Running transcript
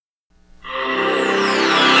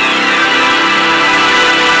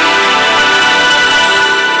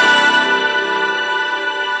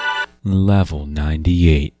Level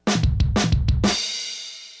 98.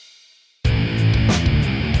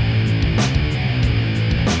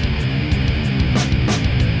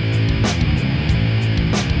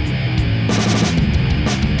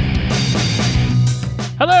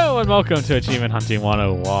 Hello and welcome to Achievement Hunting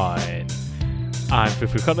 101. I'm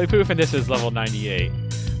Fufu Cuddly Poof and this is Level 98.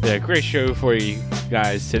 We have a great show for you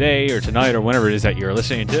guys today or tonight or whenever it is that you're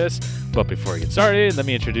listening to this. But before we get started, let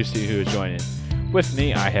me introduce to you who is joining. With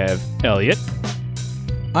me, I have Elliot.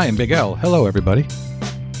 I am Big L. Hello, everybody.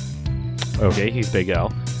 Okay, he's Big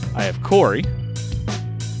L. I have Corey.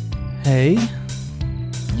 Hey.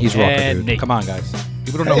 He's And Rocker, dude. Nate. Come on, guys.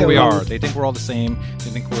 People don't know who we are. They think we're all the same. They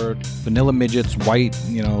think we're vanilla midgets, white,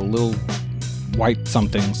 little white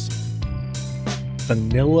somethings.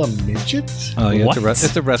 Vanilla midgets? Oh, yeah, What?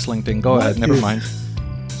 it's a wrestling thing. Go ahead. Never mind.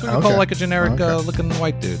 So we call Okay. like a generic Okay. looking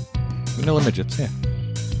white dude. Vanilla midgets, yeah.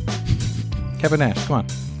 Kevin Nash, come on.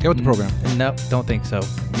 Get with the program. No, don't think so.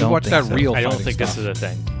 You Don't watch think that so. real I don't fighting think this stuff. is a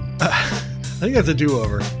thing. I think that's a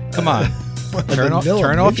do-over. Come on. Turn off Vanilla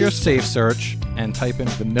your midgets? safe search and type in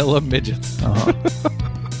vanilla midgets. Uh-huh.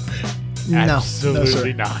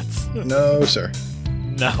 Absolutely no, not. sir. No, sir.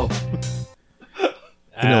 No.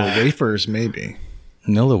 Vanilla wafers, maybe.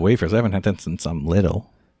 Vanilla wafers. I haven't had that since I'm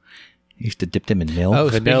little. Used to dip them in milk. Oh,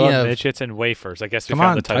 speaking Vanilla of midgets and wafers. I guess we Come found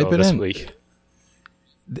on, the title type of it this in. week.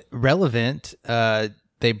 relevant,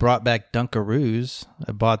 they brought back Dunkaroos.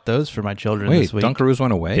 I bought those for my children Wait, this week. Dunkaroos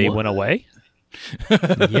went away? They went away?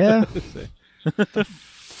 Yeah.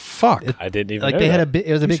 Fuck. I didn't even Like know they had that.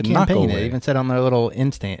 it was a They big should not go campaign. away. It even said on their little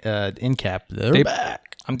end cap, they're They-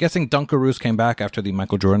 back. I'm guessing Dunkaroos came back after the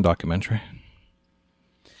Michael Jordan documentary.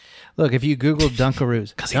 Look, if you Google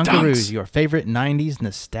Dunkaroos, 'Cause he Dunkaroos, dunks. your favorite 90s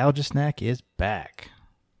nostalgia snack is back.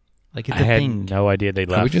 Like it's I a had thing. no idea they Are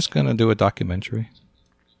left. we just going to do a documentary?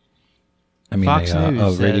 I mean, Fox a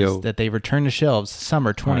News radio. says that they return to shelves summer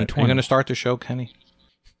All right, 2020. Are you going to start the show, Kenny?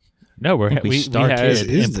 No, think we we started. have This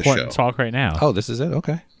is the important show. talk right now. Oh, this is it?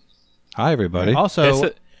 Okay. Hi, everybody. Also,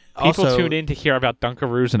 People also, tune in to hear about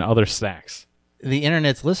Dunkaroos and other snacks. the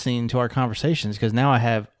internet's listening to our conversations because now I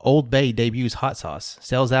have Old Bay debuts hot sauce.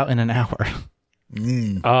 Sells out in an hour.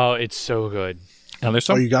 Oh, it's so good. Now, there's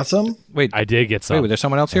Oh, some. you got some? Wait, I did get some. wait, there's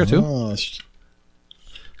someone else here, too? Oh,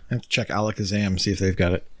 I have to check Alakazam, see if they've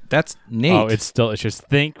got it. That's Nate. Oh, it's delicious.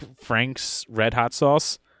 Think Frank's red hot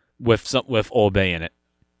sauce with Old Bay in it.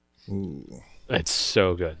 Ooh. It's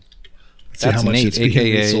so good. Let's see That's how much Nate, it's being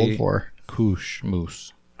AKA sold for. Koosh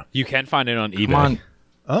Moose. You can find it on eBay. Come on,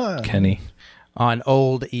 Oh, Kenny. On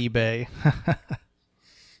old eBay.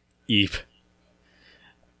 Eep.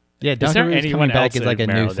 Yeah, Is there Dunkaroos anyone coming back else is like in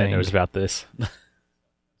a new Maryland that thing. knows about this?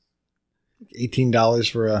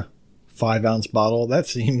 $18 for a 5-ounce bottle. That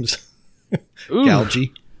seems Ooh.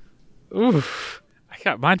 gougy. Ooh. I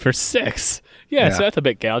got mine for $6. Yeah, so Yeah. that's a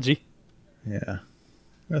bit gougy. Yeah.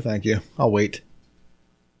 No, thank you. I'll wait.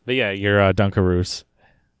 But yeah, your Dunkaroos.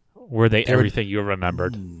 Were they They were- everything you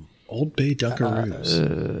remembered? Old Bay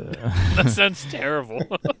Dunkaroos. That sounds terrible.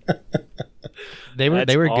 They were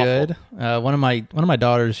That's awful. good. One of my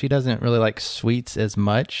daughters, she doesn't really like sweets as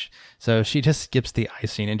much, so she just skips the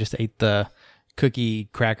icing and just ate the cookie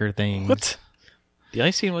cracker thing. What? The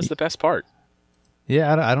icing was the best part.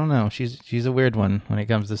 Yeah, I don't know. She's a weird one when it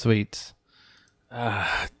comes to sweets.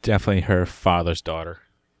 Definitely her father's daughter.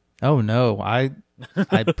 Oh no, I'm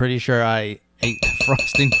pretty sure I ate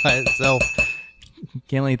frosting by itself.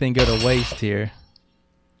 Can't let anything go to waste here.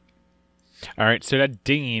 All right, so that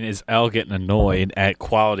dinging is Elle getting annoyed at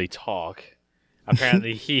quality talk.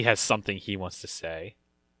 Apparently, he has something he wants to say.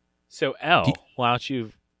 So, Elle, why don't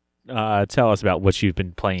you tell us about what you've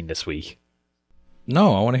been playing this week?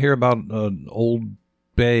 No, I want to hear about Old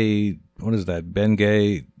Bay. What is that?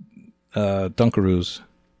 Bengay Dunkaroos.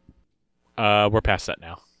 We're past that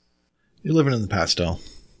now. You're living in the pastel.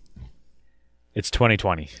 It's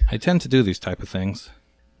 2020. I tend to do these type of things.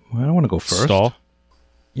 Well, I don't want to go first. Stall.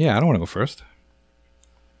 Yeah, I don't want to go first.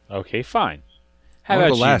 Okay, fine. How I wanna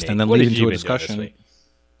about go you, last Nate? and then What lead have into you a been doing this discussion. week?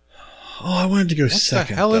 Oh, I wanted to go the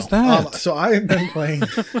second. hell is though. that? So I have been playing.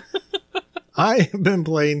 I have been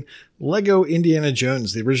playing Lego Indiana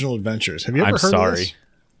Jones: The Original Adventures. Have you ever I'm heard sorry. of this?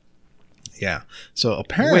 Yeah. So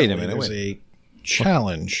apparently, Wait a minute, there's wait. a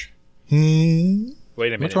challenge. Wait a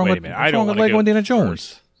minute. What's wrong wait with, a minute. what's I don't wrong with wanna Lego go Indiana first.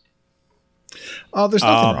 Jones? Oh, there's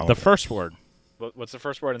nothing wrong The with it. first word. What's the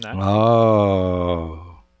first word in that?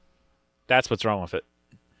 Oh. That's what's wrong with it.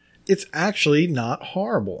 It's actually not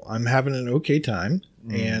horrible. I'm having an okay time,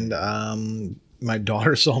 and my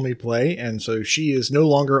daughter saw me play, and so she is no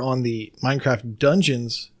longer on the Minecraft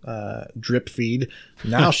Dungeons drip feed.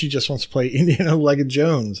 Now she just wants to play Indiana Lego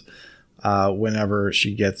Jones. whenever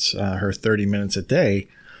she gets her 30 minutes a day.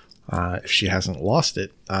 If she hasn't lost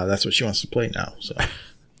it, that's what she wants to play now. So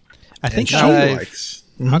I think she I likes.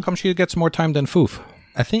 How come she gets more time than Foof?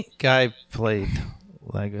 I think I played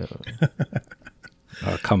Lego.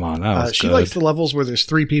 Oh, come on. That was She good. likes the levels where there's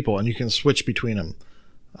 3 people and you can switch between them.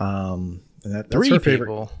 And that's 3 her favorite.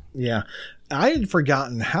 people. Yeah. I had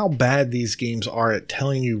forgotten how bad these games are at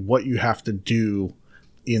telling you what you have to do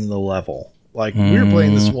in the level. Like we were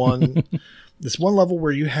playing this one level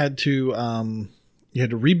where you had to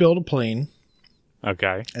rebuild a plane,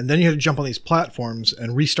 Okay. and then you had to jump on these platforms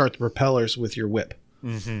and restart the propellers with your whip.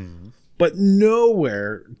 Mm-hmm. But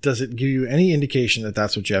nowhere does it give you any indication that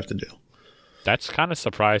that's what you have to do. That's kind of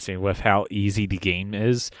surprising with how easy the game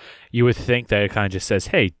is. You would think that it kind of just says,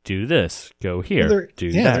 "Hey, do this, go here,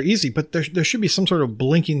 do that." They're easy, but there should be some sort of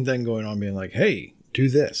blinking thing going on, being like, "Hey, do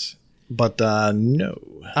this." But no.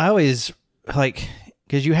 I always like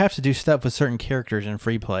because you have to do stuff with certain characters in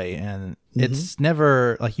free play, and it's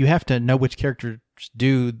never like you have to know which characters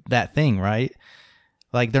do that thing, right?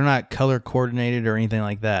 Like they're not color coordinated or anything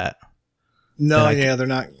like that. No, they're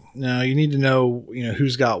not. No, you need to know,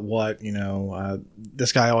 who's got what.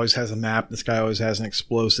 This guy always has a map. This guy always has an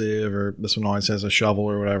explosive, or this one always has a shovel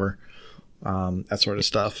or whatever. That sort of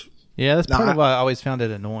stuff. Yeah, that's part of why I always found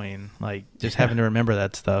it annoying, like just having to remember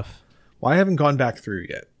that stuff. Well, I haven't gone back through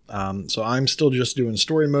yet, so I'm still just doing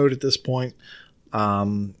story mode at this point.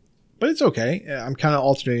 But it's okay. I'm kind of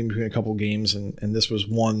alternating between a couple games, and this was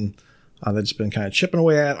one that's been kind of chipping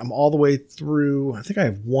away at. I'm all the way through. I think I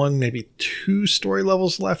have 1, maybe 2 story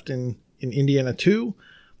levels left in Indiana 2.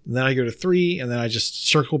 And then I go to 3, and then I just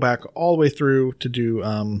circle back all the way through to do,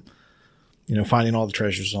 finding all the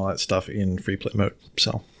treasures and all that stuff in free play mode.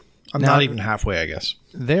 So I'm not even halfway, I guess.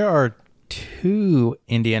 There are 2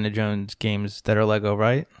 Indiana Jones games that are Lego,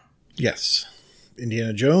 right? Yes.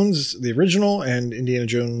 Indiana Jones, the original, and Indiana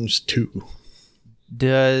Jones 2.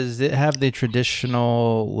 Does it have the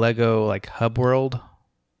traditional Lego like hub world?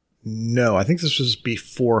 No, I think this was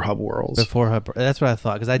before Hub Worlds. Before hub, that's what I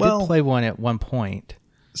thought because I did play one at one point.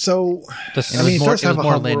 So, The it does have a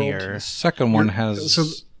more Hub linear. The World. second one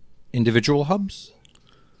has individual hubs.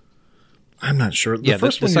 I'm not sure. The Yeah,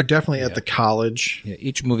 first the one, you're sec- definitely at yeah. the college. Yeah,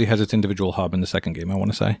 each movie has its individual hub in the second game, I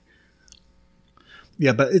want to say.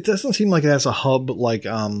 Yeah, but it doesn't seem like it has a hub like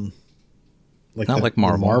Not the like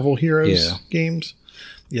Marvel. Marvel Heroes Yeah. games.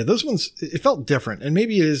 Yeah, those ones, it felt different, and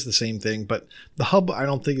maybe it is the same thing, but the hub I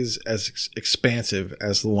don't think is as expansive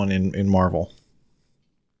as the one in Marvel.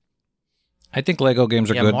 I think Lego games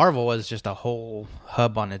are good. Marvel was just a whole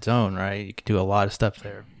hub on its own, right? You could do a lot of stuff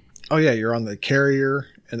there. Oh yeah, you're on the carrier,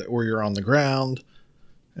 or you're on the ground.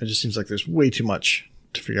 It just seems like there's way too much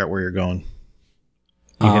to figure out where you're going.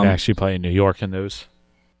 You can actually play in New York in those.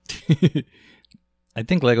 I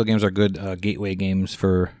think Lego games are good gateway games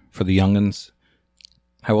for the youngins.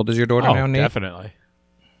 How old is your daughter now, Nate? Definitely.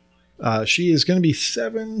 She is going to be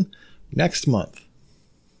 7 next month.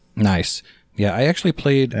 Nice. Yeah, I actually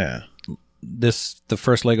played Yeah. the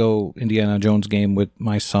first Lego Indiana Jones game with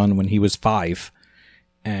my son when he was 5,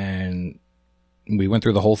 and we went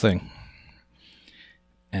through the whole thing.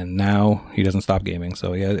 And now he doesn't stop gaming.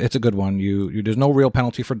 So yeah, it's a good one. You there's no real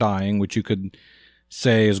penalty for dying, which you could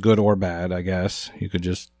say is good or bad, I guess. You could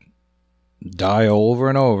just die over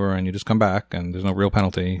and over and you just come back and there's no real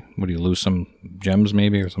penalty. What do you lose, some gems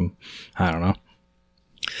maybe, or some, I don't know.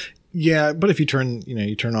 Yeah, but if you turn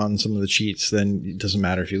on some of the cheats, then it doesn't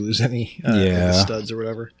matter if you lose any of the studs or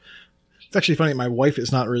whatever. It's actually funny. My wife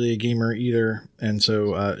is not really a gamer either, and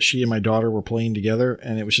so she and my daughter were playing together,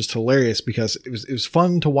 and it was just hilarious because it was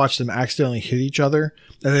fun to watch them accidentally hit each other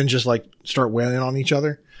and then just like start wailing on each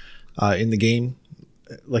other in the game.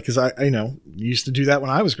 Like, because I used to do that when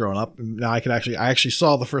I was growing up. And now I actually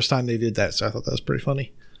saw the first time they did that, so I thought that was pretty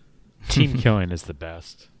funny. Team killing is the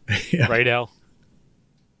best. Yeah. Right, El?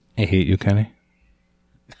 I hate you, Kenny.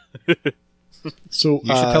 So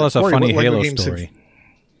You should tell us a Corey, funny what Lego Halo games story.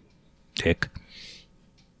 Tick.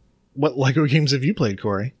 What Lego games have you played,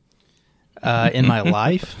 Corey? In my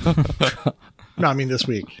life? No, I mean this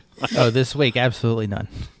week. Oh, this week, absolutely none.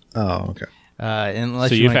 Oh, okay. Unless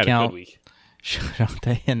So you you've want to had a good count week.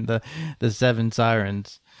 Shantae and the 7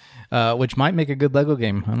 Sirens, which might make a good Lego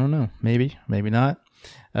game. I don't know. Maybe not.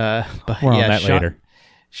 But More on yeah, that later.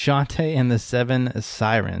 Shantae and the 7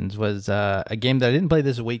 Sirens was a game that I didn't play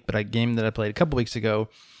this week, but a game that I played a couple weeks ago.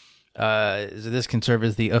 This can serve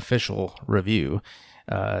as the official review.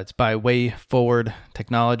 It's by Way Forward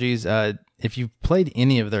Technologies. If you've played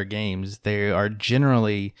any of their games, they are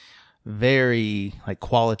generally very like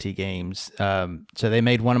quality games. So they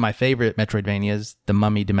made one of my favorite Metroidvanias, The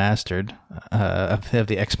Mummy Demastered, of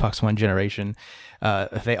the Xbox One generation.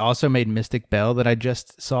 They also made Mystic Bell that I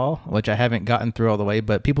just saw, which I haven't gotten through all the way,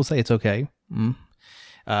 but people say it's okay.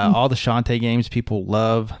 All the Shantae games, people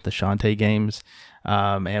love the Shantae games.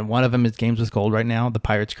 And one of them is Games with Gold right now, The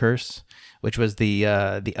Pirate's Curse, which was the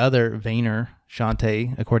other Vayner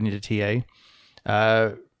Shantae, according to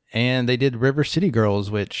TA. And they did River City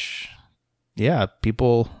Girls, which, yeah,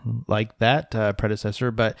 people like that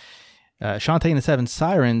predecessor. But Shantae and the Seven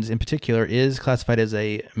Sirens, in particular, is classified as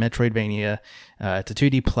a Metroidvania. It's a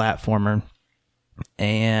 2D platformer.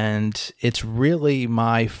 And it's really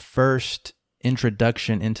my first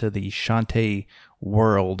introduction into the Shantae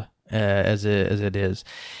world as it is.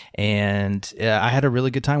 And I had a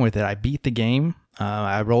really good time with it. I beat the game.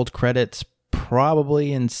 I rolled credits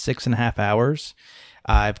probably in 6.5 hours.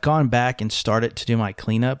 I've gone back and started to do my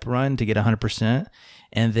cleanup run to get 100%,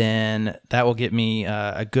 and then that will get me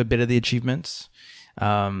a good bit of the achievements.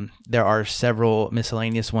 There are several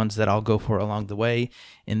miscellaneous ones that I'll go for along the way.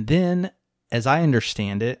 And then, as I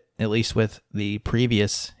understand it, at least with the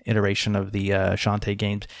previous iteration of the Shantae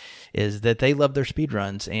games, is that they love their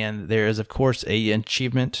speedruns. And there is, of course, an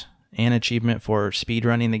achievement for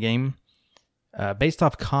speedrunning the game. Based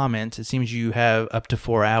off comments, it seems you have up to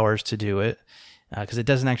 4 hours to do it, because it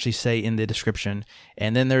doesn't actually say in the description.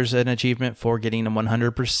 And then there's an achievement for getting a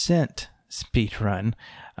 100% speed run.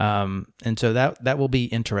 And so that will be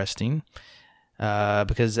interesting,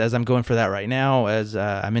 because as I'm going for that right now, as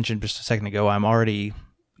I mentioned just a second ago, I'm already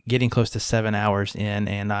getting close to 7 hours in,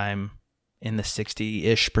 and I'm in the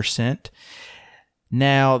 60-ish%.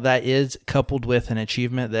 Now, that is coupled with an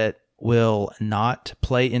achievement that will not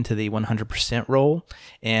play into the 100% role.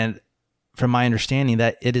 And from my understanding,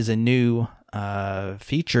 that it is a new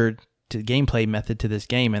feature to gameplay method to this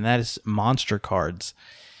game, and that is monster cards.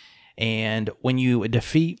 And when you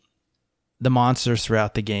defeat the monsters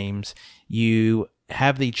throughout the games, you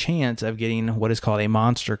have the chance of getting what is called a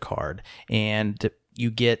monster card. And you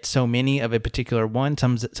get so many of a particular one.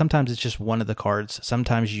 Sometimes it's just one of the cards.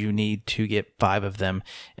 Sometimes you need to get 5 of them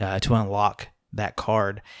to unlock that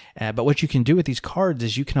card. But what you can do with these cards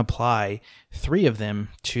is you can apply 3 of them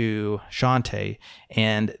to Shantae,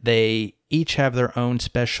 and they each have their own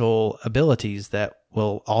special abilities that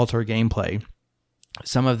will alter gameplay.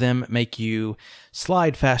 Some of them make you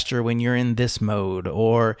slide faster when you're in this mode,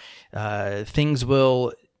 or things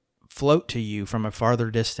will float to you from a farther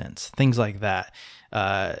distance, things like that.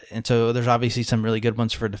 And so there's obviously some really good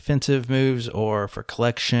ones for defensive moves, or for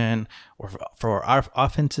collection, or for our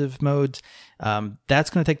offensive modes. That's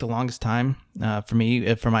going to take the longest time for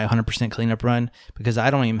me for my 100% cleanup run, because I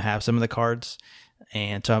don't even have some of the cards.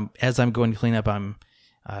 And so as I'm going to clean up, I'm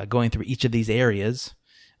going through each of these areas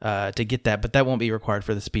to get that, but that won't be required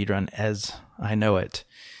for the speedrun as I know it.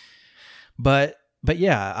 But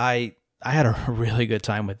yeah, I had a really good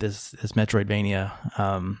time with this Metroidvania.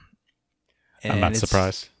 I'm not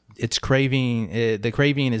surprised. It's craving. The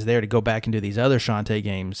craving is there to go back and do these other Shantae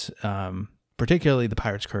games, particularly The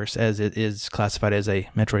Pirate's Curse, as it is classified as a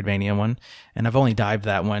Metroidvania one. And I've only dived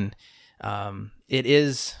that one.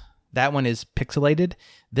 That one is pixelated.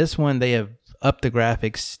 This one, they have upped the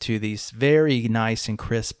graphics to these very nice and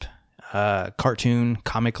crisp, cartoon,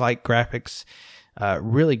 comic-like graphics.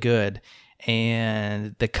 Really good.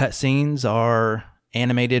 And the cutscenes are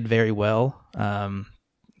animated very well.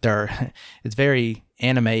 It's very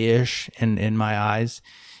anime-ish in my eyes.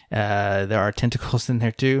 There are tentacles in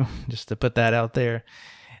there too, just to put that out there.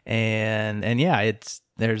 And yeah,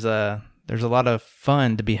 there's a lot of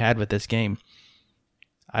fun to be had with this game.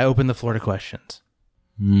 I open the floor to questions.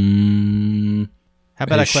 How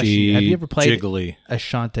about a question? Have you ever played a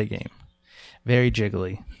Shantae game? Very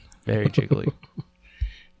jiggly. Very jiggly.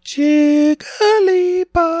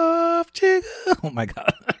 Jigglypuff, jiggle. Oh my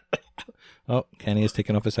god. Oh, Kenny is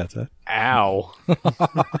taking off his headset. Ow.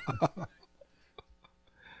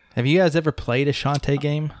 Have you guys ever played a Shantae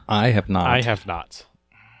game? I have not. I have not.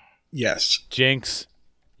 Yes. Jinx,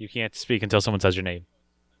 you can't speak until someone says your name.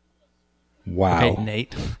 Wow. Okay,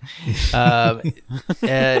 Nate. I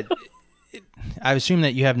assume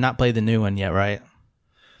that you have not played the new one yet, right?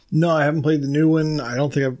 No, I haven't played the new one. I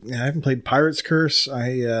don't think I haven't played Pirate's Curse.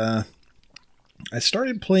 I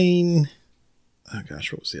started playing. Oh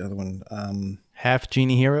gosh, what was the other one? Half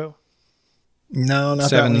Genie Hero? No, not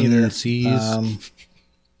Seven that one either. Seas.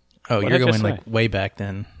 Oh, What you're did I going say? like way back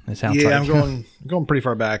then. It sounds Yeah, like. I'm going pretty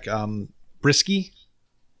far back. Brisky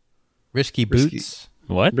Risky Boots.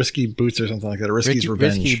 What? Risky Boots or something like that. Or Risky's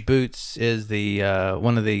Revenge. Risky Boots is the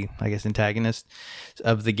one of the, I guess, antagonists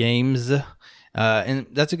of the games. And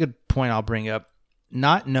that's a good point I'll bring up.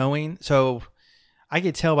 Not knowing, so I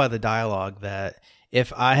could tell by the dialogue that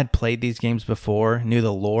if I had played these games before, knew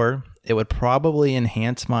the lore, it would probably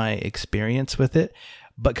enhance my experience with it.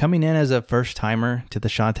 But coming in as a first timer to the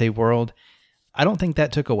Shantae world, I don't think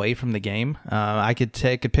that took away from the game. I could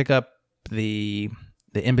pick up the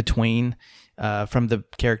in between from the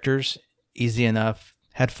characters easy enough.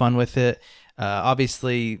 Had fun with it.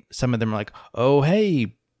 Obviously, some of them are like, "Oh,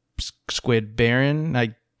 hey, Squid Baron,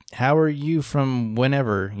 like, how are you from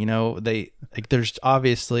whenever?" You know, they like. There's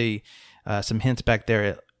obviously some hints back there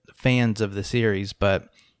at fans of the series, but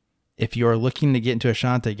if you're looking to get into a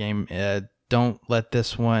Shantae game, don't let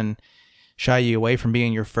this one shy you away from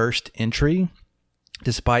being your first entry,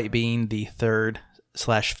 despite being the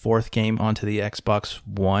 3rd/4th game onto the Xbox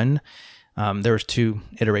One. There was 2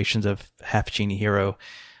 iterations of Half Genie Hero,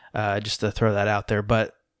 just to throw that out there.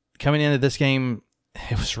 But coming into this game,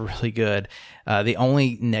 it was really good. The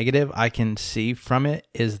only negative I can see from it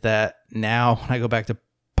is that now when I go back to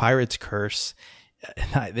Pirate's Curse,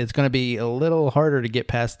 it's going to be a little harder to get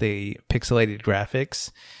past the pixelated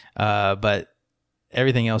graphics. But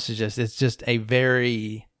everything else is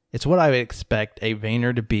it's what I would expect a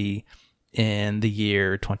Vayner to be in the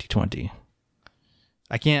year 2020.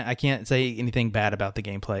 I can't say anything bad about the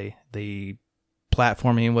gameplay. The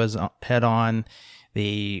platforming was head on.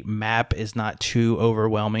 The map is not too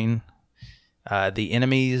overwhelming. The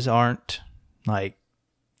enemies aren't like,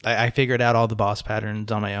 I figured out all the boss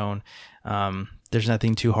patterns on my own. There's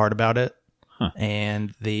nothing too hard about it.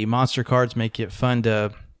 And the monster cards make it fun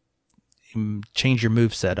to change your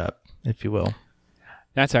move setup, if you will.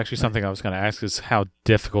 That's actually something I was going to ask, is how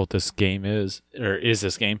difficult this game is, or is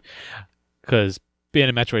this game? Because being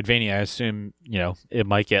a Metroidvania, I assume, it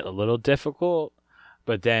might get a little difficult,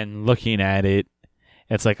 but then looking at it,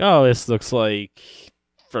 it's like, oh, this looks like,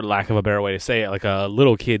 for lack of a better way to say it, like a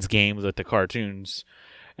little kid's game with the cartoons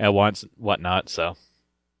and whatnot, so.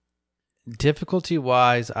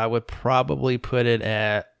 Difficulty-wise, I would probably put it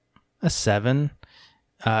at a 7.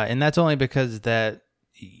 And that's only because that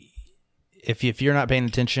if you're not paying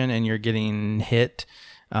attention and you're getting hit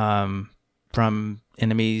from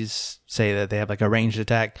enemies, say that they have like a ranged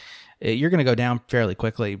attack, you're going to go down fairly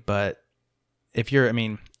quickly. But if you're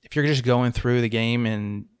just going through the game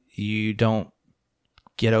and you don't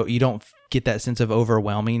get that sense of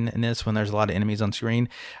overwhelmingness when there's a lot of enemies on screen,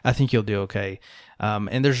 I think you'll do okay.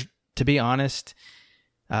 And to be honest,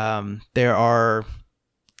 you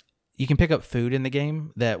can pick up food in the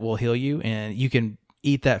game that will heal you, and you can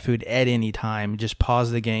eat that food at any time. Just pause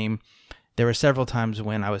the game. There were several times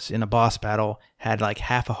when I was in a boss battle, had like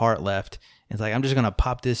half a heart left. It's like, I'm just going to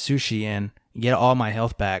pop this sushi in, get all my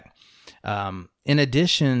health back. In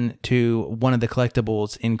addition to one of the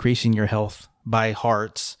collectibles increasing your health by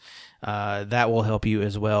hearts, that will help you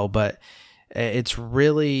as well. But it's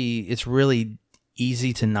really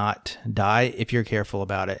easy to not die if you're careful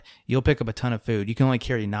about it. You'll pick up a ton of food. You can only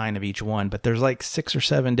carry 9 of each one, but there's like 6 or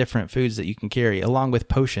 7 different foods that you can carry, along with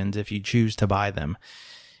potions if you choose to buy them.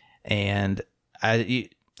 And I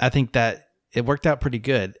think that it worked out pretty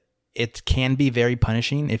good. It can be very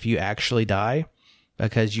punishing if you actually die,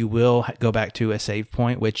 because you will go back to a save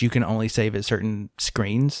point, which you can only save at certain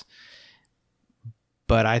screens.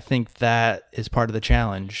 But I think that is part of the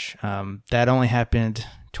challenge. That only happened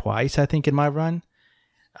twice, I think, in my run.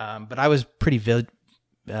 But I was pretty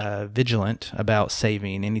vigilant about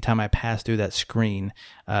saving. Anytime I passed through that screen,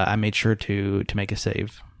 I made sure to make a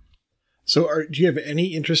save. So do you have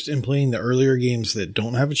any interest in playing the earlier games that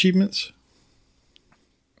don't have achievements?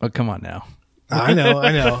 Oh, come on now. I know.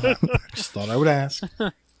 I just thought I would ask.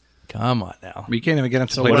 Come on now. We can't even get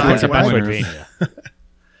into So play when points I- and when I- pointers.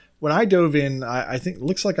 When I dove in, I think it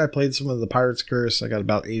looks like I played some of the Pirate's Curse. I got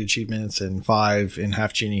about 8 achievements and 5 in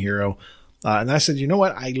Half Genie Hero. And I said, you know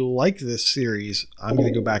what? I like this series. I'm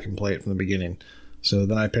going to go back and play it from the beginning. So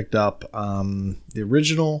then I picked up the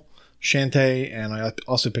original Shantae, and I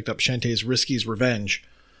also picked up Shantae's Risky's Revenge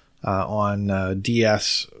on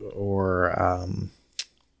DS or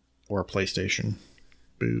PlayStation.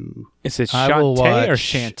 Boo. Is it I will Shantae or watch-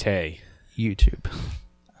 Shantae? YouTube.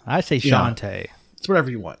 I say Yeah. Shantae. It's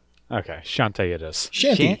whatever you want. Okay, Shantae it is.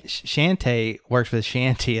 Shanty. Shantae works with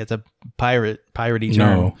Shanty as a piratey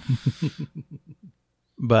term.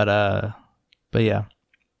 No. But yeah,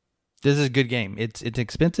 this is a good game. It's an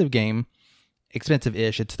expensive game,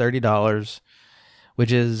 expensive-ish. It's $30,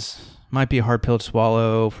 which might be a hard pill to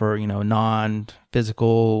swallow for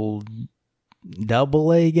non-physical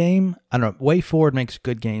AA game. I don't know. Way Forward makes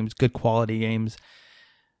good games, good quality games.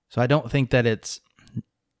 So I don't think that it's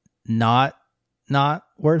not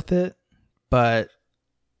worth it, but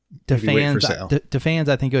To If you wait for fans, sale. to fans,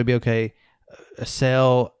 I think it would be okay. A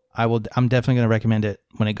sale, I'm definitely going to recommend it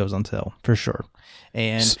when it goes on sale for sure.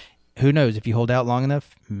 And who knows, if you hold out long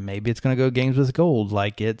enough, maybe it's going to go Games with Gold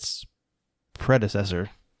like its predecessor.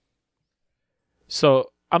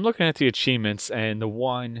 So I'm looking at the achievements, and the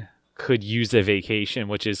one could use a vacation,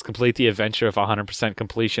 which is complete the adventure of 100%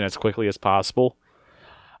 completion as quickly as possible.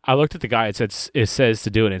 I looked at the guide; it says to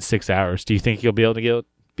do it in 6 hours. Do you think you'll be able to get it?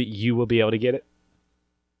 You will be able to get it?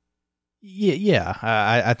 Yeah,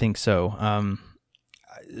 I think so.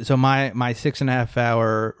 So my 6.5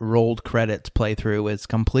 hour rolled credits playthrough is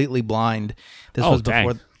completely blind. This was dang.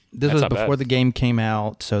 before That's not bad. the game came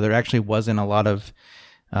out, so there actually wasn't a lot of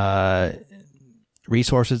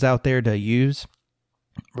resources out there to use.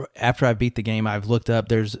 After I beat the game, I've looked up.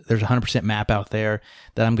 There's a 100% map out there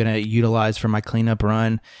that I'm going to utilize for my cleanup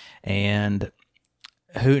run, and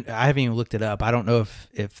I haven't even looked it up. I don't know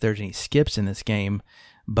if there's any skips in this game,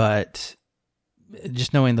 but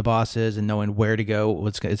just knowing the bosses and knowing where to go,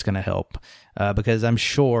 it's going to help because I'm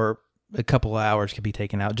sure a couple of hours could be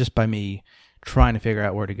taken out just by me trying to figure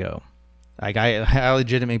out where to go. Like I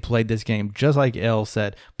legitimately played this game just like Elle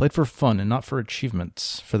said, played for fun and not for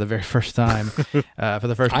achievements for the very first time. For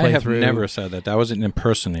the first playthrough, I have never said that. That was an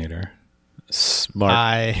impersonator. Smart.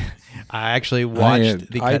 I actually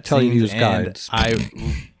watched the I tell you to cutscenes use and guides.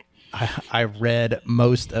 I read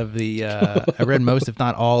most of the if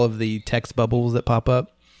not all of the text bubbles that pop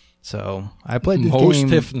up. So I played this Most,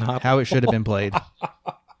 game if not how it should have been played.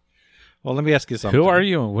 Well, let me ask you something. Who are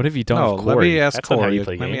you, and what have you done? No, with let Corey? me ask That's not how Corey. you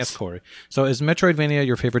play Let me games. ask Corey. So, is Metroidvania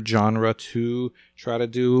your favorite genre to try to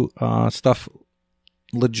do stuff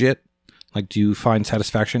legit? Like, do you find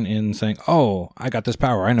satisfaction in saying, "Oh, I got this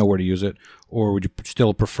power, I know where to use it," or would you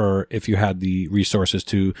still prefer if you had the resources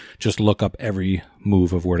to just look up every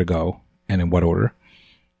move of where to go and in what order?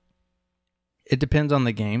 It depends on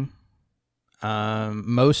the game.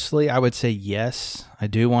 Mostly, I would say yes. I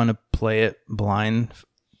do want to play it blind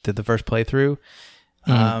to the first playthrough.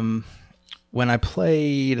 When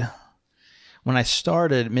I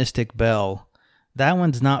started Mystic Bell, that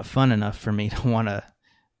one's not fun enough for me to want to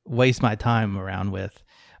waste my time around with.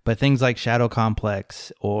 But things like Shadow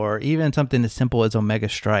Complex or even something as simple as Omega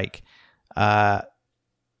Strike, that's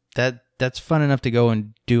fun enough to go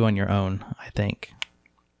and do on your own, I think.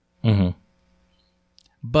 Mm-hmm.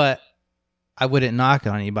 But I wouldn't knock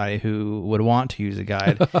on anybody who would want to use a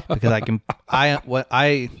guide because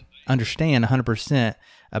I understand 100%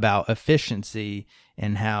 about efficiency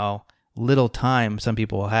and how little time some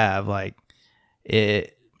people will have. Like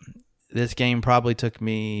this game probably took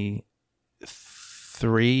me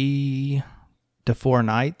 3 to 4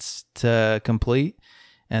 nights to complete,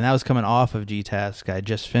 and that was coming off of G-Task. I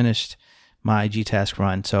just finished my G-Task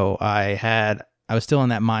run, so I was still in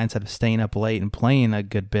that mindset of staying up late and playing a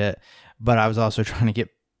good bit, but I was also trying to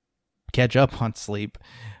catch up on sleep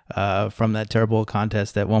from that terrible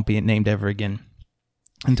contest that won't be named ever again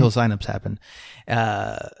until signups happen.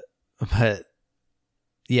 But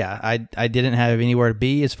yeah, I didn't have anywhere to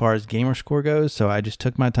be as far as gamer score goes, so I just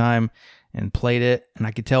took my time and played it, and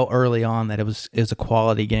I could tell early on that it was a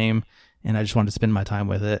quality game, and I just wanted to spend my time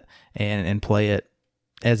with it and play it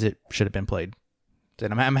as it should have been played.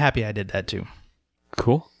 And I'm happy I did that too.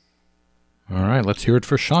 Cool. All right, let's hear it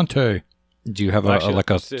for Shantae. Do you have a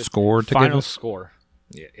score to give Final us? score.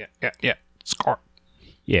 Yeah. Score.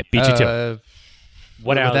 Yeah, beat you to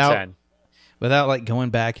what out of 10? Without like going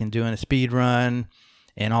back and doing a speed run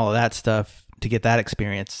and all of that stuff to get that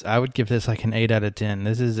experience, I would give this like an 8 out of 10.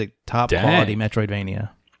 This is a top quality Metroidvania.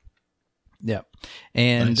 Yep.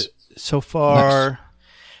 And Nice. so far,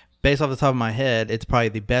 based off the top of my head, it's probably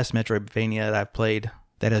the best Metroidvania that I've played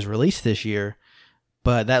that has released this year.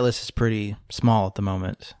 But that list is pretty small at the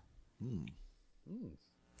moment.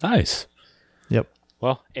 Nice. Yep.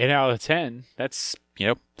 Well, 8 out of 10. That's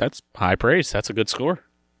high praise. That's a good score.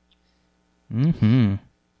 Mm-hmm.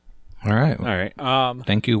 All right. All right.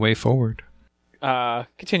 Thank you. Way forward.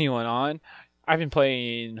 Continuing on, I've been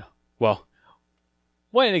playing. Well,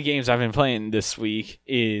 one of the games I've been playing this week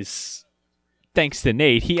is thanks to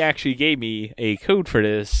Nate. He actually gave me a code for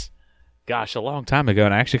this. Gosh, a long time ago,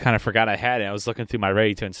 and I actually kind of forgot I had it. I was looking through my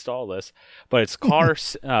ready to install list, but it's Car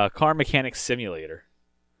Mechanic Simulator.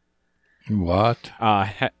 What?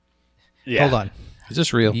 Yeah. Hold on. Is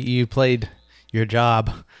this real? You played your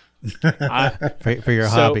job for your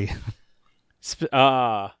hobby.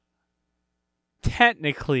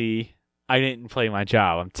 Technically, I didn't play my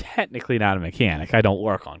job. I'm technically not a mechanic. I don't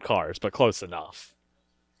work on cars, but close enough.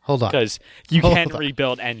 Hold on. Because you Hold can on.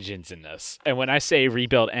 rebuild engines in this. And when I say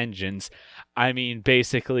rebuild engines, I mean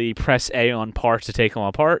basically press A on parts to take them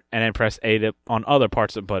apart, and then press A on other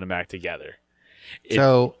parts to put them back together.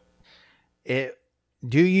 Do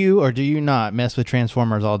you or do you not mess with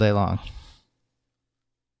Transformers all day long?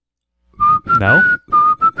 No?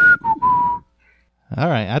 All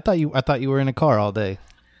right. I thought you were in a car all day.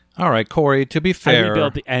 All right, Corey, to be I fair,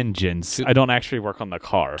 rebuild the engines. I don't actually work on the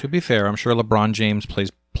car. to be fair, I'm sure LeBron James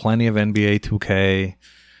plays plenty of NBA 2K,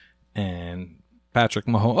 and Patrick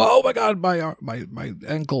Mahomes. Oh my God, my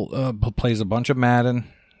ankle plays a bunch of Madden,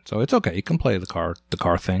 so it's okay. You can play the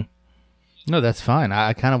car thing. No, that's fine.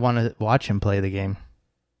 I kind of want to watch him play the game.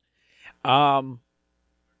 I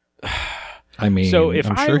mean, So if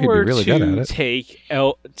I'm I sure he'd be were really good at to it.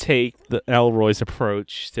 take the Elroy's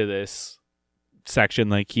approach to this section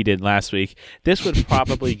like he did last week, this would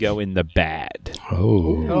probably go in the bad.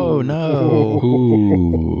 Oh no!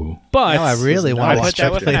 Ooh. But Now I really want to I watch put that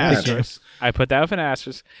him with play an the game. asterisk. I put that with an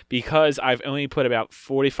asterisk because I've only put about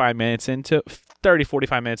 45 minutes into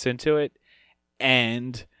 45 minutes into it,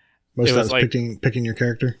 and Most It of that was was like- picking your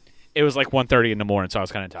character. it was like 1:30 in the morning, so I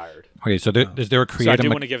was kind of tired. Okay, so is there a So I creative? do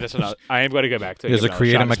want to give this another. I am going to go back to There's give a it another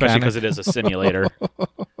creative shot, especially mechanic. because it is a simulator.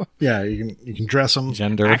 Yeah, you can dress them.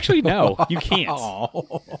 gender? Actually, no, you can't.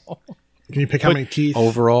 Can you pick how many teeth?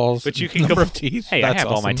 Overalls, But you can number com- of teeth. Hey, I That's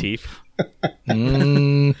have all my awesome. teeth.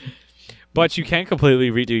 Mm, But you can completely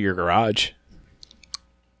redo your garage.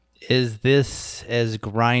 Is this as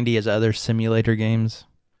grindy as other simulator games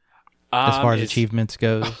as far as achievements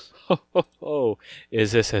goes?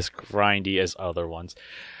 Is this as grindy as other ones?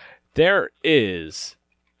 There is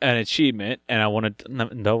an achievement, and I want to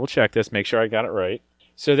double check this, make sure I got it right.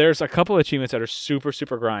 So there's a couple of achievements that are super,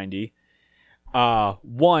 super grindy.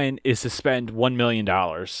 One is to spend $1 million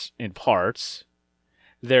in parts.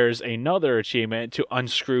 There's another achievement to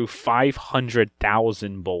unscrew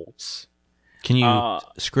 500,000 bolts. Can you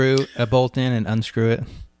screw a bolt in and unscrew it?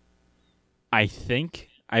 I think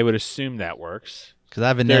I would assume that works. Because I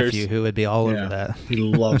have a There's- nephew who would be all Yeah. over that. He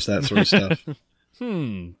loves that sort of stuff.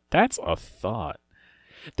 That's a thought.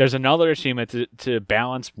 There's another achievement to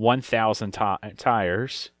balance 1,000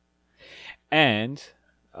 tires. And,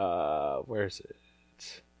 where's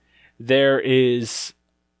it?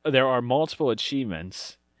 There are multiple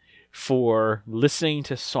achievements for listening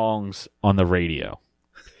to songs on the radio.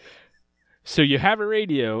 So you have a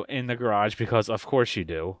radio in the garage because of course you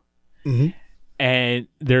do. hmm And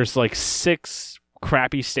there's like 6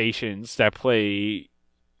 crappy stations that play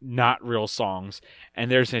not real songs, and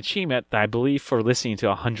there's an achievement that I believe for listening to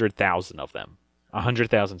 100,000 of them,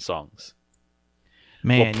 100,000 songs.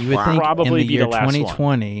 Man, Will you would think in probably the be year the last one.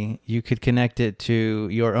 2020 you could connect it to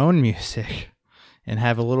your own music and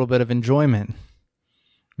have a little bit of enjoyment.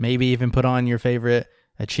 Maybe even put on your favorite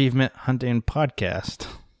achievement hunting podcast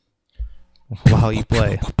while you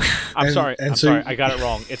play. I'm And- sorry, and I'm so sorry, you- I got it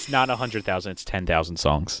wrong. It's not 100,000, it's 10,000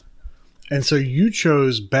 songs. And so you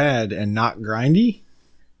chose bad and not grindy?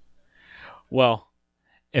 Well,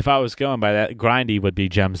 if I was going by that, grindy would be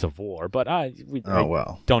Gems of War, but I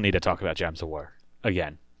Well, don't need to talk about Gems of War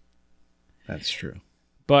again. that's true.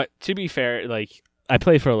 But to be fair, like I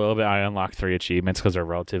played for a little bit. I unlocked 3 achievements because they're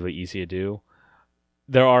relatively easy to do.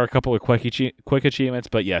 There are a couple of quick achievements,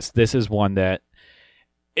 but yes, this is one that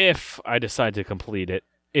if I decide to complete it,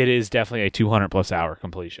 it is definitely a 200 plus hour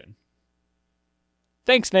completion.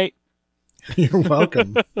 Thanks, Nate. You're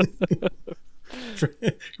welcome. You're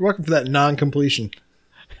welcome for that non-completion.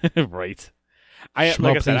 Right. Like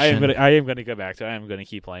I said, I Schmopetion. am gonna go back to it. I am gonna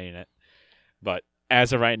keep playing it. But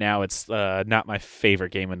as of right now, it's not my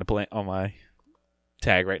favorite game in the play on my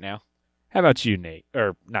tag right now. How about you, Nate?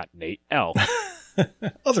 Or not Nate, L.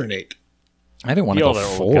 Other Nate. I didn't want to The go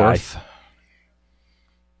other old guy. fourth.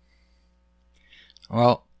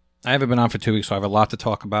 Well, I haven't been on for 2 weeks, so I have a lot to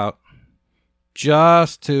talk about.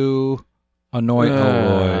 Just to annoy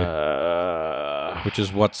Elroy, which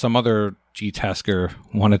is what some other G-Tasker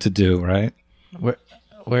wanted to do, right?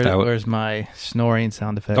 Where's my snoring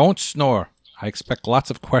sound effect? Don't snore. I expect lots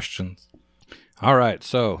of questions. All right,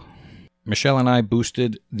 so Michelle and I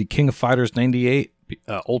boosted the King of Fighters 98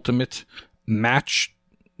 Ultimate match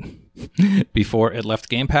before it left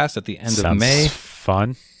Game Pass at the end of May.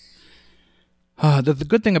 Fun. The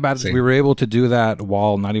good thing about it is See. we were able to do that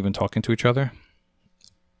while not even talking to each other.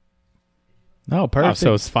 No, perfect.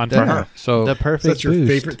 So it's fun for The- her. So The So perfect that's your boost.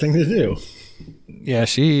 favorite thing to do. yeah,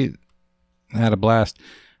 she had a blast.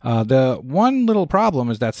 The one little problem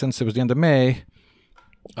is that since it was the end of May,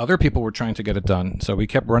 other people were trying to get it done. So we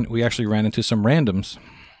actually ran into some randoms.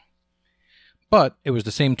 But it was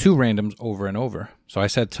the same 2 randoms over and over. So I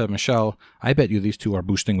said to Michelle, I bet you these 2 are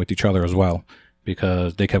boosting with each other as well,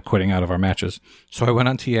 because they kept quitting out of our matches. So I went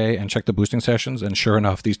on TA and checked the boosting sessions, and sure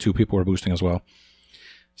enough, these 2 people were boosting as well.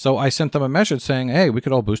 So I sent them a message saying, hey, we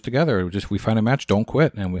could all boost together. Just if we find a match, don't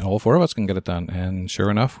quit, and all 4 of us can get it done. And sure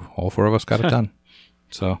enough, all 4 of us got it done.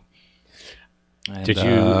 So... And, did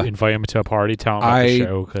you invite him to a party? Tell him about the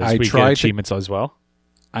show, because we get achievements as well.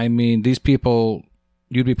 I mean, these people,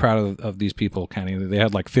 you'd be proud of these people, Kenny. They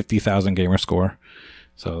had like 50,000 gamer score.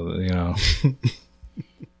 So, you know,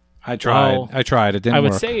 I tried. Well, It didn't work. I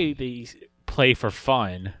would say they play for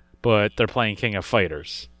fun, but they're playing King of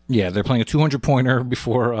Fighters. Yeah, they're playing a 200-pointer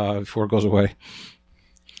before it goes away.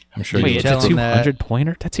 I'm sure. Wait, you it's a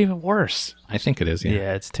 200-pointer? That's even worse. I think it is, yeah.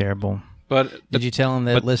 Yeah, it's terrible. But did you tell him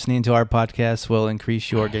that listening to our podcast will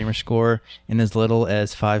increase your gamer score in as little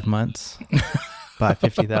as 5 months by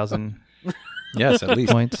 50,000? Yes, at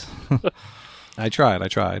least points. I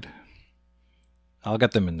tried. I'll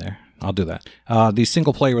get them in there. I'll do that. The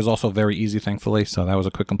single player was also very easy, thankfully, so that was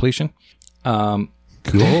a quick completion.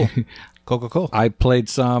 Cool. Cool. I played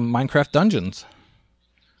some Minecraft Dungeons.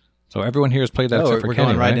 So everyone here has played that except for we're Kenny,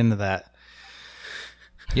 going right right? into that.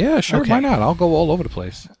 Yeah, sure. Okay. Why not? I'll go all over the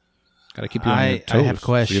place. Got to keep you on your toes I have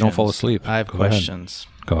questions. so you don't fall asleep. I have questions.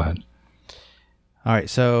 Go ahead. All right,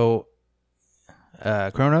 so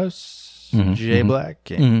Kronos, Mhm, J mhm, Black,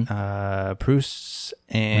 mhm. Bruce,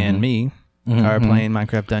 and Mhm. me Mhm, are mhm. playing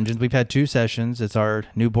Minecraft Dungeons. We've had 2 sessions. It's our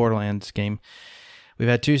new Borderlands game. We've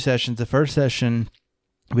had 2 sessions. The first session,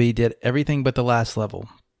 we did everything but the last level.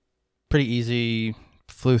 Pretty easy.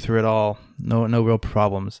 Flew through it all. No real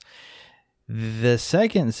problems. The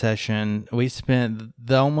second session, we spent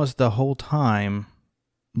almost the whole time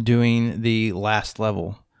doing the last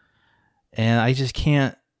level. And I just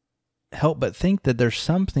can't help but think that there's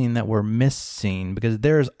something that we're missing, because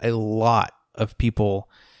there's a lot of people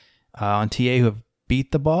on TA who have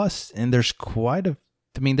beat the boss, and there's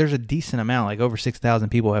there's a decent amount, like over 6,000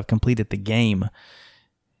 people have completed the game.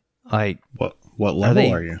 Like, What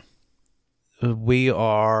level are you? we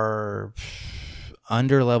are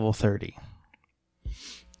under level 30.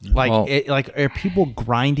 Like, Well- are people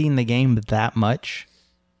grinding the game that much?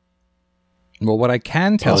 Well, what I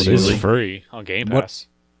can tell This you, is free on Game Pass.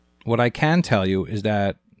 what I can tell you is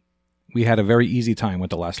that we had a very easy time with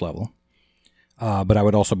the last level. But I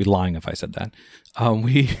would also be lying if I said that.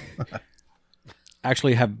 We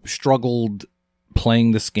actually have struggled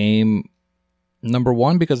playing this game. Number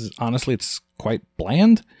 1, because honestly, it's quite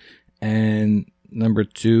bland. And number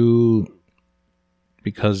 2,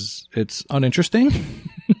 because it's uninteresting.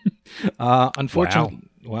 Unfortunately,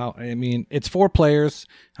 well, I mean, it's 4 players.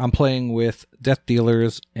 I'm playing with Death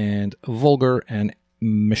Dealers and Vulgar and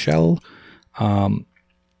Michelle.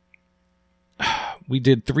 We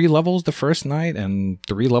did 3 levels the first night and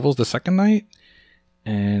 3 levels the second night.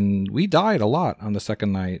 And we died a lot on the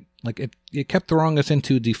second night. Like, it kept throwing us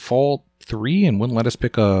into default 3 and wouldn't let us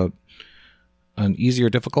pick an easier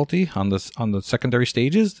difficulty on the secondary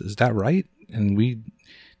stages. Is that right? And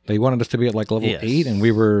they wanted us to be at like level 8, and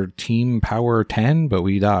we were team power 10, but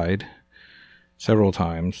we died several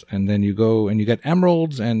times. And then you go and you get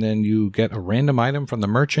emeralds, and then you get a random item from the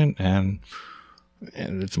merchant, and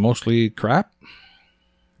it's mostly crap.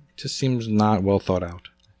 It just seems not well thought out.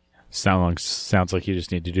 Sounds like you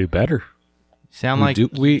just need to do better.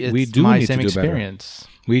 We do my need same to do experience.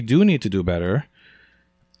 We do need to do better.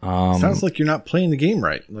 Sounds like you're not playing the game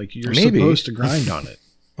right. Like, you're Maybe. supposed to grind on it.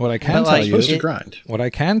 What I can But, tell like, you, You're supposed to grind. what I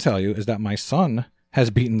can tell you is that my son has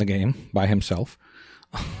beaten the game by himself,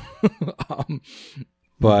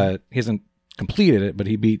 but he hasn't completed it. But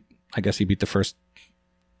he beat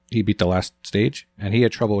the last stage, and he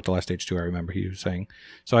had trouble with the last stage too. I remember he was saying.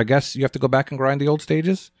 So I guess you have to go back and grind the old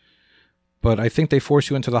stages. But I think they force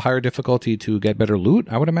you into the higher difficulty to get better loot,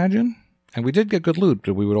 I would imagine. And we did get good loot,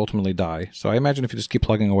 but we would ultimately die. So I imagine if you just keep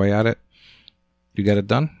plugging away at it, you get it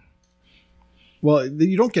done. Well,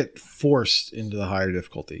 you don't get forced into the higher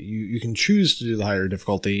difficulty. You can choose to do the higher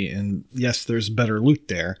difficulty, and yes, there's better loot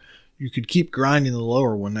there. You could keep grinding the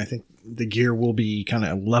lower one. I think the gear will be kind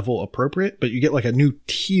of level appropriate, but you get like a new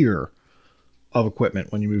tier of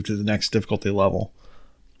equipment when you move to the next difficulty level.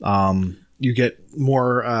 You get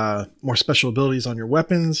more special abilities on your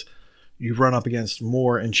weapons. You run up against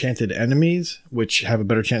more enchanted enemies, which have a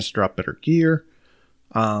better chance to drop better gear.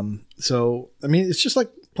 So, I mean, it's just like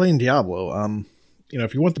playing Diablo.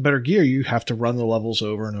 If you want the better gear, you have to run the levels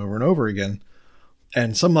over and over and over again.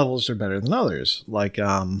 And some levels are better than others. Like,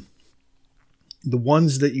 the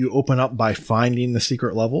ones that you open up by finding the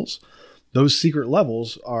secret levels, those secret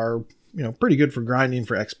levels are, pretty good for grinding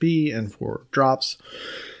for XP and for drops.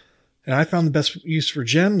 And I found the best use for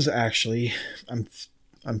gems, actually.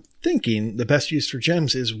 I'm thinking the best use for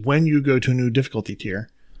gems is when you go to a new difficulty tier,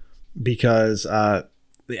 because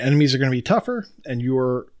the enemies are going to be tougher and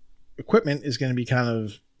your equipment is going to be kind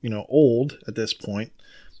of, old at this point.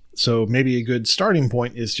 So maybe a good starting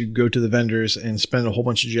point is to go to the vendors and spend a whole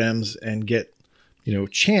bunch of gems and get,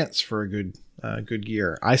 chance for a good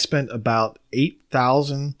gear. I spent about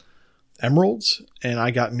 8,000 emeralds and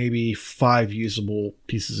I got maybe 5 usable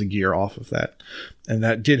pieces of gear off of that. And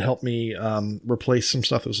that did help me replace some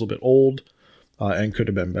stuff that was a little bit old and could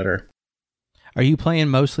have been better. Are you playing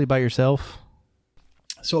mostly by yourself?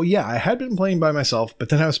 So yeah, I had been playing by myself, but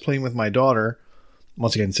then I was playing with my daughter,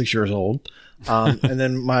 once again, 6 years old. And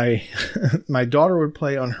then my daughter would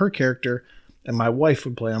play on her character and my wife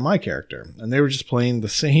would play on my character. And they were just playing the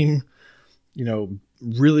same,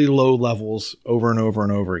 really low levels over and over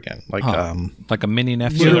and over again. Like a mini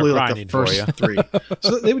nephew. Literally like the grinding for first 3.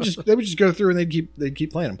 So they would just go through and they'd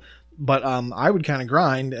keep playing them. But I would kind of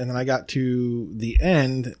grind, and then I got to the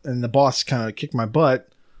end and the boss kind of kicked my butt.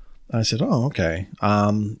 I said, oh, okay.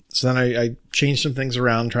 So then I changed some things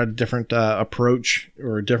around, tried a different approach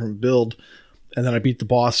or a different build, and then I beat the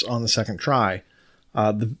boss on the second try.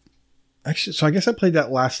 So I guess I played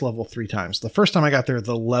that last level 3 times. The first time I got there,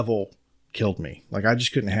 the level killed me. Like, I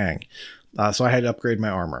just couldn't hang. So I had to upgrade my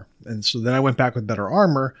armor. And so then I went back with better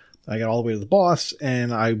armor. I got all the way to the boss,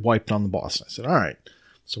 and I wiped on the boss. I said, all right.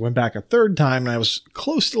 So I went back a third time, and I was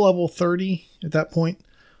close to level 30 at that point.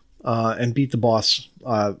 And beat the boss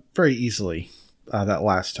very easily that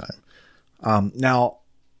last time. Now,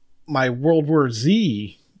 my World War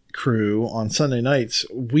Z crew on Sunday nights,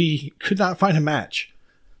 we could not find a match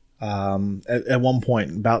at one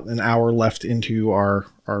point, about an hour left into our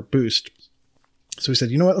boost. So we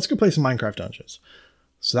said, you know what, let's go play some Minecraft Dungeons.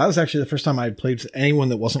 So that was actually the first time I had played with anyone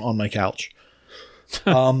that wasn't on my couch.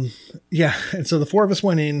 Yeah, and so the 4 of us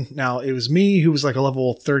went in. Now, it was me, who was like a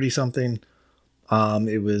level 30-something.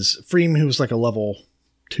 It was Freeman, who was like a level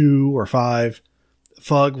 2 or 5.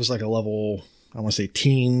 Fug was like a level, I want to say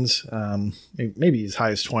teens, maybe as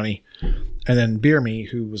high as 20. And then Beer Me,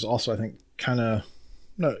 who was also, I think,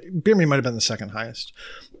 Beer Me might have been the second highest.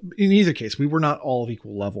 In either case, we were not all of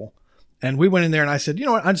equal level. And we went in there and I said, you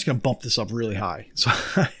know what, I'm just going to bump this up really high. So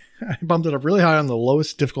I bumped it up really high on the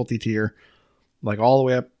lowest difficulty tier, like all the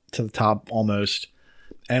way up to the top almost.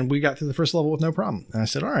 And we got through the first level with no problem. And I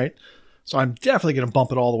said, all right. So I'm definitely going to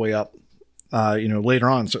bump it all the way up, later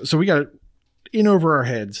on. So we got it in over our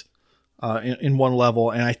heads in one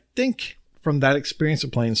level. And I think from that experience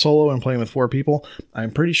of playing solo and playing with 4 people,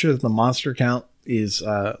 I'm pretty sure that the monster count is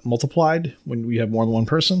multiplied when we have more than one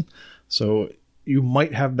person. So you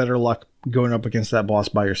might have better luck going up against that boss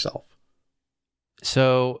by yourself.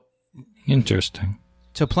 So Interesting.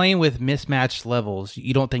 So playing with mismatched levels,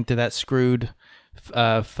 you don't think that screwed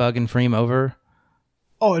Fug and Freem over?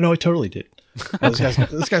 Oh, no, it totally did. Those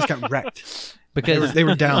guys got wrecked. Because they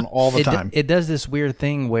were down all the time. It does this weird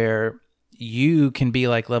thing where you can be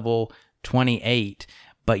like level 28,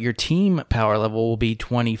 but your team power level will be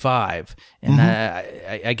 25. And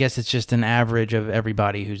I guess it's just an average of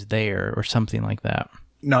everybody who's there or something like that.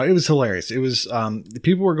 No, it was hilarious. It was the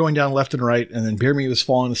people were going down left and right, and then Beer Me was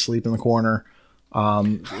falling asleep in the corner.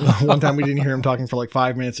 One time we didn't hear him talking for like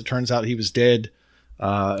 5 minutes. It turns out he was dead.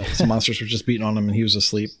 Some monsters were just beating on him, and he was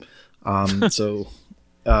asleep. Once we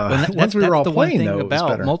were all playing, though, it was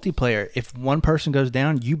better. Multiplayer, if one person goes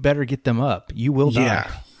down, you better get them up. You will die.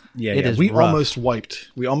 Yeah. We almost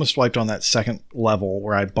wiped. We almost wiped on that second level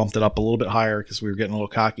where I bumped it up a little bit higher because we were getting a little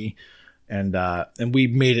cocky, and we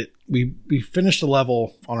made it. We finished the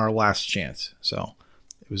level on our last chance, so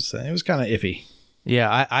it was kind of iffy.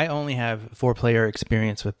 Yeah, I only have 4-player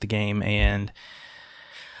experience with the game, and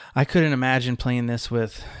I couldn't imagine playing this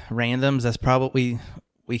with randoms. That's probably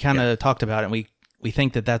we kind of talked about it. And we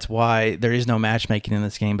think that that's why there is no matchmaking in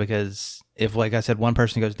this game, because if, like I said, one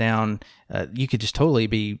person goes down, you could just totally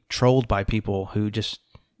be trolled by people who just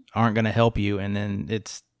aren't going to help you, and then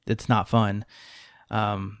it's not fun.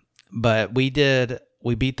 But we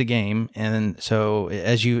beat the game, and so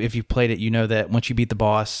if you played it, you know that once you beat the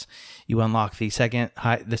boss, you unlock the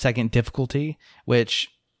second difficulty, which,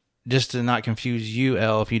 just to not confuse you,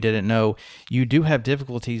 Elle, if you didn't know, you do have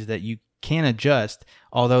difficulties that you can adjust,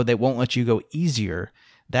 although they won't let you go easier.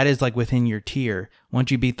 That is like within your tier.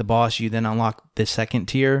 Once you beat the boss, you then unlock the second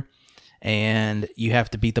tier, and you have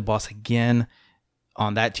to beat the boss again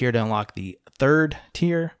on that tier to unlock the third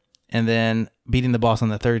tier. And then beating the boss on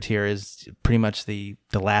the third tier is pretty much the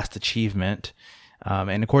last achievement.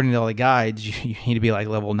 And according to all the guides, you need to be like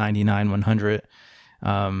level 99, 100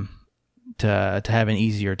 to have an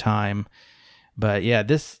easier time. But yeah,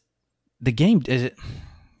 this the game is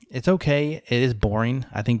it's okay. It is boring.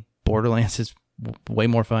 I think Borderlands is way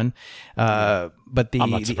more fun. But I'm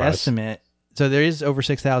not the surprised. estimate, so there is over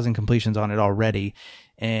 6,000 completions on it already,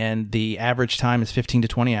 and the average time is 15 to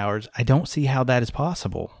 20 hours. I don't see how that is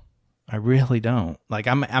possible. I really don't. Like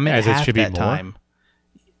I'm at As it half should be that more? time.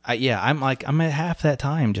 I'm at half that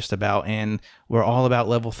time just about, and we're all about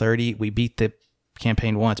level 30. We beat the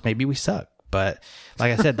campaign once. Maybe we suck, but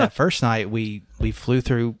like I said, that first night we flew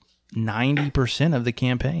through 90% of the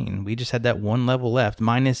campaign. We just had that one level left,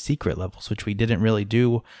 minus secret levels, which we didn't really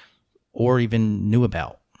do or even knew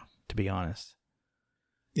about, to be honest.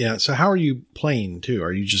 Yeah. So how are you playing too?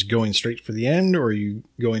 Are you just going straight for the end, or are you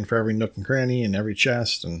going for every nook and cranny and every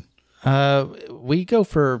chest? And We go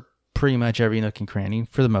for pretty much every nook and cranny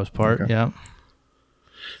for the most part. Okay. Yeah.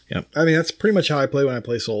 yeah, I mean that's pretty much how I play when I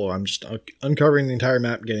play solo. I'm just uncovering the entire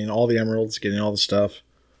map, getting all the emeralds, getting all the stuff.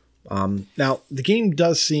 Now the game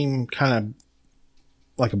does seem kind of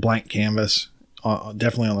like a blank canvas,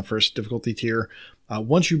 definitely on the first difficulty tier.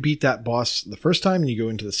 Once you beat that boss the first time and you go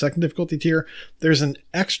into the second difficulty tier, there's an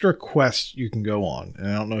extra quest you can go on. And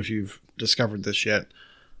I don't know if you've discovered this yet.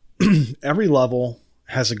 Every level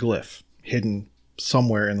has a glyph hidden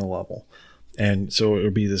somewhere in the level. And so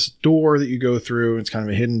it'll be this door that you go through. It's kind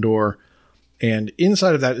of a hidden door. And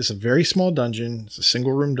inside of that is a very small dungeon. It's a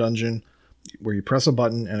single room dungeon where you press a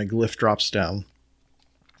button and a glyph drops down.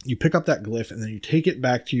 You pick up that glyph and then you take it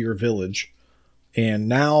back to your village. And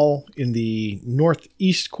now in the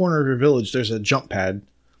northeast corner of your village, there's a jump pad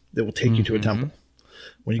that will take you to a temple.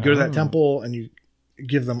 When you go to that temple and you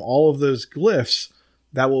give them all of those glyphs,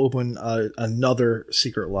 that will open another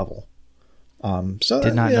secret level.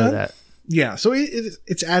 Did not know that. Yeah, so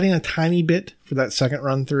it's adding a tiny bit for that second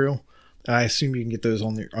run through. I assume you can get those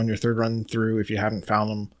on your third run through if you haven't found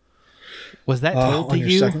them. Was that told to on your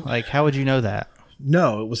you? second? Like, how would you know that?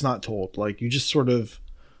 No, it was not told. Like, you just sort of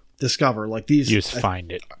discover, like, these. You just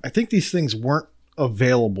find it. I think these things weren't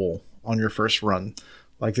available on your first run.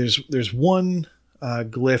 Like, there's one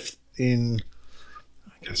glyph in,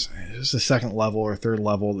 I guess it was the second level or third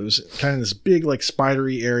level. It was kind of this big, like,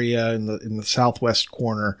 spidery area in the southwest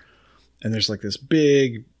corner, and there's like this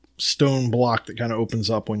big stone block that kind of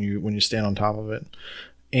opens up when you stand on top of it.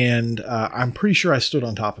 And I'm pretty sure I stood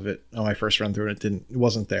on top of it on my first run through, and it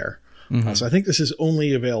wasn't there. So I think this is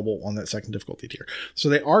only available on that second difficulty tier. So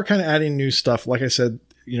they are kind of adding new stuff. Like I said,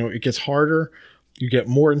 it gets harder. You get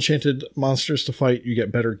more enchanted monsters to fight. You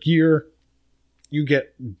get better gear. You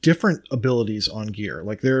get different abilities on gear.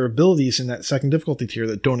 Like, there are abilities in that second difficulty tier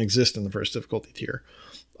that don't exist in the first difficulty tier.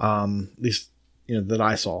 At least, that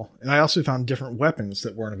I saw. And I also found different weapons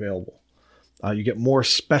that weren't available. You get more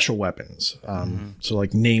special weapons. So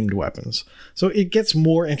like named weapons. So it gets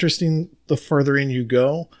more interesting the further in you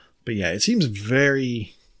go. But yeah, it seems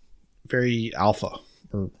very, very alpha,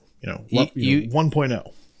 or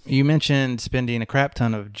 1.0. You mentioned spending a crap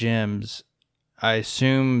ton of gems. I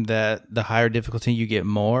assume that the higher difficulty you get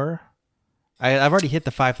more. I've already hit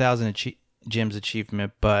the 5,000 gems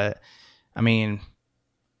achievement, but I mean,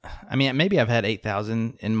 maybe I've had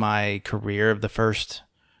 8,000 in my career of the first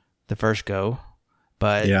go,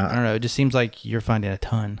 but Yeah. I don't know. It just seems like you're finding a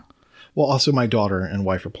ton. Well, also my daughter and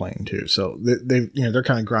wife are playing too, so they're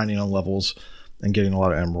kind of grinding on levels and getting a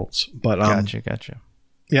lot of emeralds. But Gotcha.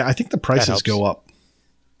 yeah, I think the prices helps. go up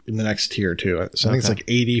in the next tier too. So I think it's like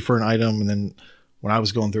 80 for an item, and then when I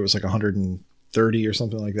was going through, it was like 130 or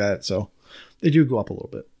something like that. So they do go up a little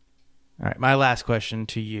bit. All right, my last question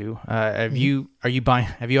to you: Have you already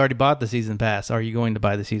bought the season pass? Are you going to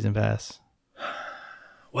buy the season pass?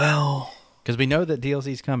 Well, Because we know that DLC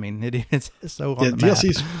is coming. It's so on yeah, the map.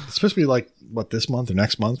 DLC's supposed to be like this month or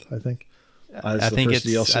next month, I think. I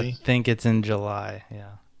think it's in July. Yeah.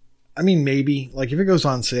 I mean, maybe like if it goes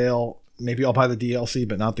on sale, maybe I'll buy the DLC,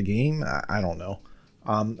 but not the game. I don't know.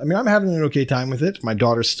 I'm having an okay time with it. My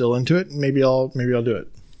daughter's still into it. Maybe I'll do it,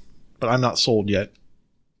 but I'm not sold yet.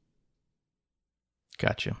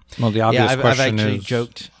 Gotcha. Well, the obvious I've question actually is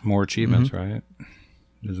joked. more achievements, right?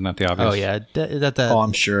 Isn't that the obvious? Oh yeah, that Oh,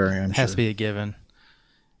 I'm sure. has to be a given.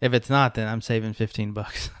 If it's not, then I'm saving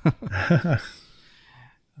 $15.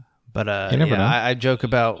 But You never know. I joke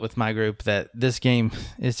about with my group that this game,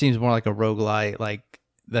 it seems more like a roguelite. Like,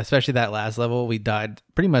 especially that last level, we died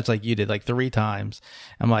pretty much like you did, like 3 times.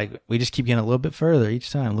 I'm like, we just keep getting a little bit further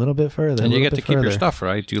each time, a little bit further. And a you little get to bit keep your further. stuff,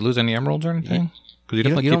 right? Do you lose any emeralds or anything? Because You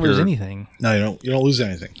don't lose anything. No, you don't lose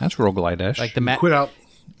anything. That's roguelite-ish. Like the map, Quit out.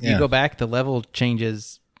 you go back, the level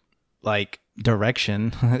changes like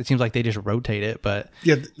direction. It seems like they just rotate it, but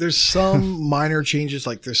Yeah, there's some minor changes.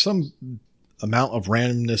 Like there's some amount of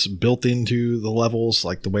randomness built into the levels,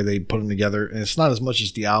 like the way they put them together. And it's not as much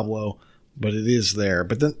as Diablo, but it is there.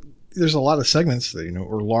 But then there's a lot of segments that,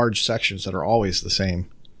 or large sections that are always the same.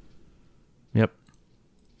 Yep.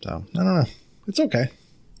 So I don't know. It's okay.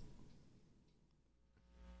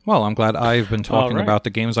 Well, I'm glad I've been talking right. about the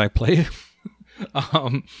games I play.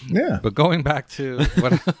 Yeah. But going back to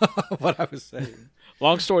what I was saying.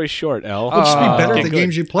 Long story short, L. It'll just be better at okay, the good.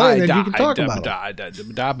 games you play, and then you can talk about it.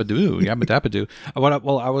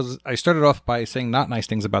 I started off by saying not nice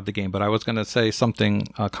things about the game, but I was going to say something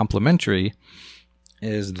complimentary.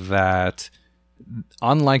 Is that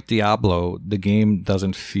unlike Diablo, the game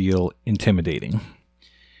doesn't feel intimidating.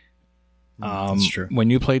 That's true. When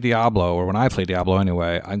you play Diablo, or when I play Diablo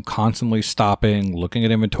anyway, I'm constantly stopping, looking at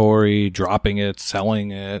inventory, dropping it, selling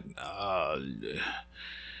it,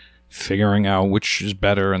 figuring out which is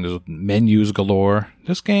better, and there's menus galore.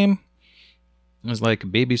 This game is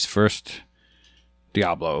like baby's first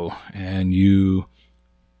Diablo, and you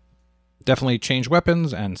definitely change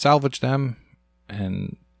weapons and salvage them,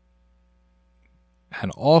 and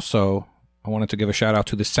also I wanted to give a shout out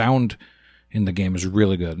to the sound in the game is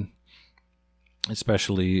really good,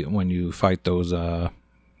 especially when you fight those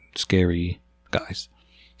scary guys.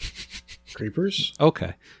 Creepers?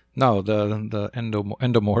 Okay. No, the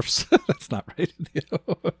endomorphs. That's not right.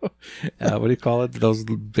 What do you call it? Those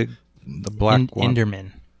big, the black one.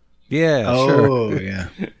 Enderman. Yeah, Oh, sure. yeah.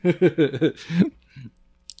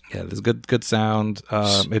 Yeah, there's good sound.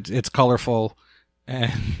 It's colorful,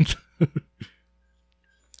 and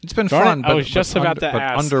it's been Darn fun. it, But, I was just about to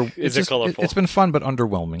ask, is it it's colorful? It's been fun, but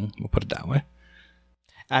underwhelming. We'll put it that way.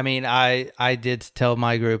 I mean, I did tell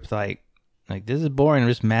my group like this is boring.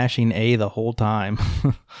 Just mashing A the whole time.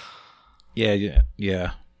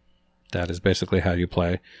 Yeah. That is basically how you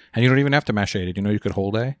play, and you don't even have to mash A. Did you know you could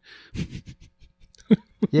hold A?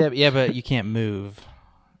 yeah, but you can't move.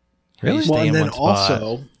 Really? You stay Well, and in then one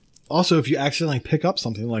spot. also, if you accidentally pick up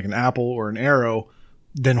something like an apple or an arrow,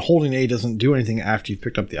 then holding A doesn't do anything after you've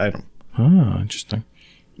picked up the item. Oh, interesting.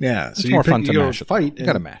 Yeah, It's so more you fun to go mash. fight. You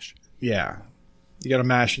gotta mash. Yeah, you got to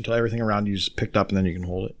mash until everything around you is picked up, and then you can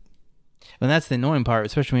hold it. And that's the annoying part,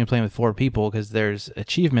 especially when you're playing with 4 people, because there's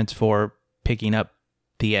achievements for picking up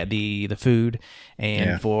the food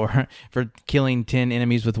and for killing 10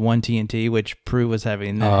 enemies with 1 TNT, which Prue was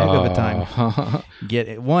having a heck of a time. He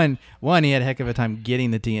had a heck of a time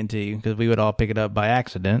getting the TNT because we would all pick it up by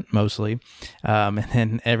accident mostly, and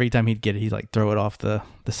then every time he'd get it, he'd like throw it off the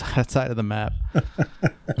side of the map.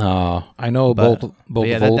 I know both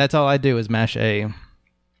that's all I do is mash A.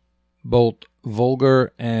 Both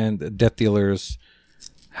Vulgar and Death Dealers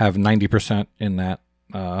have 90% in that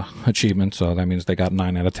achievement, so that means they got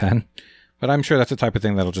 9 out of 10. But I'm sure that's the type of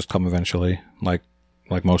thing that'll just come eventually, like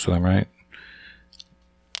most of them, right?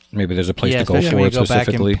 Maybe there's a place to go especially for when it you go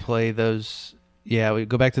specifically. back and play those. Yeah, we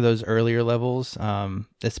go back to those earlier levels,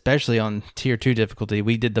 especially on tier 2 difficulty.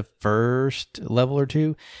 We did the first level or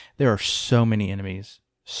 2. There are so many enemies,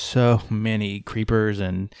 so many creepers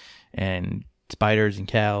and spiders and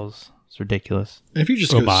cows. It's ridiculous. And if you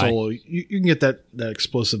just go solo, you can get that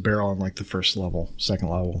explosive barrel on like the first level, second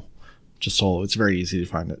level, just solo. It's very easy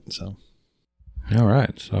to find it. So, all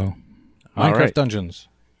right, so Minecraft Dungeons,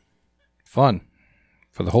 fun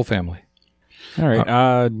for the whole family. All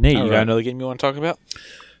right, Nate, all you right. got another game you want to talk about?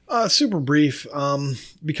 super brief.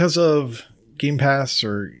 Because of Game Pass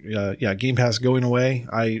Game Pass going away,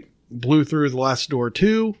 I blew through The Last Door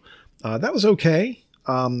 2. That was okay.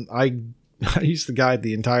 I used the guide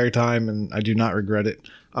the entire time, and I do not regret it.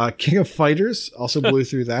 King of Fighters, also blew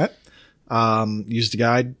through that. Used the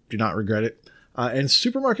guide, do not regret it. And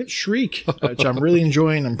Supermarket Shriek, which I'm really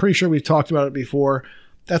enjoying. I'm pretty sure we've talked about it before.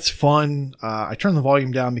 That's fun. I turn the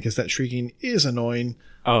volume down because that shrieking is annoying.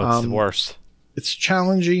 Oh, it's the worst. It's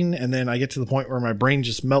challenging, and then I get to the point where my brain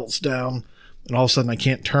just melts down, and all of a sudden I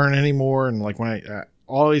can't turn anymore. And like when I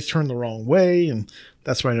always turn the wrong way, and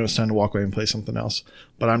that's when I know it's time to walk away and play something else.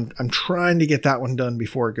 But I'm trying to get that one done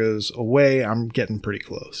before it goes away. I'm getting pretty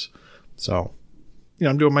close. So,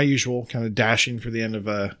 I'm doing my usual kind of dashing for the end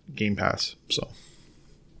of Game Pass. So,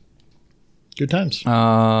 good times. What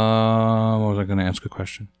was I going to ask a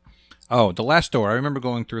question? Oh, The Last Door. I remember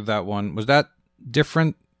going through that one. Was that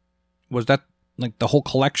different? Was that like the whole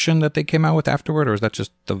collection that they came out with afterward, or is that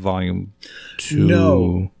just the volume 2?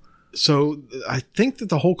 No. So I think that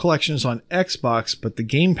the whole collection is on Xbox, but the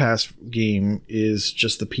Game Pass game is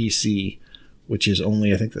just the PC, which is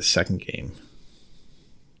only I think the second game.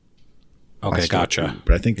 Okay, gotcha.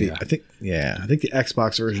 But I think the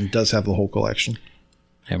Xbox version does have the whole collection.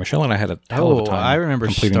 Yeah, Michelle and I had a hell of a time. I remember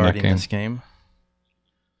completing that starting game. this game.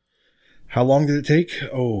 How long did it take?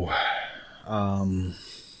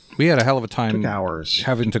 We had a hell of a time Took hours.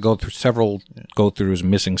 having to go through several go-throughs,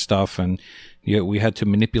 missing stuff, and we had to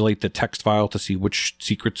manipulate the text file to see which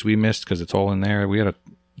secrets we missed because it's all in there. We had a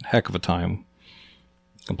heck of a time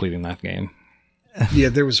completing that game. Yeah,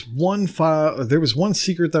 there was one file. There was one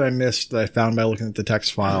secret that I missed that I found by looking at the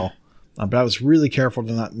text file, but I was really careful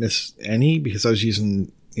to not miss any because I was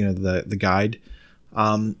using the guide.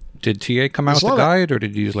 Did TA come out with the guide, or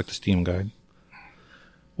did you use like the Steam guide?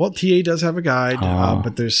 Well, TA does have a guide,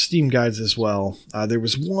 but there's Steam guides as well. There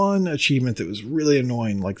was one achievement that was really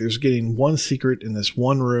annoying. Like, there's getting one secret in this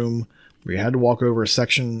one room where you had to walk over a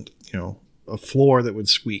section, a floor that would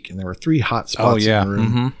squeak, and there were 3 hot spots in the room.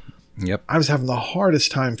 Mm-hmm. Yep. I was having the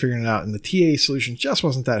hardest time figuring it out, and the TA solution just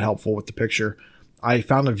wasn't that helpful with the picture. I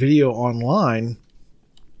found a video online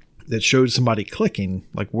that showed somebody clicking,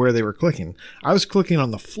 like where they were clicking. I was clicking on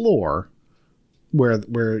the floor where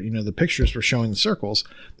the pictures were showing the circles.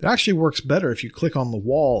 It actually works better if you click on the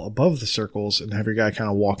wall above the circles and have your guy kind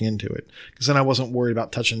of walk into it, because then I wasn't worried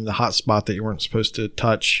about touching the hot spot that you weren't supposed to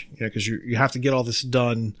touch, because you have to get all this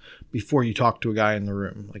done before you talk to a guy in the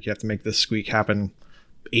room. Like, you have to make this squeak happen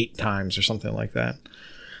 8 times or something like that.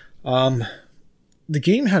 The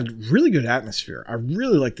game had really good atmosphere. I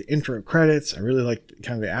really liked the intro credits. I really liked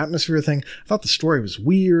kind of the atmosphere thing. I thought the story was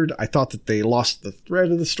weird. I thought that they lost the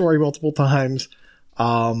thread of the story multiple times.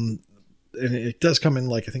 And it does come in,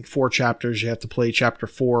 like, I think 4 chapters. You have to play chapter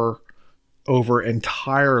 4 over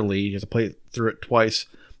entirely. You have to play through it twice.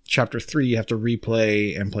 Chapter 3, you have to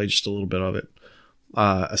replay and play just a little bit of it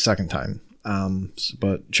a second time.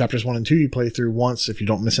 But chapters 1 and 2, you play through once. If you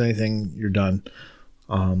don't miss anything, you're done.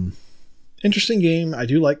 Interesting game. I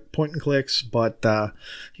do like point and clicks, but I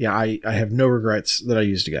have no regrets that I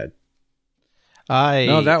used a guide. I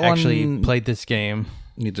actually played this game.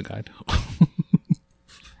 Needs a guide.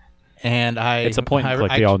 And it's a point and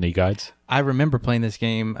click. They all need guides. I remember playing this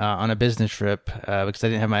game on a business trip because I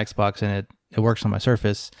didn't have my Xbox and it works on my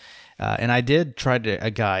Surface. And I did try a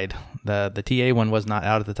guide. The TA one was not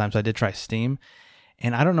out at the time, so I did try Steam.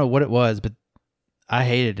 And I don't know what it was, but I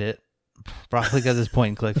hated it. Probably because it's point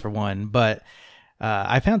and click for one. But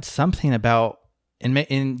I found something about,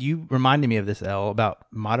 and you reminded me of this, Elle, about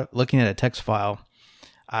looking at a text file.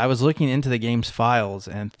 I was looking into the game's files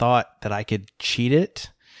and thought that I could cheat it.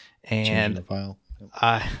 And the file.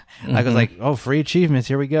 I was like, oh, free achievements,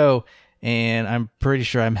 here we go. And I'm pretty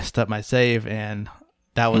sure I messed up my save, and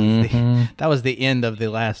that was the end of the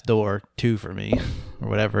last door 2 for me, or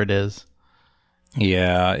whatever it is.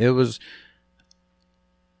 Yeah, it was.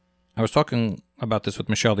 I was talking about this with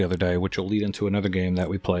Michelle the other day, which will lead into another game that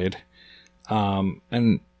we played.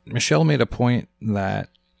 And Michelle made a point that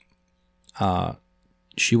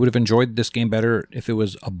she would have enjoyed this game better if it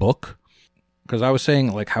was a book. Because I was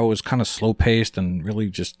saying, like, how it was kind of slow-paced and really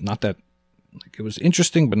just not that... Like, it was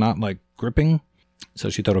interesting, but not, like, gripping. So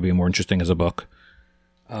she thought it would be more interesting as a book.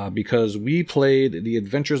 Because we played The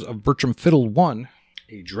Adventures of Bertram Fiddle 1,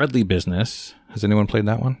 A Dreadly Business. Has anyone played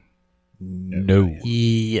that one? No.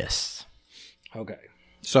 Yes. Okay.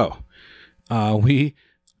 So, we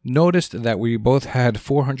noticed that we both had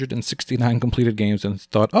 469 completed games and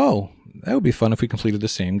thought, oh, that would be fun if we completed the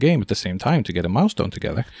same game at the same time to get a milestone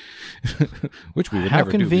together, which we would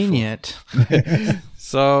never do before. How convenient.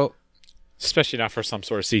 So, especially not for some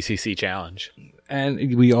sort of CCC challenge.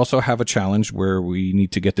 And we also have a challenge where we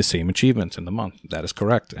need to get the same achievements in the month. That is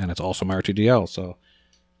correct. And it's also Mario 2DL. So,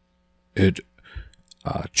 it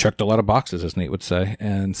checked a lot of boxes, as Nate would say.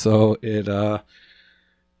 And so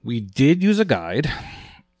we did use a guide.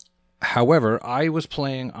 However, I was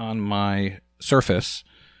playing on my Surface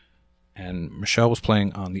and Michelle was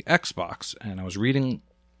playing on the Xbox, and I was reading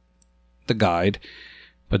the guide,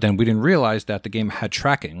 but then we didn't realize that the game had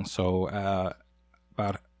tracking. So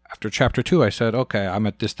about after chapter 2, I said, okay, I'm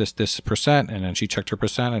at this percent, and then she checked her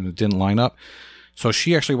percent and it didn't line up. So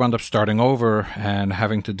she actually wound up starting over and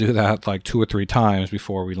having to do that like 2 or 3 times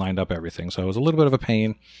before we lined up everything. So it was a little bit of a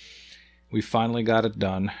pain. We finally got it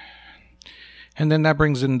done. And then that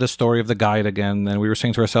brings in the story of the guide again. And we were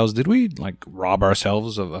saying to ourselves, did we like rob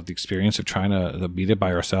ourselves of the experience of trying to beat it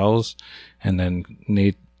by ourselves? And then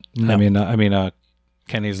Nate, no.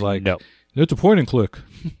 Kenny's like, no, it's a point and click.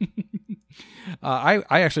 I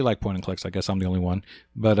actually like point and clicks. I guess I'm the only one,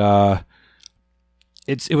 but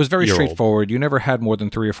it was very straightforward. You never had more than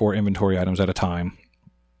 3 or 4 inventory items at a time.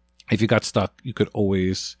 If you got stuck, you could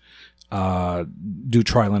always do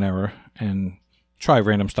trial and error and try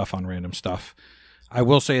random stuff on random stuff. I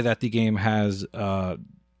will say that the game has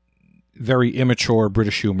very immature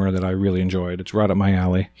British humor that I really enjoyed. It's right up my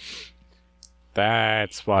alley.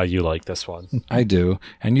 That's why you like this one. I do.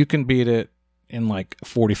 And you can beat it in like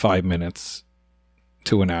 45 minutes.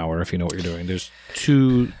 to an hour if you know what you're doing. There's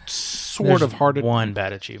two sort of hard. One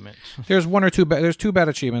bad achievement. There's one or two. There's two bad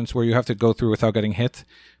achievements where you have to go through without getting hit.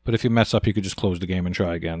 But if you mess up, you could just close the game and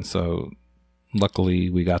try again. So luckily,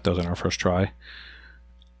 we got those in our first try.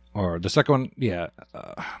 Or the second one, yeah.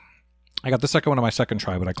 I got the second one on my second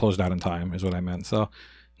try, but I closed out in time, is what I meant. So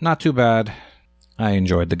not too bad. I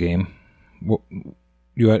enjoyed the game. What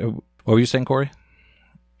were you saying, Corey?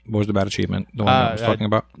 What was the bad achievement? The one I was talking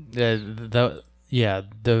about? The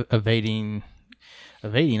evading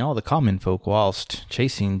all the common folk whilst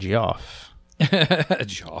chasing Geoff.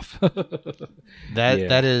 Geoff.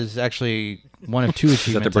 That is actually one of two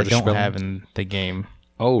achievements I don't have in the game.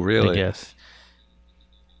 Oh, really? I guess.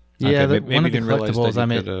 Okay, Yeah, maybe one of the didn't realize collectibles that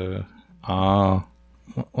I'm you at. could,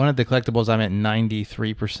 One of the collectibles I'm at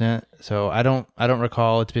 93%. So I don't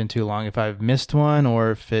recall. It's been too long if I've missed one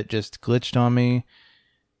or if it just glitched on me.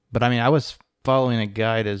 But I mean, I was following a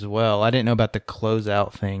guide as well. I didn't know about the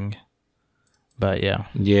closeout thing. But yeah.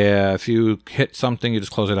 Yeah, if you hit something, you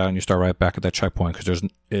just close it out and you start right back at that checkpoint because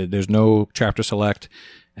there's no chapter select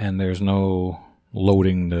and there's no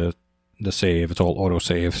loading the save. It's all auto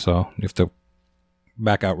save, so you have to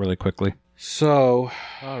back out really quickly. So,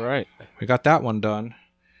 All right. we got that one done.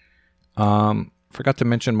 Forgot to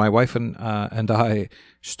mention my wife and I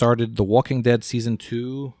started The Walking Dead season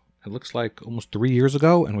 2. It looks like almost 3 years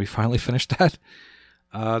ago, and we finally finished that.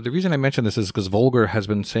 The reason I mention this is because Volger has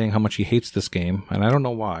been saying how much he hates this game, and I don't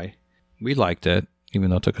know why. We liked it, even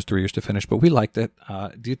though it took us 3 years to finish, but we liked it.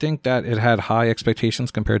 Do you think that it had high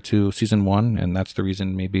expectations compared to season 1, and that's the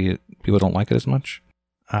reason maybe people don't like it as much?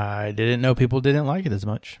 I didn't know people didn't like it as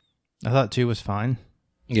much. I thought 2 was fine.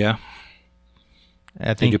 Yeah.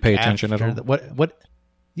 I think Did you pay attention at all? What?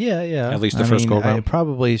 Yeah. At least the first go-around? It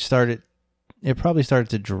probably started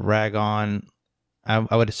to drag on.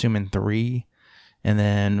 I would assume in 3, and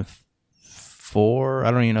then 4.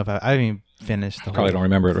 I don't even know if I haven't even finished the Probably whole don't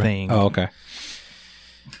remember it, right? thing. Oh, okay.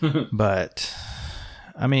 But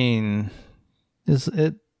I mean, it's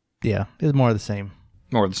more of the same.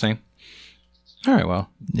 More of the same. All right, well.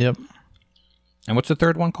 Yep. And what's the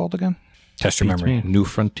third one called again? Test your Beats memory. me. New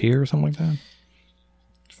Frontier or something like that?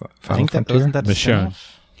 I think that Frontier? wasn't that a Michonne.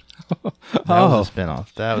 spinoff. That was a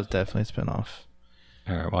spinoff. That was definitely a spinoff.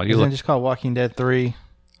 All right, well, you Isn't it look... just called Walking Dead 3?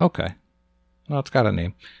 Okay. Well, it's got a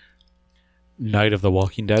name. Night of the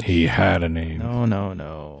Walking Dead. He had a name.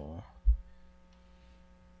 No.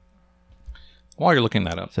 While you're looking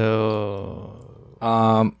that up. So,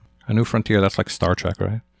 A New Frontier, that's like Star Trek,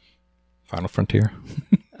 right? Final Frontier.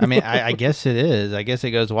 I mean, I guess it is. I guess it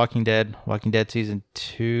goes Walking Dead Season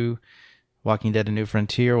 2, Walking Dead: A New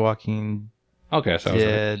Frontier, Walking Okay, so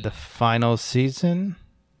Dead the final season,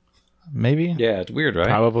 maybe. yeah, it's weird, right?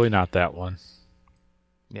 Probably not that one.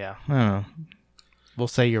 Yeah, I don't know. We'll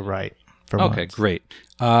say you're right. For Okay, once. great.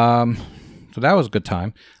 So that was a good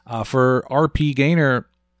time. For RP Gainer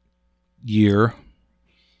year,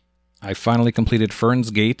 I finally completed Fern's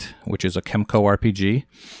Gate, which is a Kemco RPG.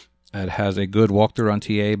 It has a good walkthrough on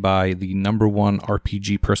TA by the #1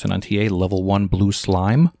 RPG person on TA, Level 1 Blue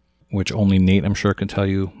Slime, which only Nate, I'm sure, can tell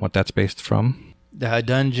you what that's based from.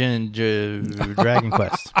 Dungeon Dragon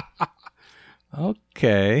Quest.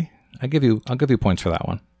 Okay. I'll give you points for that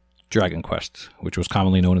one. Dragon Quest, which was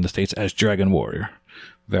commonly known in the States as Dragon Warrior.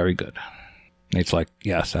 Very good. Nate's like,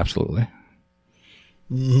 yes, absolutely.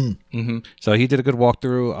 So he did a good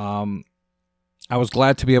walkthrough. I was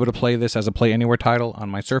glad to be able to play this as a Play Anywhere title on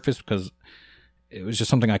my Surface because it was just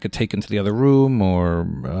something I could take into the other room or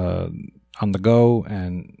on the go,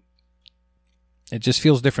 and it just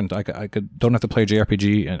feels different. I don't have to play a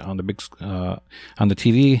JRPG and on the big on the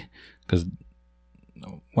TV because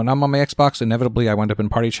when I'm on my Xbox, inevitably I wind up in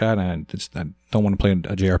party chat, and I don't want to play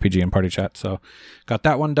a JRPG in party chat. So got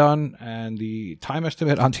that one done, and the time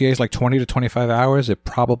estimate on TA is like 20 to 25 hours. It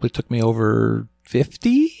probably took me over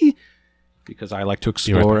 50 because I like to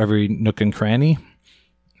explore every nook and cranny.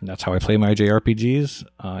 And that's how I play my JRPGs.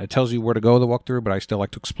 It tells you where to go the walkthrough, but I still like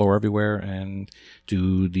to explore everywhere and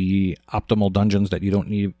do the optimal dungeons that you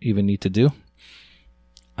don't even need to do.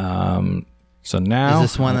 So now...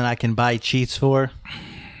 Is this one that I can buy cheats for?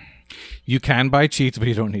 You can buy cheats, but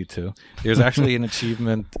you don't need to. There's actually an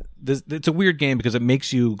achievement. It's a weird game because it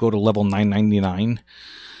makes you go to level 999.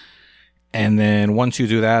 And then once you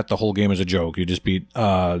do that, the whole game is a joke. You just beat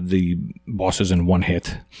the bosses in one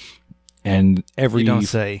hit. And every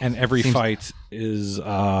fight is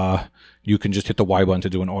you can just hit the Y button to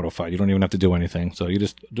do an auto fight. You don't even have to do anything. So you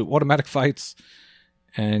just do automatic fights,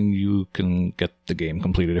 and you can get the game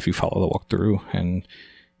completed if you follow the walkthrough. And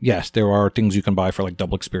yes, there are things you can buy for like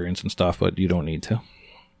double experience and stuff, but you don't need to.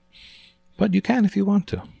 But you can if you want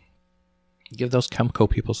to. Give those Chemco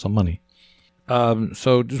people some money.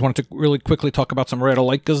 So just wanted to really quickly talk about some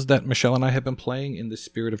Radalaikas that Michelle and I have been playing in the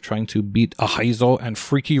spirit of trying to beat Ahaizo and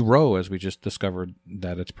Freaky Row, as we just discovered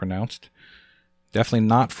that it's pronounced. Definitely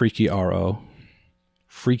not Freaky R-O.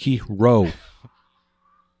 Freaky Row.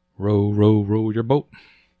 Row your boat.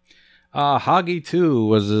 Hagi 2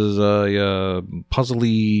 was a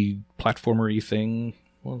puzzly, platformer-y thing.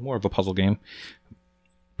 Well, more of a puzzle game.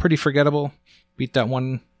 Pretty forgettable. Beat that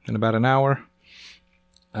one in about an hour.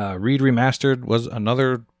 Reed Remastered was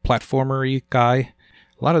another platformer-y guy.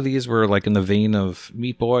 A lot of these were like in the vein of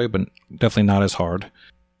Meat Boy, but definitely not as hard.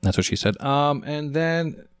 That's what she said. And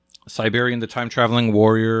then Siberian the Time Traveling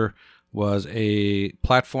Warrior was a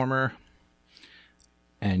platformer.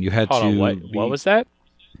 And you had what was that?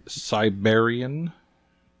 Siberian,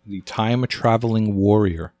 the Time Traveling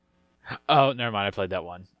Warrior. Oh, never mind. I played that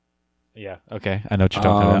one. Yeah, okay. I know what you're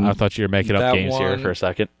talking about. I thought you were making up games here for a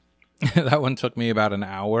second. That one took me about an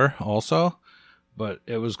hour also, but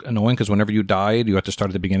it was annoying because whenever you died, you had to start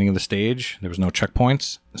at the beginning of the stage. There was no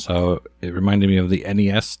checkpoints, so it reminded me of the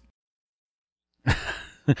NES.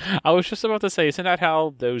 I was just about to say, isn't that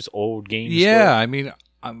how those old games Yeah, were? I mean,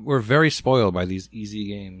 we're very spoiled by these easy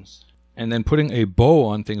games. And then putting a bow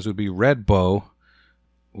on things would be Red Bow,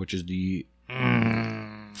 which is the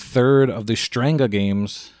third of the Stranga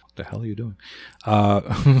games. What the hell are you doing?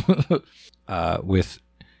 With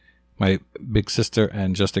my big sister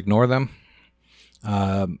and Just Ignore Them.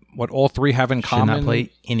 What all three have in common? Should not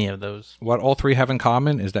play any of those. What all three have in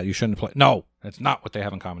common is that you shouldn't play. No, that's not what they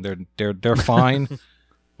have in common. They're fine.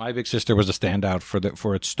 My big sister was a standout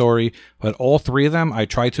for its story, but all three of them I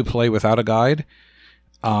tried to play without a guide,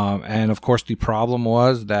 and of course the problem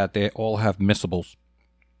was that they all have missables.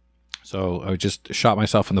 So I just shot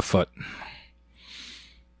myself in the foot.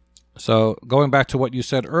 So going back to what you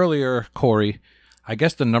said earlier, Corey, I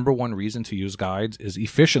guess the number one reason to use guides is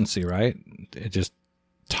efficiency, right? It just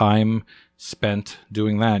time spent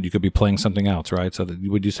doing that. You could be playing something else, right? So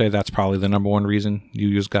would you say that's probably the number one reason you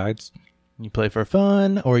use guides? You play for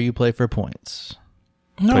fun or you play for points?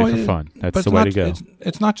 Play for fun. That's the way to go.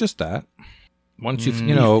 It's not just that. Once when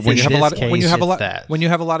you have a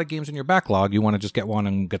lot of games in your backlog, you want to just get one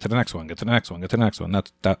and get to the next one, get to the next one, get to the next one.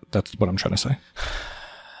 That's what I'm trying to say.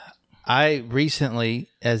 I recently,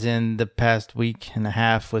 as in the past week and a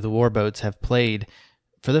half with Warboats, have played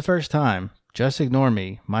for the first time Just Ignore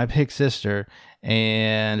Me, My Big Sister,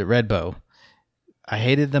 and Red Bow. I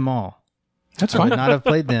hated them all. That's I fine. would not have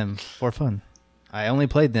played them for fun. I only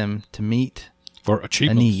played them to meet For a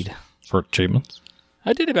achievements. need. For achievements.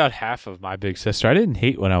 I did about half of My Big Sister. I didn't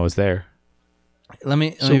hate when I was there. Let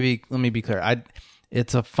me be clear.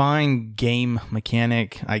 It's a fine game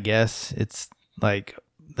mechanic, I guess. It's like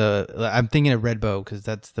I'm thinking of Red Bow because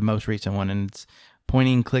that's the most recent one, and it's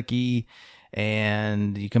pointing, clicky,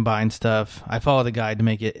 and you combine stuff. I follow the guide to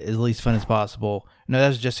make it as least fun as possible. No, that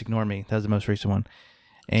was Just Ignore Me. That was the most recent one,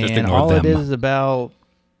 and all it is about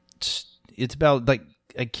it's about like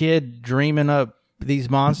a kid dreaming up these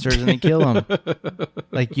monsters and they kill them.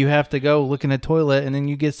 Like you have to go look in a toilet and then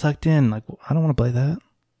you get sucked in. Like I don't want to play that.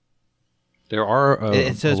 There are a lot of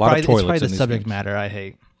toilets it's probably the in these subject games. matter I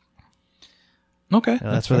hate. Okay.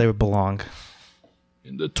 That's where they would belong.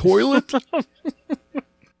 In the toilet?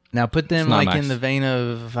 Now put them It's not like nice. in the vein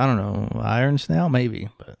of, I don't know, Iron Snail maybe,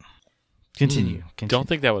 but continue. Don't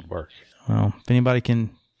think that would work. Well, if anybody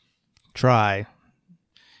can try,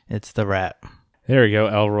 it's the rat. There we go.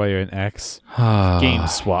 Elroy and X. Game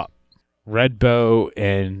swap. Red Bow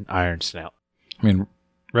and Iron Snout. I mean,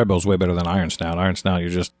 Red Bow's way better than Iron Snout. Iron Snout, you're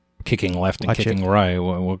just kicking left and Watch kicking right.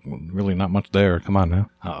 Well, really not much there. Come on now.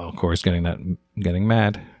 Uh-oh, Corey's getting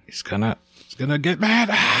mad. He's gonna get mad.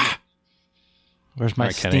 Ah! Where's my All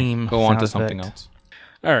right, Kenny, Steam? go on to sound something effect? else.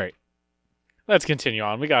 All right. Let's continue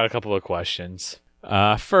on. We got a couple of questions.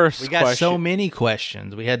 First We got question. so many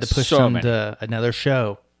questions. We had to push So some many. to another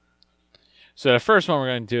show. So the first one we're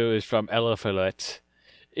going to do is from Ella Follett.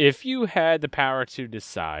 If you had the power to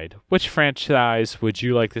decide, which franchise would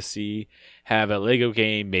you like to see have a Lego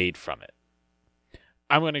game made from it?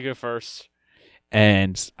 I'm going to go first,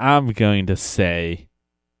 and I'm going to say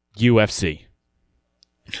UFC.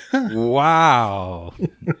 Wow.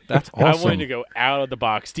 That's awesome. I wanted to go out of the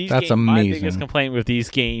box. That's My amazing. biggest complaint with these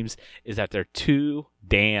games is that they're too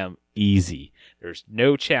damn easy. There's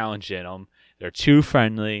no challenge in them. They're too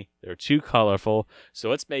friendly. They're too colorful.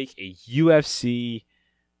 So let's make a UFC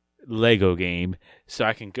Lego game so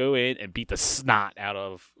I can go in and beat the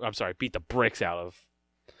beat the bricks out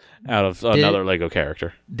of another Lego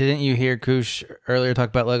character. Didn't you hear Koosh earlier talk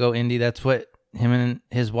about Lego Indie? That's what him and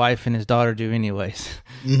his wife and his daughter do anyways.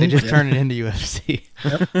 They just turn it into UFC.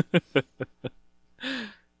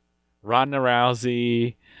 Ronda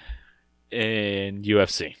Rousey in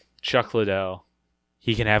UFC. Chuck Liddell.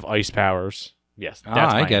 He can have ice powers. Yes,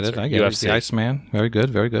 that's my I get answer. it. I get UFC. it. The Iceman. Very good.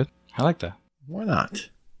 Very good. I like that. Why not?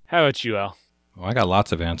 How about you, Al? Well, I got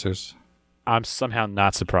lots of answers. I'm somehow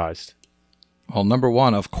not surprised. Well, number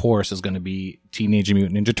one, of course, is going to be Teenage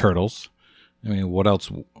Mutant Ninja Turtles. I mean, what else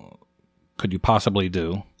could you possibly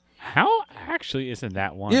do? How actually isn't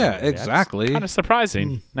that one? Yeah, exactly. Kind of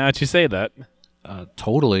surprising now that you say that.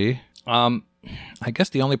 Totally. I guess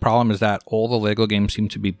the only problem is that all the Lego games seem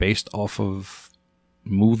to be based off of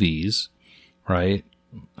movies, right?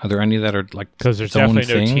 Are there any that are like Because there's its own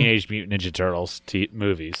definitely no thing? Teenage Mutant Ninja Turtles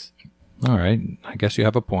movies. All right, I guess you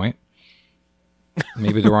have a point.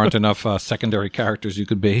 Maybe there aren't enough secondary characters you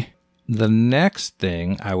could be. The next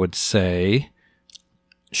thing I would say,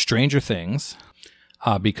 Stranger Things,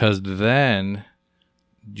 because then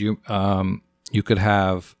you could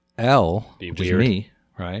have Elle, Be which weird. is me,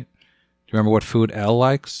 right? Do you remember what food Elle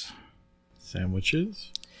likes?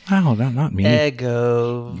 Sandwiches? No, not me.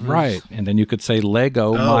 Eggo. Right, and then you could say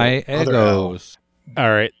Lego, Oh, my other Elle. Eggos. All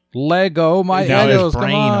right. Lego, my Now Now Eggos. there's Come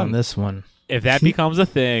brain on. on this one. If that becomes a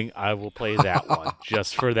thing, I will play that one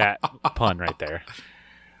just for that pun right there.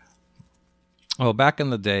 Well, back in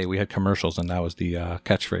the day, we had commercials, and that was the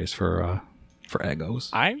catchphrase for Eggos.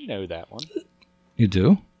 I know that one. You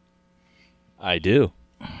do? I do.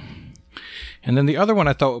 And then the other one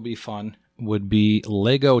I thought would be fun would be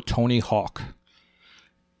Lego Tony Hawk.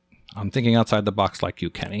 I'm thinking outside the box like you,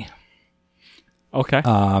 Kenny. Okay.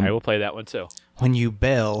 I will play that one too. When you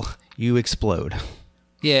bail, you explode.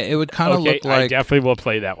 Yeah, it would kind of Okay, look I like definitely will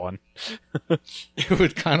play that one. it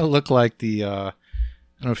would kind of look like the. I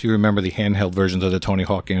don't know if you remember the handheld versions of the Tony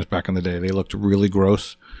Hawk games back in the day. They looked really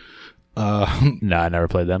gross. No, I never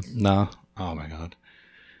played them. No. Oh my god.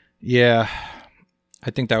 Yeah,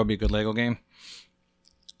 I think that would be a good Lego game.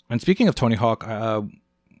 And speaking of Tony Hawk,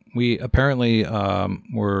 we apparently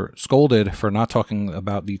were scolded for not talking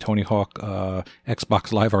about the Tony Hawk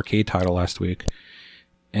Xbox Live Arcade title last week,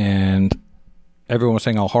 and everyone was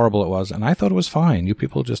saying how horrible it was, and I thought it was fine. You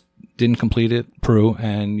people just didn't complete it, Prue,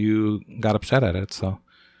 and you got upset at it, so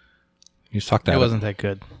you sucked at it. It wasn't that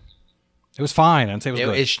good. It was fine. I'd say it was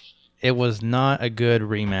good. It was not a good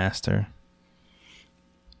remaster.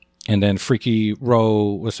 And then Freaky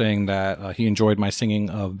Row was saying that he enjoyed my singing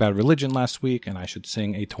of Bad Religion last week, and I should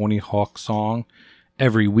sing a Tony Hawk song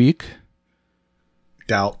every week.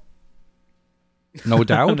 Doubt. No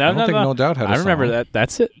doubt. No, I don't think No Doubt had a I remember song. that.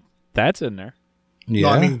 That's it. That's in there. Yeah. No,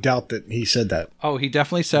 I mean, doubt that he said that. Oh, he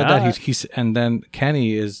definitely said Nah. that. He's and then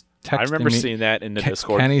Kenny is texting I remember me. seeing that in the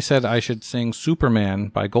Discord. Kenny said I should sing Superman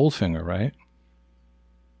by Goldfinger, right?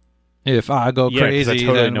 If I go Yeah, 'cause I crazy,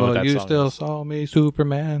 totally then know what will that you song still is. saw me,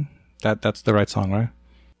 Superman? That's the right song, right?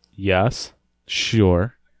 Yes.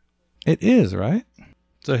 Sure. It is, right?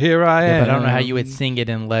 So here I am. But I don't know how you would sing it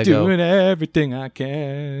in Lego. doing everything I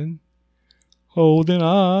can, holding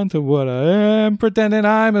on to what I am, pretending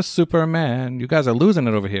I'm a Superman. You guys are losing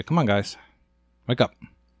it over here. Come on, guys. Wake up.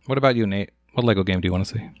 What about you, Nate? What Lego game do you want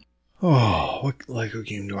to see? Oh, what Lego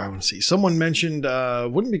game do I want to see? Someone mentioned,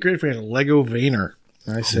 wouldn't it be great if we had a Lego Vader?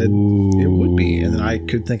 And I said, it would be. And then I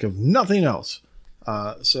could think of nothing else.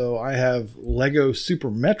 So I have Lego Super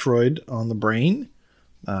Metroid on the brain.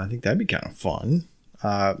 I think that'd be kind of fun.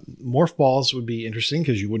 Morph balls would be interesting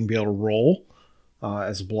because you wouldn't be able to roll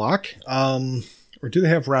as a block. Or do they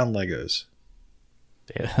have round Legos?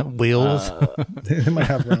 Wheels. They might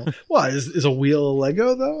have round. Well, is a wheel a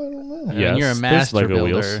Lego though? I don't know. Yeah. When you're a Yes, there's master Lego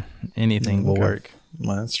builder, wheels. anything will Okay. work.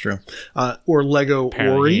 Well, that's true. Or Lego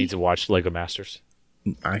Apparently, you Ori. need to watch Lego Masters.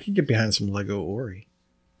 I could get behind some Lego Ori.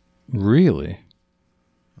 Really?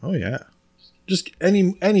 Oh yeah, just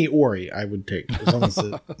any Ori I would take as long as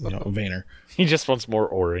it's a Vader. He just wants more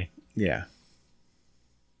Ori. Yeah.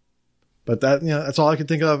 But that's all I could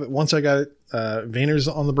think of. Once I got it, Vader's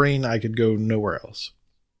on the brain, I could go nowhere else.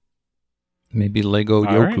 Maybe Lego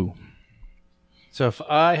All right. Yoku. So if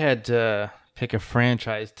I had to pick a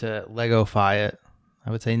franchise to Legofy it, I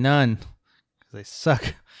would say none because they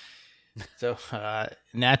suck. So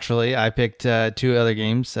naturally, I picked two other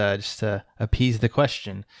games just to appease the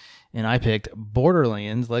question, and I picked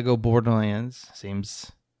Borderlands. Lego Borderlands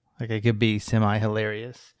seems like it could be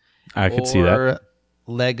semi-hilarious. I could see that. Or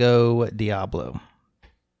Lego Diablo,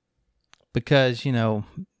 because you don't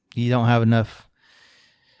have enough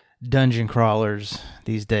dungeon crawlers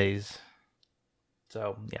these days.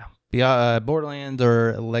 So yeah, Borderlands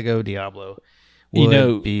or Lego Diablo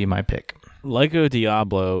would be my pick. Lego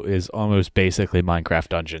Diablo is almost basically Minecraft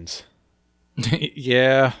Dungeons.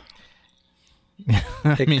 Yeah.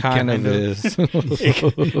 It kind of is.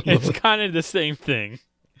 It's kind of the same thing.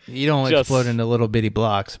 You don't Just- explode into little bitty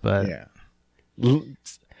blocks, but Yeah.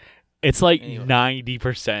 It's like Anyway.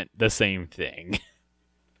 90% the same thing.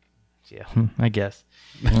 yeah, I guess.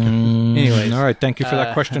 Anyways. All right. Thank you for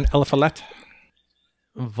that question, Eliphalet.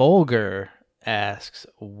 Vulgar asks,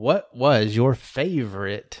 what was your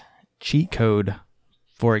favorite cheat code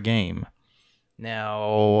for a game?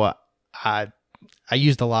 Now, I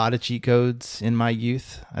used a lot of cheat codes in my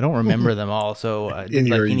youth. I don't remember them all, so In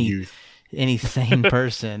your any youth. any sane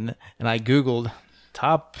person, and I Googled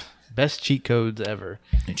top best cheat codes ever.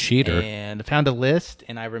 Cheater. And I found a list,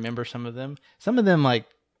 and I remember some of them. Some of them, like,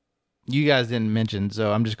 you guys didn't mention,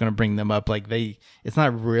 so I'm just going to bring them up. Like, it's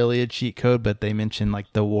not really a cheat code, but they mention,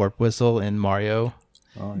 like, the warp whistle in Mario.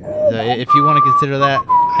 Oh, yeah. So if you want to consider that,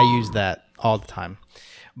 I use that all the time.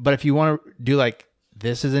 But if you want to do, like,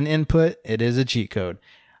 this is an input, it is a cheat code.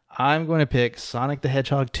 I'm going to pick Sonic the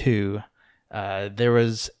Hedgehog 2. There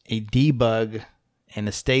was a debug and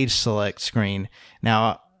a stage select screen.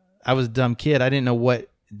 Now, I was a dumb kid. I didn't know what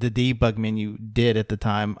the debug menu did at the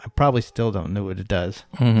time. I probably still don't know what it does.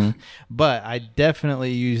 Mm-hmm. But I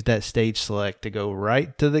definitely used that stage select to go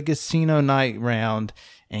right to the casino night round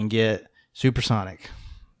and get Supersonic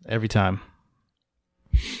every time.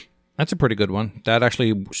 That's a pretty good one. That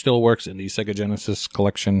actually still works in the Sega Genesis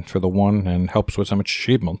collection for the one and helps with some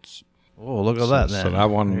achievements. Oh, look at that then. So that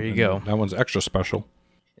one, There you go. That one's extra special.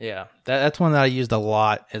 Yeah, that's one that I used a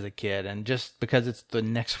lot as a kid, and just because it's the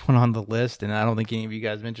next one on the list, and I don't think any of you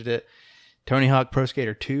guys mentioned it, Tony Hawk Pro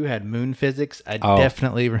Skater 2 had moon physics. I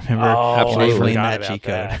definitely remember absolutely. rifling Forgot that cheat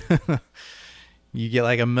about code. You get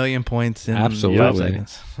like 1,000,000 points in 5 Absolutely.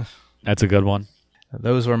 seconds. That's a good one.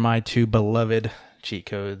 Those were my two beloved cheat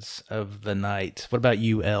codes of the night. What about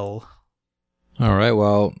you, L? All right.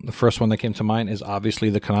 Well, the first one that came to mind is obviously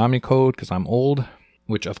the Konami code because I'm old,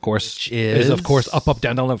 which of course Which is is? of course up,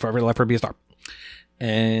 down, down, left, right, left, right, B, star,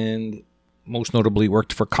 and most notably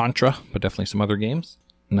worked for Contra, but definitely some other games.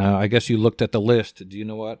 Now, I guess you looked at the list. Do you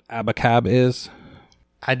know what Abacab is?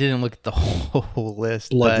 I didn't look at the whole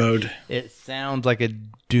list. Blood but mode. It sounds like a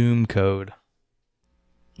Doom code.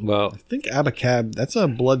 Well, I think Abacab, that's a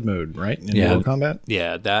blood mode, right? In Yeah. Mortal Kombat?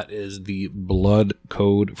 yeah, that is the blood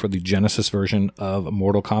code for the Genesis version of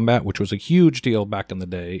Mortal Kombat, which was a huge deal back in the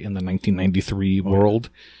day in the 1993 world.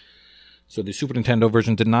 So the Super Nintendo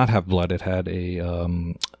version did not have blood. It had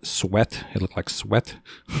a sweat. It looked like sweat.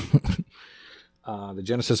 The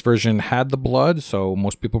Genesis version had the blood, so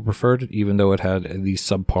most people preferred it, even though it had the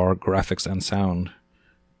subpar graphics and sound.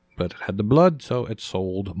 But it had the blood, so it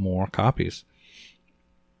sold more copies.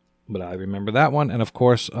 But I remember that one. And of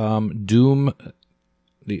course, Doom,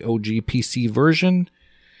 the OG PC version,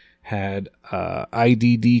 had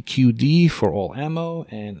IDDQD for all ammo.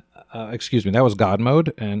 And, that was God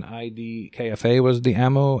mode. And IDKFA was the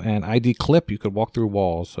ammo. And ID Clip, you could walk through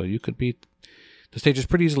walls. So you could beat the stages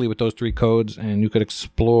pretty easily with those 3 codes. And you could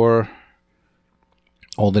explore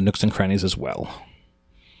all the nooks and crannies as well.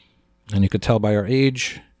 And you could tell by our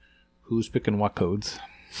age who's picking what codes.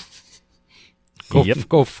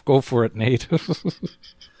 Go for it, Nate.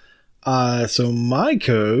 So my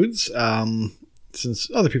codes,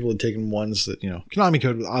 since other people had taken ones that, Konami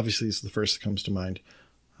code obviously is the first that comes to mind.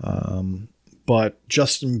 But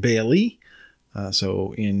Justin Bailey.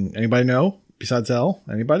 So anybody know besides L?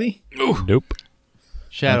 Anybody? Nope.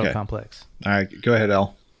 Shadow Okay. Complex. All right, go ahead,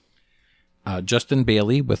 L. Justin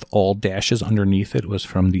Bailey with all dashes underneath it was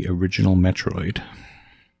from the original Metroid.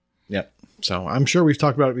 Yep. So I'm sure we've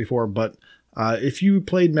talked about it before, but if you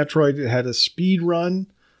played Metroid, it had a speed run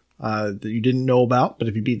that you didn't know about, but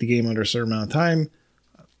if you beat the game under a certain amount of time,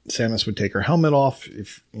 Samus would take her helmet off.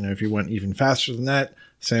 If you went even faster than that,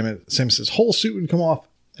 Samus's whole suit would come off,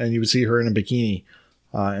 and you would see her in a bikini.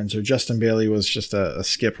 And so Justin Bailey was just a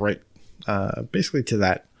skip right, basically to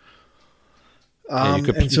that. Yeah, you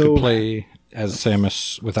could play as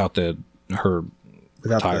Samus without her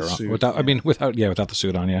without attire the on. suit. Without the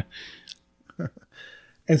suit on. Yeah.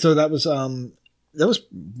 And so that was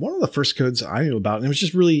one of the first codes I knew about, and it was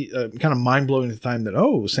just really kind of mind blowing at the time that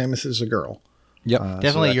Samus is a girl. Yep.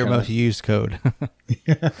 Definitely that your kinda- most used code.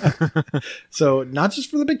 So not just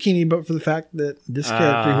for the bikini, but for the fact that this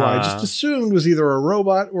character, who I just assumed was either a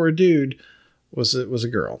robot or a dude, was a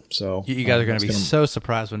girl. So You guys are going to be so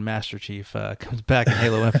surprised when Master Chief comes back in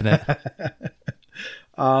Halo Infinite.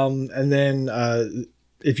 And then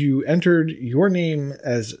if you entered your name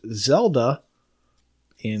as Zelda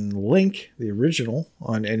in Link, the original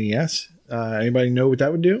on NES, anybody know what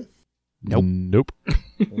that would do? Nope.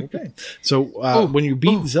 Okay. So when you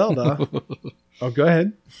beat Zelda, go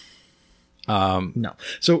ahead. No.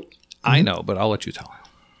 So I know, but I'll let you tell.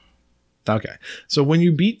 okay. So when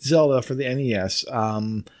you beat Zelda for the NES,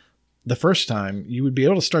 the first time, you would be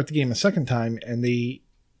able to start the game a second time, and they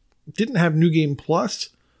didn't have New Game Plus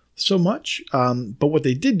so much. But what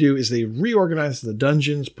they did do is they reorganized the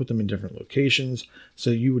dungeons, put them in different locations. So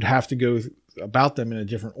you would have to go about them in a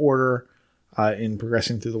different order in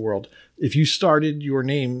progressing through the world. If you started your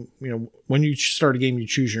name, when you start a game, you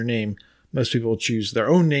choose your name. Most people choose their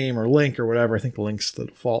own name or Link or whatever. I think the Link's the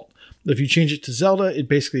default. If you change it to Zelda, it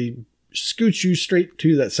basically scoots you straight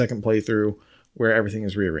to that second playthrough where everything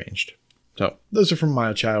is rearranged. So those are from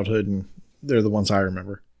my childhood, and they're the ones I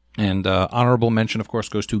remember. And honorable mention, of course,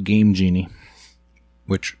 goes to Game Genie,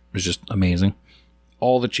 which is just amazing.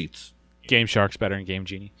 All the cheats. Game Shark's better than Game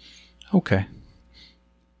Genie. Okay.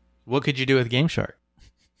 What could you do with Game Shark?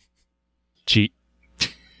 Cheat.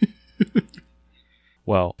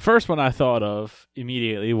 Well, first one I thought of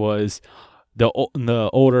immediately was the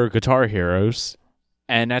older Guitar Heroes,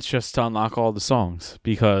 and that's just to unlock all the songs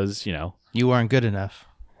because, You weren't good enough.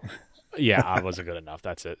 Yeah, I wasn't good enough.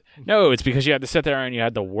 That's it. No, it's because you had to sit there and you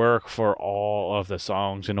had to work for all of the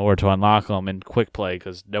songs in order to unlock them in quick play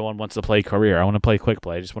because no one wants to play career. I want to play quick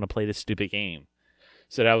play. I just want to play this stupid game.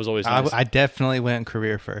 So that was always nice. I definitely went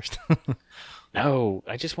career first. No,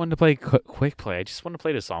 I just wanted to play quick play. I just want to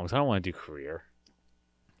play the songs. I don't want to do career.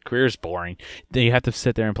 Career is boring. Then you have to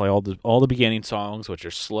sit there and play all the beginning songs, which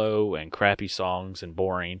are slow and crappy songs and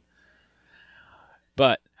boring.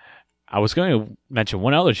 But I was going to mention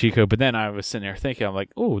one other cheat code, but then I was sitting there thinking, I'm like,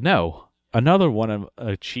 oh, no. Another one of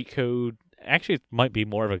a cheat code, actually it might be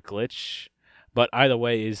more of a glitch, but either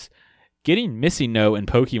way is getting Missing No in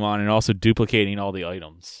Pokemon and also duplicating all the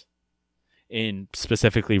items in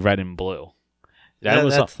specifically red and blue.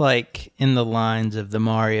 That's like in the lines of the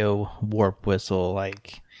Mario Warp Whistle.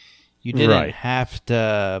 Like, you didn't have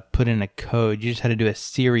to put in a code. You just had to do a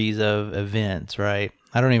series of events, right?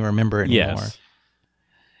 I don't even remember it anymore. Yes.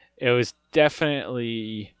 It was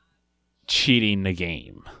definitely cheating the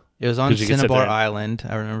game. It was on Cinnabar Island.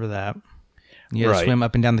 I remember that. You had to swim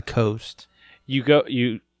up and down the coast. In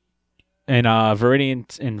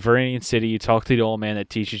Viridian City, you talk to the old man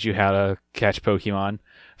that teaches you how to catch Pokemon.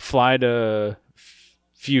 Fly to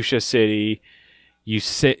Fuchsia City. You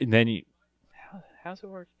sit, and then how's it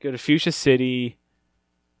work? Go to Fuchsia City,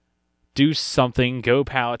 do something, go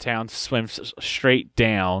Pallet Town, swim straight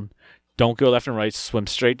down. Don't go left and right. Swim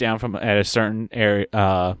straight down from at a certain area.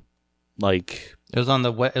 It was on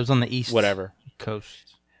the east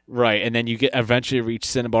coast. Right, and then you eventually reach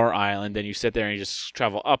Cinnabar Island. Then you sit there and you just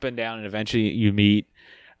travel up and down, and eventually you meet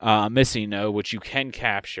Missing No, which you can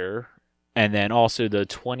capture, and then also the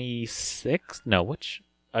 26th. No, which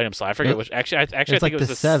item slot? I forget which. Actually, I think like it was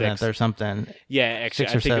the 7th 7th or something. Yeah, actually,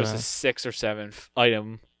 I think it was the 6th or 7th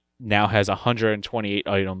item. Now has 128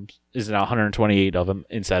 items. Is now 128 of them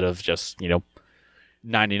instead of just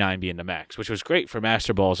 99 being the max, which was great for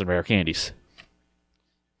Master Balls and rare candies.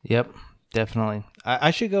 Yep, definitely.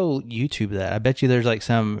 I should go YouTube that. I bet you there's like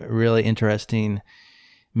some really interesting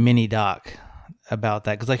mini doc about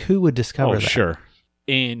that because who would discover that? Sure.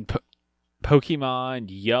 In Pokemon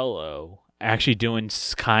Yellow, actually doing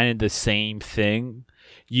kind of the same thing,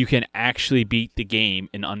 you can actually beat the game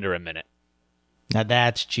in under a minute. Now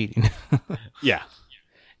that's cheating. Yeah.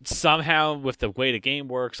 Somehow, with the way the game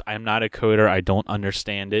works, I'm not a coder. I don't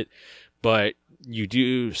understand it. But you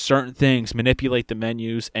do certain things, manipulate the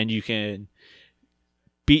menus, and you can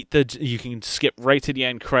you can skip right to the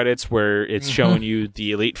end credits where it's showing you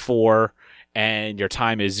the Elite Four, and your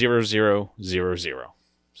time is 0000.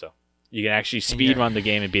 So you can actually speed run the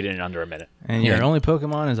game and beat it in under a minute. And your only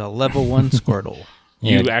Pokemon is a level 1 Squirtle.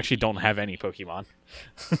 You actually don't have any Pokemon.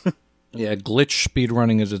 Yeah, glitch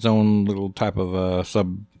speedrunning is its own little type of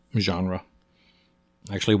sub-genre.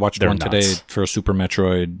 I actually watched one today for Super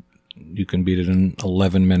Metroid. You can beat it in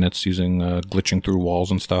 11 minutes using glitching through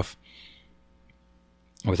walls and stuff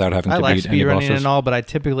without having to beat any bosses. I like speedrunning and all, but I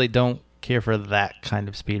typically don't care for that kind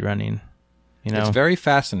of speedrunning. It's very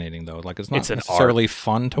fascinating, though. Like, it's not necessarily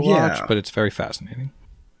fun to watch, but it's very fascinating.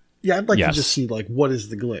 Yeah, I'd like to just see, what is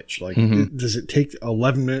the glitch? Like, does it take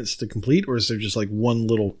 11 minutes to complete, or is there just, one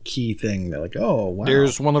little key thing that, oh, wow.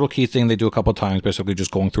 There's one little key thing they do a couple of times, basically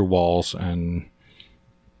just going through walls, and,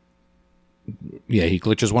 yeah, he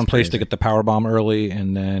glitches one place to get the power bomb early,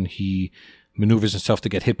 and then he maneuvers himself to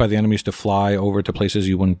get hit by the enemies to fly over to places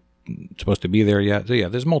you weren't supposed to be there yet. So, yeah,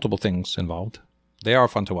 there's multiple things involved. They are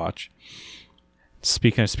fun to watch.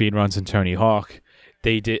 Speaking of speedruns and Tony Hawk,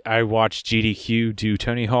 I watched GDQ do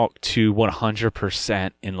Tony Hawk to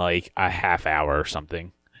 100% in a half hour or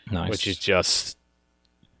something. Nice. Which is just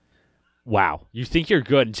wow. You think you're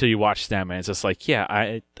good until you watch them, and it's just like,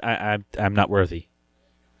 yeah, I'm not worthy.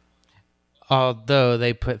 Although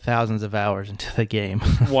they put thousands of hours into the game.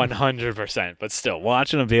 100%. But still,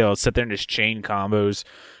 watching them be able to sit there and just chain combos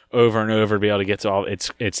over and over, be able to get to all,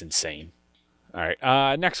 it's insane. All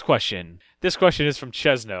right, next question. This question is from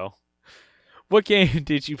Chesno. What game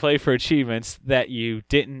did you play for achievements that you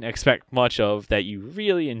didn't expect much of that you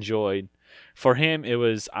really enjoyed? For him, it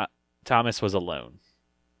was Thomas Was Alone.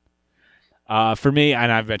 For me,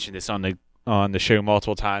 and I've mentioned this on the show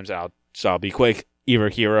multiple times, so I'll be quick.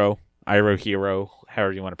 Iroh Hero,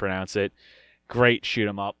 however you want to pronounce it. Great shoot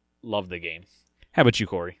 'em up. Love the game. How about you,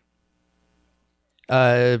 Corey?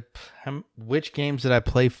 Which games did I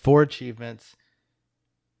play for achievements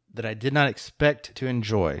that I did not expect to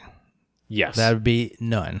enjoy? Yes. That would be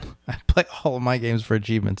none. I play all of my games for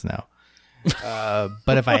achievements now.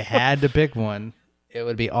 But if I had to pick one, it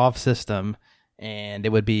would be off system, and it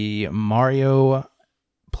would be Mario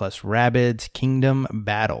plus Rabbids Kingdom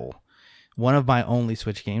Battle. One of my only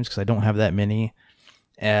Switch games because I don't have that many.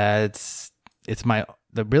 It's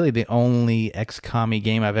really the only XCOM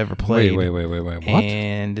game I've ever played. Wait. What?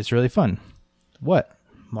 And it's really fun. What?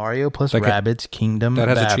 Mario plus Like Rabbids Kingdom that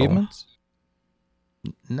has Battle. achievements?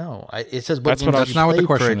 No, it says That's what what I games was- you That's not what the played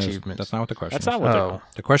for question is. achievements. That's not what the question That's is. not what Oh.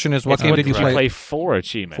 The question is, what it's game what did you you play? play for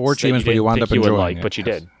achievements? For achievements, but you wound up think you would enjoying like, it. but you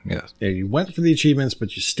Yes. did. Yes. Yeah, you went for the achievements,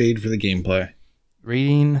 but you stayed for the gameplay.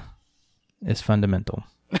 Reading is fundamental.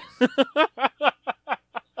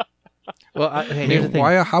 Well, okay, here's the thing.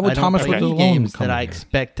 How would I don't Thomas play Was Alone games come that in I here?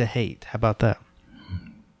 expect to hate? How about that?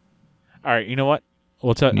 All right, you know what?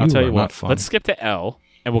 I'll tell You you are not what. fun. Let's skip to L,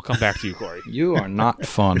 and we'll come back to you, Corey. You are not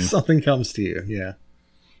fun. If something comes to you, yeah.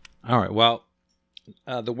 All right. Well,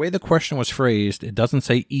 the way the question was phrased, it doesn't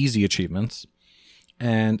say easy achievements.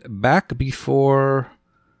 And back before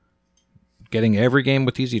getting every game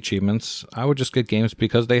with easy achievements, I would just get games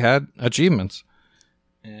because they had achievements.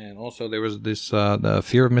 And also there was this the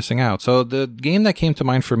fear of missing out. So the game that came to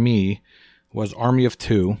mind for me was Army of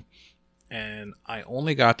Two. And I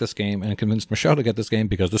only got this game and convinced Michelle to get this game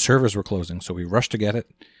because the servers were closing. So we rushed to get it.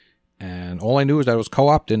 And all I knew was that it was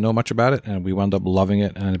co-op, didn't know much about it, and we wound up loving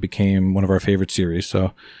it, and it became one of our favorite series.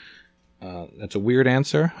 So that's a weird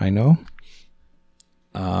answer, I know.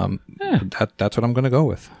 That's what I'm going to go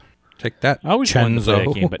with. Take that, I always wanted to play Chenzo.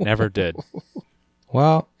 that game, but never did.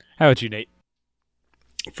 Well, How about you, Nate?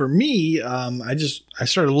 For me, I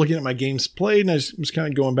started looking at my games played, and I was kind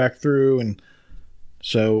of going back through, and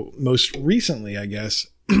so most recently, I guess,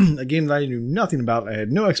 a game that I knew nothing about, I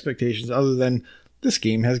had no expectations other than this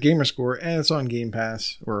game has Gamerscore and it's on Game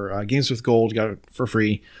Pass or Games with Gold, got it for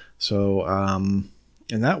free. So,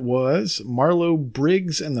 and that was Marlowe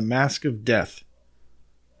Briggs and the Mask of Death.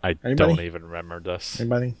 I Anybody? don't even remember this.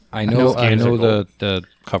 Anybody? I know games are the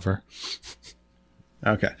cover.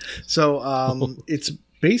 Okay. So, it's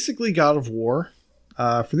basically God of War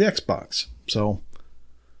for the Xbox. So,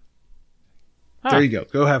 there you go.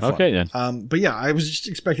 Go have fun. Okay, then. But yeah, I was just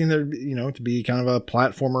expecting there, to be kind of a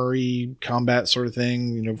platformery combat sort of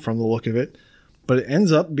thing, from the look of it. But it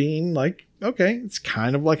ends up being like, okay, it's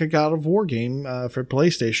kind of like a God of War game for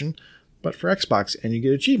PlayStation, but for Xbox, and you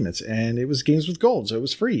get achievements. And it was Games with Gold, so it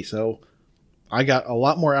was free. So I got a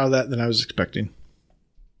lot more out of that than I was expecting.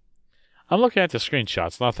 I'm looking at the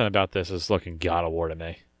screenshots. Nothing about this is looking God of War to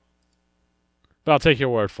me. But I'll take your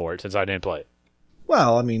word for it since I didn't play it.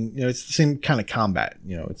 Well, I mean, it's the same kind of combat.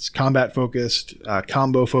 It's combat focused,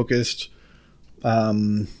 combo focused.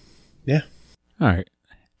 Yeah. All right.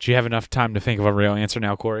 Do you have enough time to think of a real answer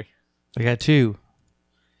now, Corey? I got two.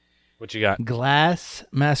 What you got? Glass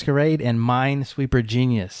Masquerade and Minesweeper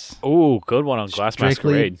Genius. Oh, good one on Glass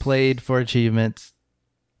Strictly Masquerade. played for achievements.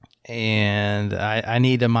 And I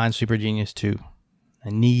need a Minesweeper Genius too. I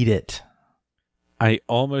need it. I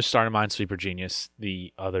almost started Minesweeper Genius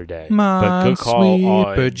the other day. But good call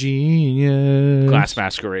Minesweeper on Genius. Glass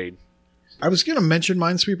Masquerade. I was going to mention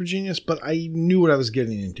Minesweeper Genius, but I knew what I was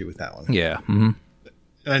getting into with that one. Yeah. Mm-hmm.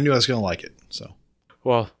 And I knew I was going to like it. So,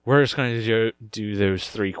 Well, we're just going to do those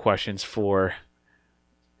 3 questions for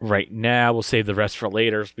right now. We'll save the rest for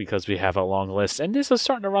later because we have a long list. And this is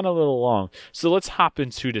starting to run a little long. So let's hop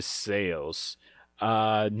into the sales.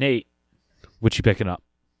 Nate, what you picking up?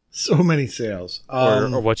 so many sales.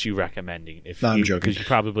 Or what you recommending? I'm joking. Because you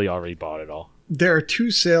probably already bought it all. There are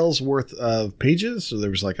 2 sales worth of pages. So there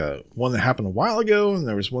was like one that happened a while ago, and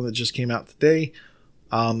there was one that just came out today.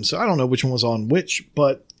 So I don't know which one was on which,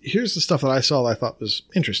 but here's the stuff that I saw that I thought was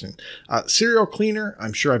interesting. Serial Cleaner,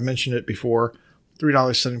 I'm sure I've mentioned it before.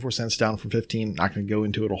 $3.74 down from $15. Not going to go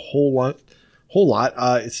into it a whole lot.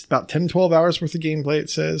 It's about 10 to 12 hours worth of gameplay, it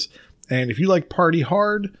says. And if you like Party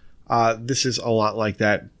Hard, This is a lot like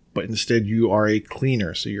that, but instead you are a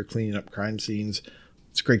cleaner. So you're cleaning up crime scenes.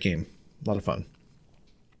 It's a great game. A lot of fun.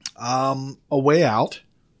 A Way Out.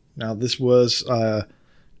 Now, this was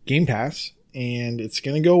Game Pass, and it's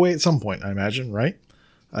going to go away at some point, I imagine, right?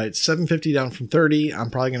 It's $7.50 down from $30. I'm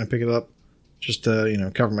probably going to pick it up just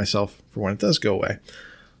to, cover myself for when it does go away.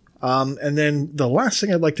 And then the last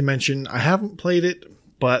thing I'd like to mention, I haven't played it,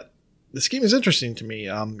 but this game is interesting to me.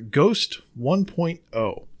 Ghost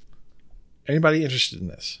 1.0. Anybody interested in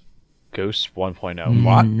this? Ghost 1.0.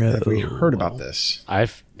 What? No. Have we heard about this? I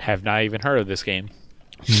have not even heard of this game.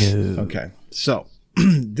 No. Okay. So,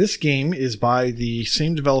 this game is by the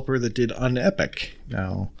same developer that did Unepic.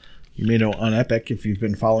 Now, you may know Unepic if you've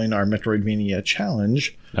been following our Metroidvania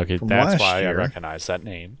challenge. Okay, from that's last why I year. recognize that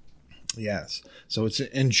name. Yes. So it's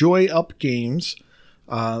Enjoy Up Games.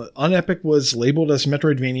 Unepic was labeled as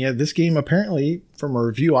Metroidvania. This game, apparently, from a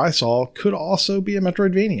review I saw, could also be a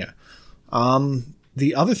Metroidvania.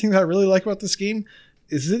 The other thing that I really like about this game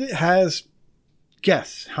is that it has,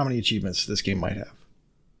 guess how many achievements this game might have.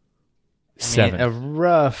 7. A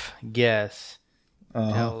rough guess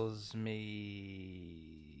tells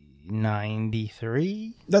me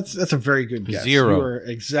 93. That's a very good guess. 0. You are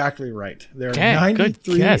exactly right. There are Damn,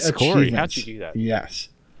 93 good guess, Corey. achievements. How'd you do that? Yes.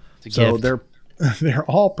 It's a So gift. they're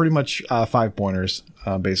all pretty much 5-pointers,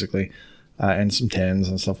 basically, and some 10s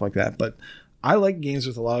and stuff like that. But I like games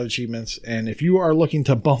with a lot of achievements, and if you are looking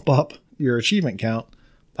to bump up your achievement count,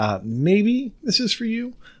 maybe this is for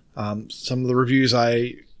you. Some of the reviews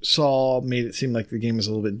I saw made it seem like the game is a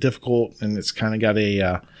little bit difficult, and it's kind of got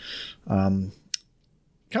a kind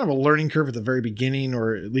of a learning curve at the very beginning,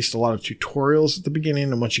 or at least a lot of tutorials at the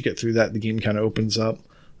beginning. And once you get through that, the game kind of opens up.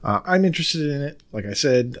 I'm interested in it. Like I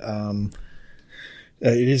said,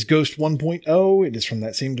 it is Ghost 1.0. It is from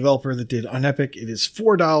that same developer that did Unepic. It is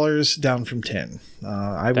 $4 down from 10.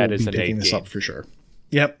 I will be picking this up for sure.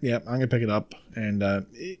 Yep. I'm going to pick it up. And,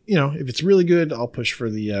 if it's really good, I'll push for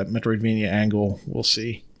the Metroidvania angle. We'll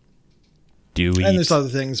see. Do we? And there's other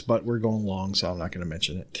things, but we're going long, so I'm not going to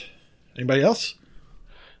mention it. Anybody else?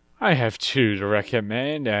 I have 2 to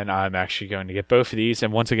recommend, and I'm actually going to get both of these.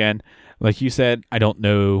 And once again, like you said, I don't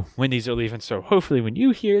know when these are leaving, so hopefully when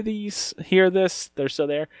you hear this, they're still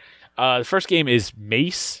there. The first game is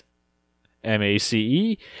Mace,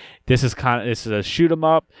 M-A-C-E. This is a shoot 'em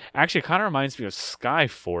up. Actually, it kind of reminds me of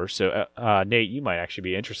Skyforce. So, Nate, you might actually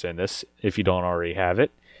be interested in this if you don't already have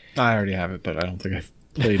it. I already have it, but I don't think I've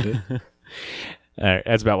played it.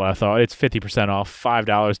 That's about what I thought. It's 50% off,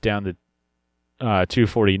 $5 down to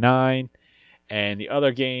 $2.49. And the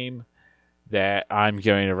other game that I'm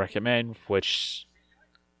going to recommend, which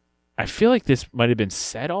I feel like this might have been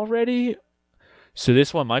said already, so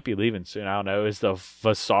this one might be leaving soon, I don't know, is the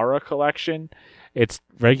Vasara collection. It's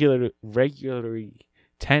regularly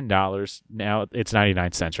 $10. Now it's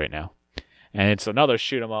 99 cents right now. And it's another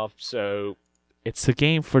shoot 'em up, so it's a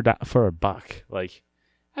game for $1. Like,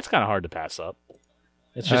 that's kind of hard to pass up.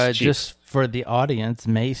 It's just cheap. Just for the audience,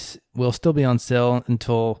 Mace will still be on sale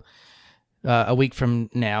until a week from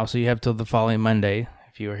now, so you have till the following Monday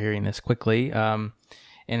if you are hearing this quickly. And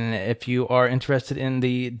if you are interested in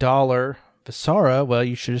the dollar Vasara, well,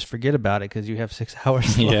 you should just forget about it because you have 6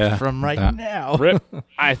 hours left from right now. Rip.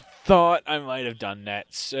 I thought I might have done that,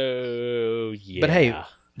 so yeah. But hey,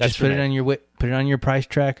 that's just put it on your price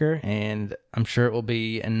tracker, and I'm sure it will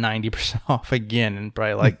be 90% off again in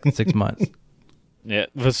probably like 6 months. Yeah,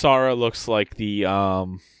 Vasara looks like the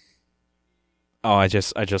I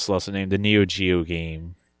just lost the name. The Neo Geo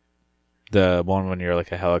game, the one when you're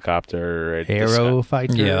like a helicopter. Aero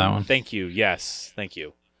Fighter. Yeah, that one. Thank you. Yes, thank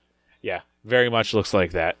you. Yeah, very much looks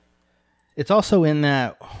like that. It's also in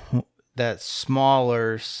that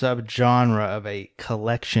smaller subgenre of a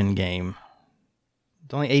collection game.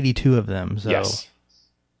 There's only 82 of them, so Yes.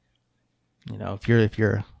 if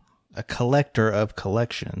you're a collector of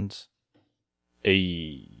collections.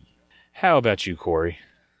 How about you, Corey?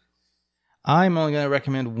 I'm only going to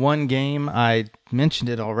recommend one game. I mentioned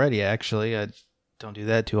it already, actually. I don't do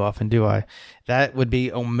that too often, do I? That would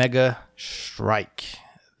be Omega Strike.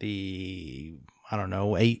 The,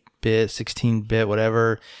 8-bit, 16-bit,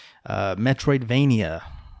 whatever, Metroidvania.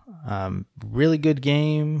 Really good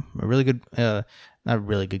game. A really good, not a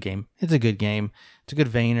really good game. It's a good game. It's a good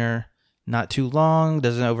veiner. Not too long.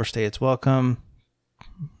 Doesn't overstay its welcome.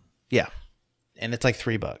 Yeah. And it's like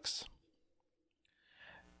 $3.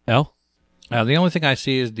 L? The only thing I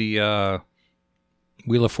see is the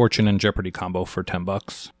Wheel of Fortune and Jeopardy combo for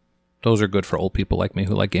 $10. Those are good for old people like me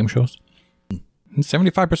who like game shows. And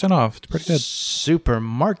 75% off. It's pretty good.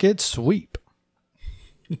 Supermarket Sweep.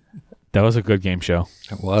 That was a good game show.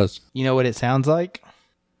 It was. You know what it sounds like?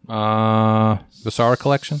 Visara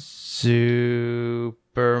Collection.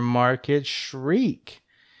 Supermarket Shriek,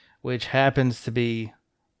 which happens to be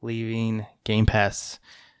leaving Game Pass.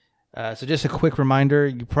 So just a quick reminder,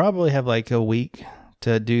 you probably have like a week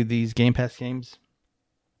to do these Game Pass games.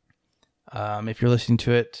 If you're listening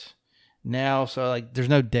to it now, so like there's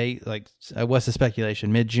no date, like what's the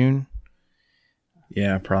speculation? Mid-June?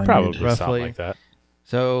 Yeah, probably Probably roughly. something like that.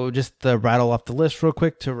 So just to rattle off the list real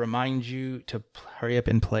quick to remind you to hurry up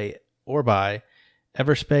and play or buy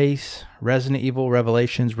Everspace, Resident Evil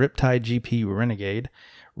Revelations, Riptide GP Renegade,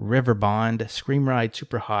 River Bond, Scream Ride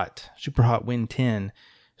Super Hot Win 10,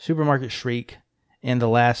 Supermarket Shriek, and The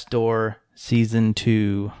Last Door Season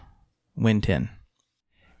 2 Win 10.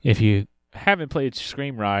 If you haven't played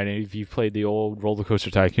Scream Ride and if you've played the old Roller Coaster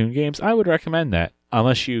Tycoon games, I would recommend that.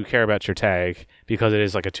 Unless you care about your tag, because it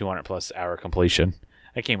is like a 200+ hour completion.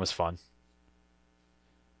 That game was fun.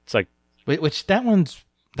 It's like, Which that one's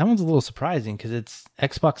a little surprising because it's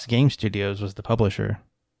Xbox Game Studios was the publisher.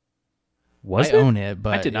 was I it? own it,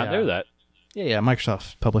 but I did not know that. Yeah,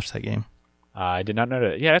 Microsoft published that game. I did not know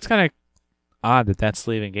that. Yeah, that's kind of odd that that's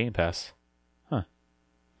leaving Game Pass. Huh.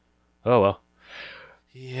 Oh, well.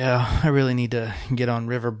 Yeah, I really need to get on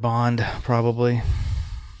River Bond, probably.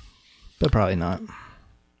 But probably not.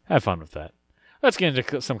 Have fun with that. Let's get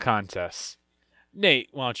into some contests. Nate,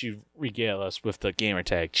 why don't you regale us with the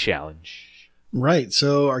Gamertag Challenge? Right.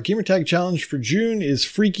 So our Gamertag challenge for June is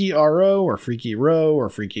Freaky RO or Freaky Row or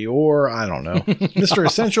Freaky Or. I don't know. Mr.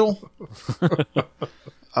 Essential.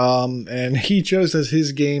 And he chose as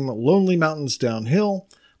his game Lonely Mountains Downhill.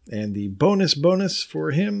 And the bonus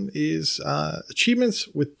for him is achievements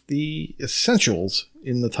with the essentials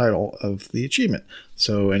in the title of the achievement.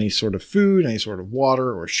 So any sort of food, any sort of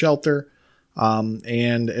water or shelter.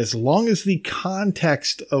 And as long as the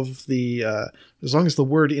context of the, as long as the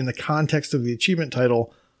word in the context of the achievement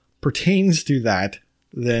title pertains to that,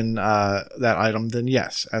 then that item, then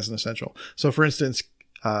yes, as an essential. So for instance,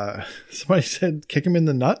 somebody said kick him in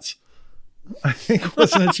the nuts, I think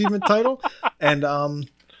was an achievement title. And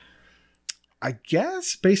I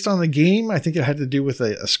guess based on the game, I think it had to do with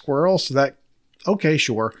a squirrel. So that, okay,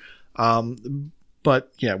 sure.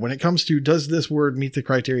 But yeah, when it comes to does this word meet the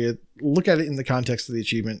criteria, look at it in the context of the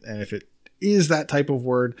achievement. And if it is that type of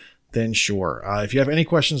word, then sure. If you have any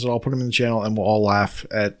questions, I'll put them in the channel and we'll all laugh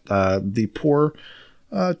at the poor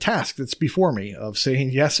task that's before me of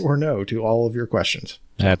saying yes or no to all of your questions.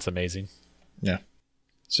 That's amazing. Yeah.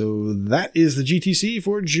 So that is the GTC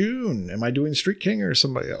for June. Am I doing Street King or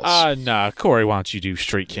somebody else? Nah. Corey, why don't you do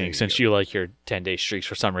Street King since you like your 10-day streaks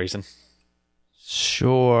for some reason?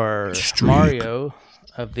 Sure. Mario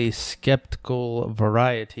of the skeptical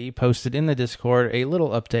variety posted in the Discord a little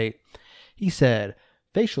update. He said,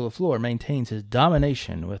 Facial LaFleur maintains his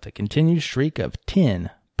domination with a continued streak of 10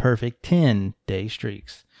 perfect 10-day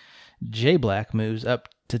streaks. J Black moves up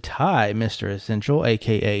to tie Mr. Essential,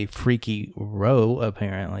 a.k.a. Freaky Row,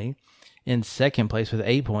 apparently, in second place with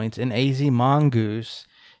 8 points, and AZ Mongoose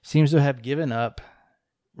seems to have given up,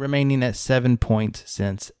 remaining at 7 points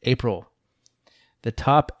since April. The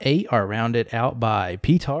top 8 are rounded out by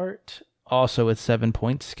P-Tart, also with 7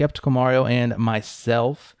 points, Skeptical Mario, and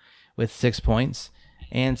myself with 6 points,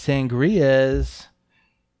 and Sangrias,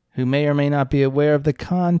 who may or may not be aware of the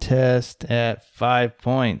contest, at 5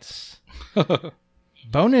 points.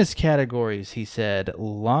 Bonus categories, he said.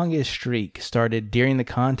 Longest streak started during the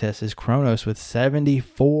contest is Kronos with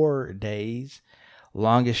 74 days.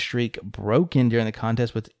 Longest streak broken during the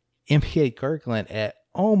contest with MPA Kirkland at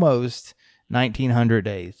almost 1,900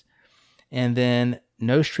 days. And then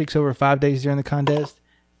no streaks over 5 days during the contest.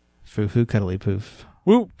 Foo-foo cuddly poof.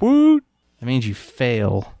 Woot woot. That means you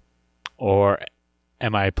fail. Or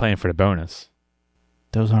am I playing for the bonus?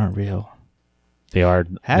 Those aren't real. They are.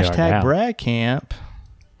 Hashtag Brad Camp.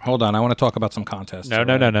 Hold on, I want to talk about some contests.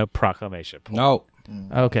 No. Proclamation. No.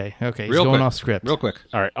 Okay. He's Real going quick. off script. Real quick.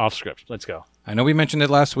 All right, off script. Let's go. I know we mentioned it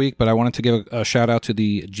last week, but I wanted to give a shout out to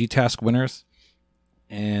the G-Task winners.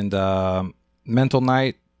 And Mental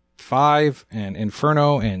Knight 5 and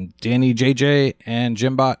Inferno and Danny JJ and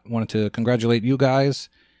Jimbot. Wanted to congratulate you guys.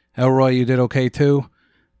 Elroy, you did okay too.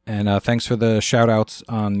 And thanks for the shout outs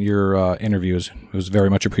on your interviews. It was very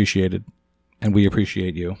much appreciated. And we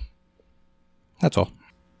appreciate you. That's all.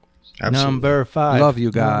 Absolutely. Number 5. Love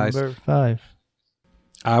you guys. Number 5.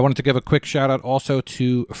 I wanted to give a quick shout out also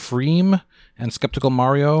to Freem and Skeptical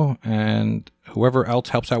Mario and whoever else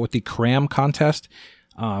helps out with the Cram contest.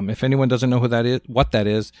 If anyone doesn't know what that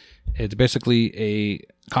is, it's basically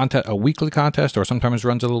a weekly contest, or sometimes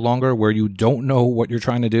runs a little longer, where you don't know what you're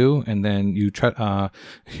trying to do, and then you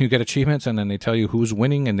get achievements, and then they tell you who's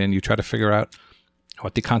winning, and then you try to figure out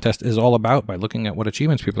what the contest is all about by looking at what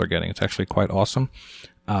achievements people are getting. It's actually quite awesome.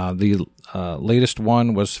 The latest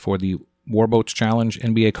one was for the Warboats Challenge.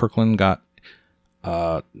 NBA Kirkland got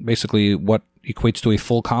basically what equates to a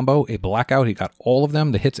full combo, a blackout. He got all of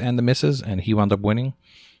them, the hits and the misses, and he wound up winning,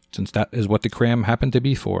 since that is what the cram happened to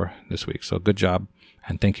be for this week. So good job.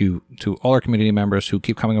 And thank you to all our community members who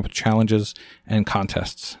keep coming up with challenges and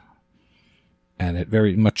contests. And it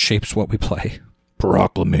very much shapes what we play.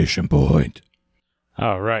 Proclamation point.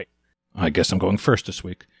 All right. I guess I'm going first this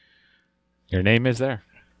week. Your name is there.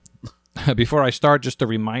 Before I start, just a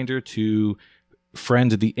reminder to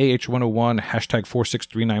friend the AH101 hashtag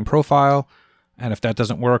 4639 profile. And if that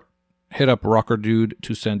doesn't work, hit up Rocker Dude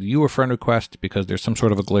to send you a friend request, because there's some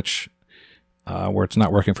sort of a glitch where it's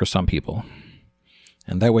not working for some people.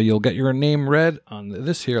 And that way you'll get your name read on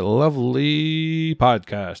this here lovely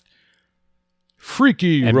podcast.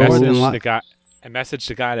 Freaky And Roll. message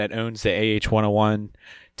the guy that owns the AH101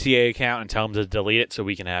 TA account and tell him to delete it so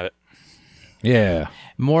we can have it. Yeah.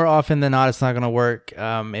 More often than not, it's not going to work.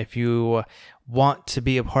 If you want to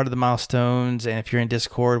be a part of the milestones, and if you're in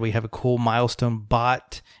Discord, we have a cool milestone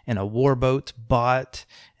bot and a Warboats bot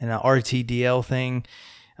and an RTDL thing.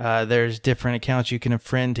 There's different accounts you can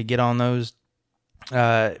friend to get on those.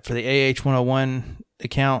 For the AH101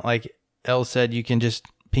 account, like Elle said, you can just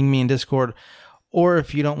ping me in Discord. Or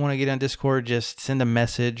if you don't want to get on Discord, just send a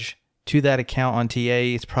message to that account on TA.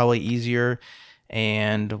 It's probably easier.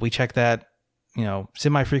 And we check that,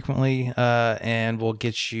 semi-frequently, and we'll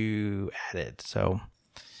get you added. So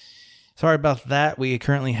sorry about that. We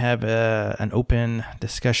currently have an open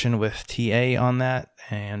discussion with TA on that,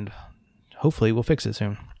 and hopefully we'll fix it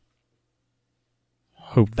soon.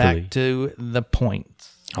 Hopefully. Back to the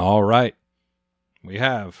points. All right. We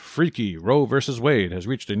have Freaky Roe vs. Wade has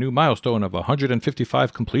reached a new milestone of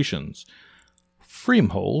 155 completions.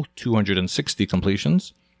 Freemhole, 260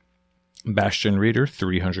 completions. Bastion Reader,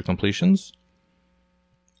 300 completions.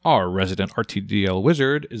 Our resident RTDL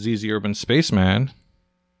wizard, ZZ Urban Spaceman,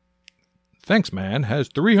 thanks man, has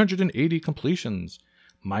 380 completions.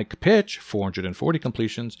 Mike Pitch, 440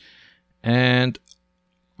 completions. And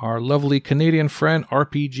our lovely Canadian friend,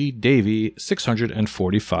 RPG Davey,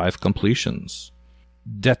 645 completions.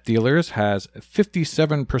 Death Dealers has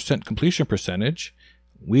 57% completion percentage.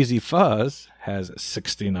 Wheezy Fuzz has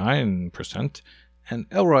 69%. And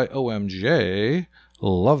Elroy OMJ,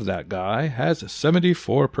 love that guy, has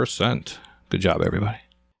 74%. Good job, everybody.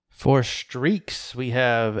 For streaks, we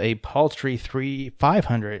have a paltry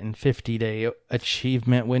 550-day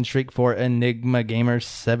achievement win streak for Enigma Gamers,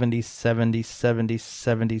 70, 70, 70,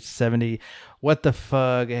 70, 70. What the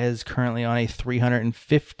Fug is currently on a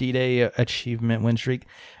 350-day achievement win streak.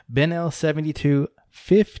 Ben L72,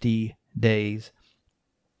 50 days.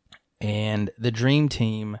 And the Dream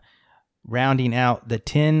Team, rounding out the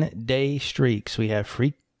 10-day streaks, we have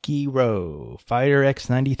Freaky Roe, Fighter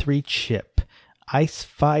X93 Chip,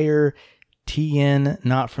 Icefire TN,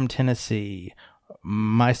 not from Tennessee,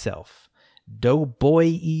 myself, Doughboy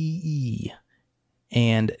EE,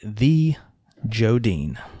 and the Joe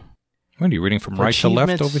Dean. What are you reading from right to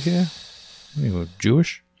left over here? Are you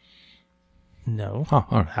Jewish? No. Oh,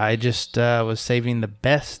 all right. I just was saving the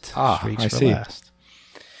best streaks I for see. last.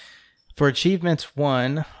 For achievements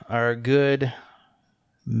 1, our good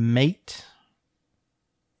mate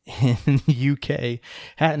in UK,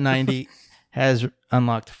 Hat90, has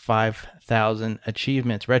unlocked 5,000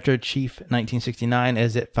 achievements. Retro Chief 1969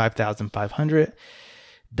 is at 5,500.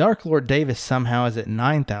 Dark Lord Davis somehow is at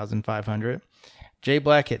 9,500. J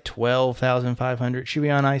Black at 12,500.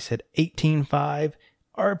 Chewy on Ice at 18,500.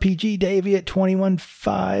 RPG Davey at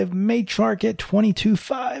 21,500. Matriarch at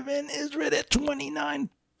 22,500. And Isrid at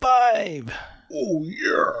 29,500. Oh,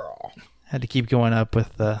 yeah. Had to keep going up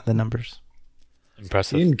with the numbers.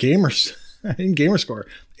 Impressive. In Gamerscore,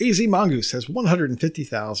 AZ Mongoose has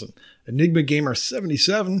 150,000. Enigma Gamer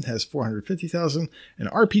 77 has 450,000. And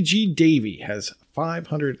RPG Davey has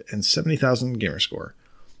 570,000 Gamerscore.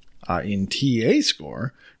 In TA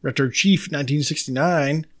score, Retro Chief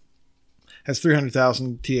 1969 has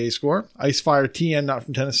 300,000 TA score. Icefire TN, not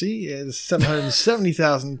from Tennessee, is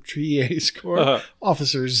 770,000 TA score.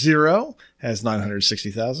 Officer Zero has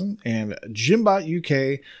 960,000. And Jimbot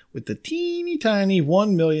UK with the teeny tiny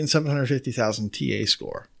 1,750,000 TA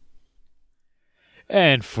score.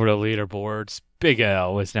 And for the leaderboards, Big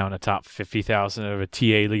L is now in the top 50,000 of a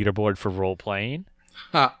TA leaderboard for role-playing.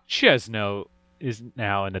 Chesno is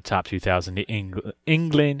now in the top 2,000 the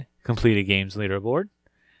England completed games leaderboard.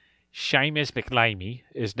 Seamus McLimey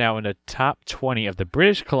is now in the top 20 of the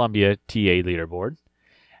British Columbia TA leaderboard.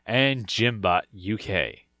 And Jimbot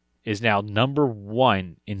UK is now number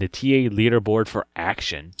 1 in the TA leaderboard for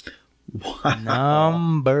action. Wow.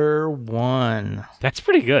 Number 1. That's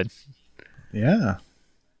pretty good. Yeah.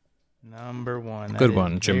 Number 1. Good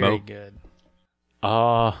one, Jimbo. Very good.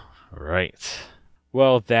 Right.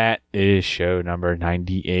 Well, that is show number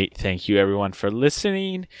 98. Thank you, everyone, for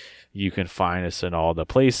listening. You can find us in all the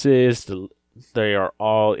places. They are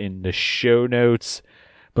all in the show notes.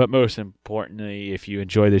 But most importantly, if you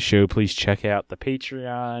enjoy the show, please check out the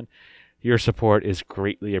Patreon. Your support is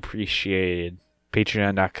greatly appreciated.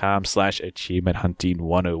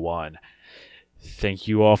 Patreon.com/AchievementHunting101. Thank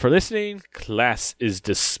you all for listening. Class is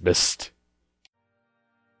dismissed.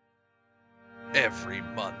 Every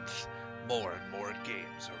month, more and more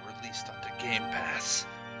games are released onto Game Pass.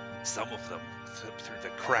 Some of them slip through the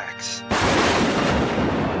cracks.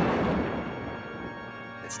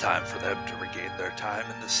 It's time for them to regain their time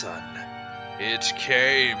in the sun. It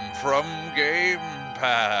came from Game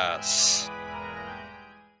Pass.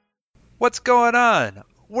 What's going on?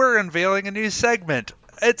 We're unveiling a new segment.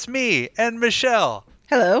 It's me and Michelle.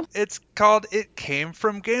 Hello. It's called It Came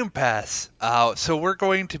from Game Pass. So we're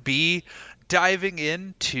going to be diving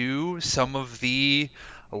into some of the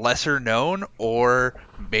lesser known or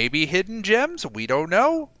maybe hidden gems, we don't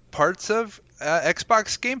know, parts of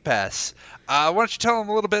Xbox Game Pass. Why don't you tell them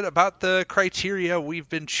a little bit about the criteria we've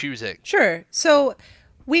been choosing? Sure. So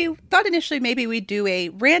we thought initially maybe we'd do a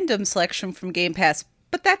random selection from Game Pass,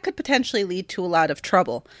 but that could potentially lead to a lot of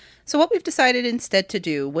trouble. So what we've decided instead to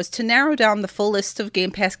do was to narrow down the full list of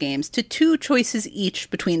Game Pass games to 2 choices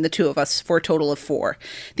each between the two of us for a total of 4.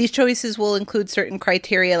 These choices will include certain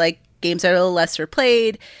criteria like games that are lesser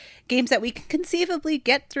played, games that we can conceivably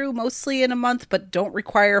get through mostly in a month but don't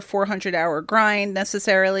require a 400-hour grind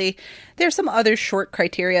necessarily. There's some other short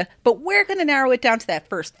criteria, but we're going to narrow it down to that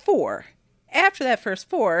first 4. After that first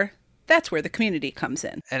 4, that's where the community comes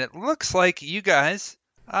in. And it looks like you guys,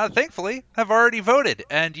 thankfully, have already voted,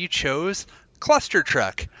 and you chose Cluster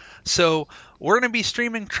Truck. So we're going to be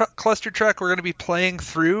streaming Cluster Truck. We're going to be playing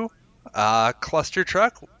through Cluster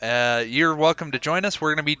Truck. You're welcome to join us.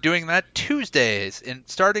 We're going to be doing that Tuesdays, and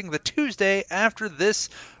starting the Tuesday after this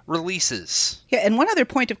releases. Yeah, and one other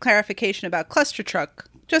point of clarification about Cluster Truck,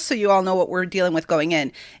 just so you all know what we're dealing with going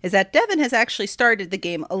in, is that Devin has actually started the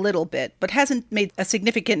game a little bit, but hasn't made a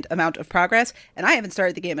significant amount of progress, and I haven't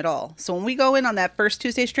started the game at all. So when we go in on that first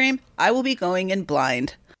Tuesday stream, I will be going in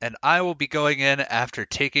blind. And I will be going in after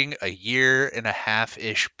taking a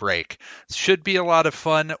 1.5-ish break. Should be a lot of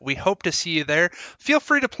fun. We hope to see you there. Feel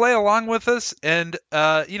free to play along with us. And,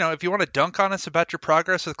 if you want to dunk on us about your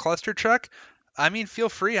progress with Cluster Truck, feel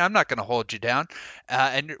free. I'm not going to hold you down.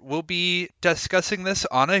 And we'll be discussing this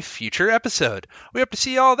on a future episode. We hope to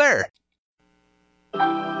see you all there.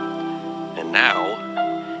 And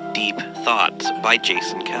now, Deep Thoughts by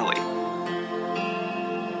Jason Kelly.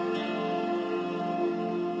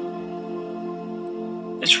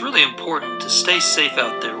 It's really important to stay safe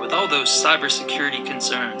out there with all those cybersecurity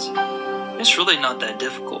concerns. It's really not that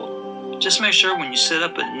difficult. Just make sure when you set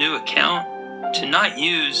up a new account to not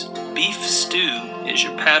use beef stew as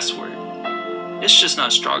your password. It's just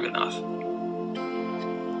not strong enough.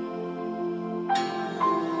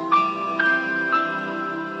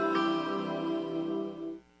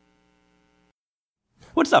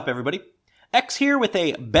 What's up, everybody? X here with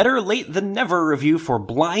a better late than never review for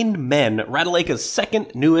Blind Men, Radulaika's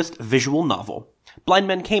second newest visual novel. Blind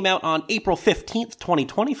Men came out on April 15th,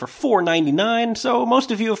 2020 for $4.99, so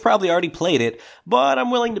most of you have probably already played it, but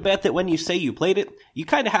I'm willing to bet that when you say you played it, you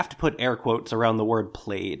kind of have to put air quotes around the word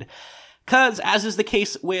played. Cause, as is the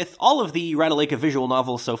case with all of the Radulaika visual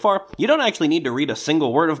novels so far, you don't actually need to read a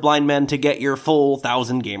single word of Blind Men to get your full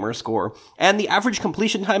 1,000 gamer score. And the average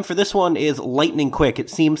completion time for this one is lightning quick.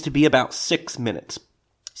 It seems to be about 6 minutes.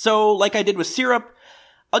 So, like I did with Syrup,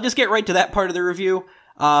 I'll just get right to that part of the review.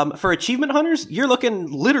 For achievement hunters, you're looking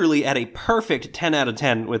literally at a perfect 10 out of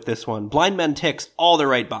 10 with this one. Blind Men ticks all the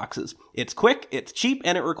right boxes. It's quick, it's cheap,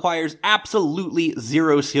 and it requires absolutely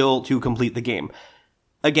zero skill to complete the game.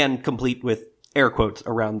 Again, complete with air quotes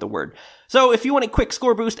around the word. So if you want a quick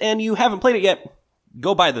score boost and you haven't played it yet,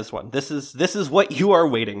 go buy this one. This is what you are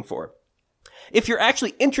waiting for. If you're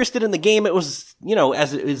actually interested in the game, it was,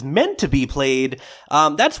 as it is meant to be played,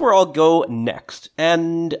 that's where I'll go next.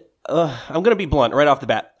 And I'm going to be blunt right off the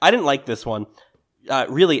bat. I didn't like this one,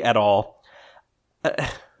 really at all.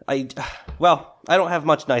 I don't have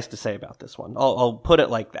much nice to say about this one. I'll put it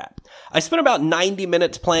like that. I spent about 90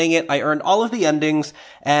 minutes playing it. I earned all of the endings,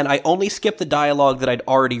 and I only skipped the dialogue that I'd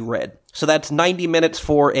already read. So that's 90 minutes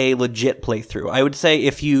for a legit playthrough. I would say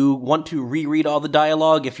if you want to reread all the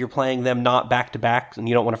dialogue, if you're playing them not back to back and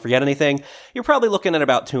you don't want to forget anything, you're probably looking at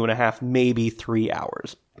about 2.5, maybe 3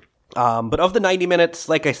 hours. But of the 90 minutes,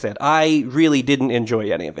 like I said, I really didn't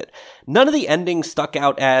enjoy any of it. None of the endings stuck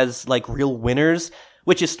out as, like, real winners,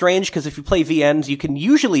 which is strange because if you play VNs, you can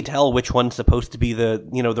usually tell which one's supposed to be the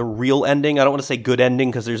real ending. I don't want to say good ending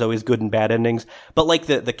because there's always good and bad endings, but like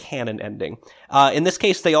the canon ending. In this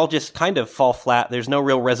case, they all just kind of fall flat. There's no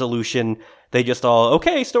real resolution. They just all,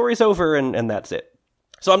 okay, story's over, and that's it.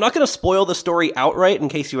 So I'm not going to spoil the story outright in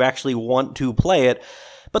case you actually want to play it,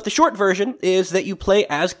 but the short version is that you play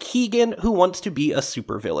as Keegan, who wants to be a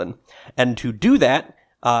supervillain. And to do that,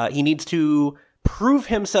 he needs to prove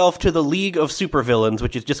himself to the League of Supervillains,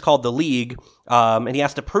 which is just called the League, and he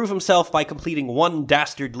has to prove himself by completing one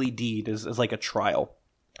dastardly deed as like a trial.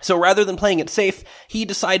 So rather than playing it safe, he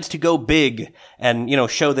decides to go big and,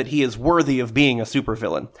 show that he is worthy of being a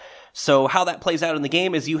supervillain. So how that plays out in the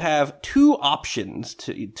game is you have two options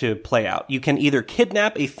to play out. You can either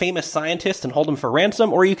kidnap a famous scientist and hold him for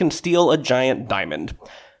ransom, or you can steal a giant diamond.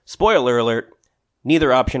 Spoiler alert,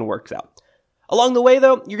 neither option works out. Along the way,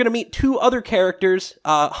 though, you're going to meet two other characters,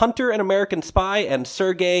 Hunter, an American spy, and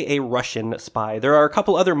Sergei, a Russian spy. There are a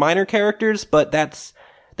couple other minor characters, but that's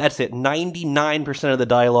it. 99% of the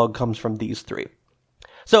dialogue comes from these three.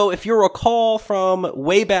 So if you recall from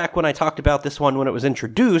way back when I talked about this one when it was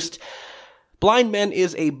introduced, Blind Men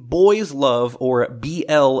is a boys' love, or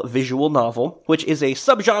BL, visual novel, which is a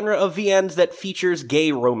subgenre of VNs that features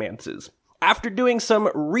gay romances. After doing some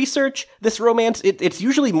research, this romance, it's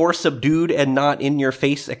usually more subdued and not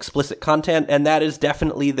in-your-face explicit content, and that is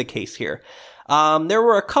definitely the case here. There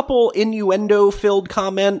were a couple innuendo-filled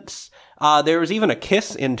comments. There was even a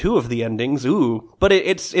kiss in 2 of the endings. Ooh, but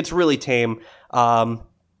it's really tame.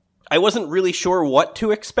 I wasn't really sure what to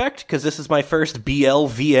expect, because this is my first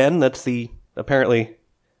BLVN. That's the, apparently,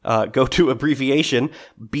 go-to abbreviation,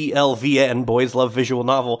 BLVN, Boys Love Visual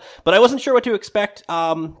Novel. But I wasn't sure what to expect,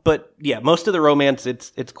 but yeah, most of the romance,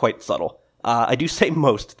 it's quite subtle. I do say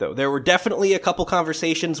most, though. There were definitely a couple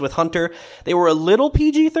conversations with Hunter. They were a little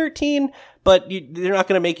PG-13, but they're not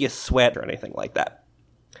going to make you sweat or anything like that.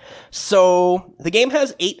 So, the game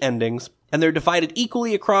has 8 endings, and they're divided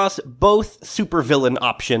equally across both supervillain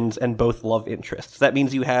options and both love interests. That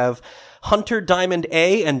means you have Hunter Diamond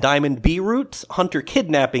A and Diamond B routes, Hunter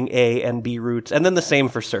Kidnapping A and B routes, and then the same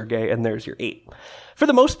for Sergei, and there's your 8. For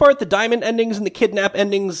the most part, the Diamond endings and the Kidnap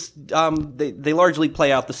endings, they largely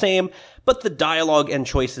play out the same, but the dialogue and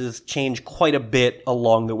choices change quite a bit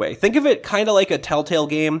along the way. Think of it kind of like a Telltale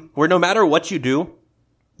game, where no matter what you do,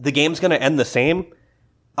 the game's going to end the same.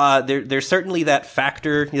 There's certainly that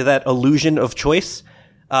factor, that illusion of choice.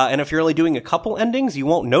 And if you're only doing a couple endings, you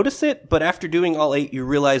won't notice it. But after doing all 8, you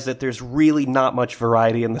realize that there's really not much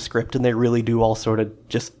variety in the script, and they really do all sort of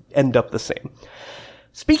just end up the same.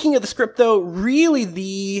 Speaking of the script, though,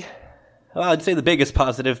 really I'd say the biggest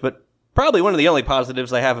positive, but probably one of the only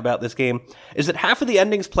positives I have about this game, is that half of the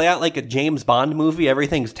endings play out like a James Bond movie.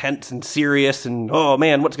 Everything's tense and serious and, oh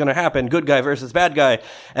man, what's going to happen? Good guy versus bad guy.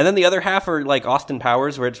 And then the other half are like Austin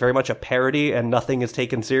Powers, where it's very much a parody and nothing is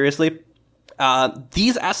taken seriously.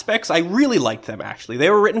 These aspects, I really liked them, actually. They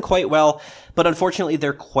were written quite well, but unfortunately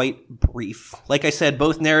they're quite brief. Like I said,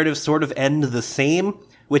 both narratives sort of end the same,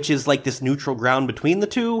 which is like this neutral ground between the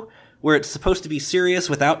two, where it's supposed to be serious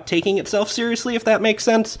without taking itself seriously, if that makes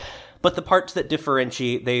sense. But the parts that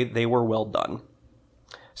differentiate, they were well done.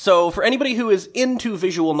 So for anybody who is into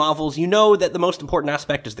visual novels, you know that the most important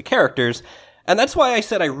aspect is the characters, and that's why I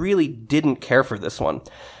said I really didn't care for this one.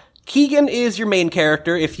 Keegan is your main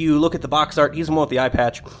character. If you look at the box art, he's the one with the eye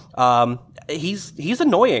patch. He's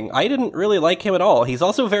annoying. I didn't really like him at all. He's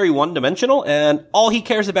also very one-dimensional, and all he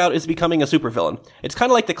cares about is becoming a supervillain. It's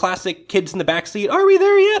kind of like the classic kids in the backseat, are we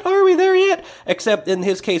there yet? Are we there yet? Except in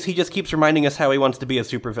his case, he just keeps reminding us how he wants to be a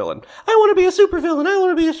supervillain. I want to be a supervillain. I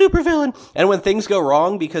want to be a supervillain. And when things go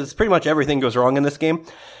wrong, because pretty much everything goes wrong in this game,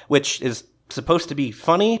 which is supposed to be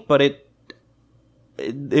funny, but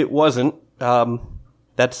it wasn't.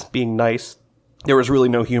 That's being nice. There was really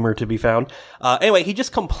no humor to be found. Anyway, he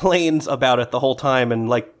just complains about it the whole time,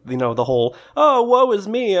 and the whole, oh, woe is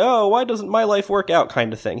me, oh, why doesn't my life work out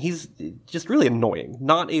kind of thing. He's just really annoying.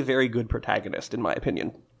 Not a very good protagonist, in my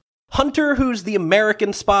opinion. Hunter, who's the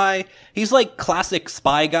American spy, he's like classic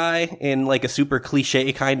spy guy in like a super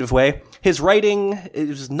cliche kind of way. His writing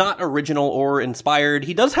is not original or inspired.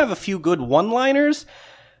 He does have a few good one-liners,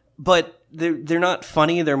 but they're not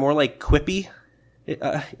funny. They're more like quippy.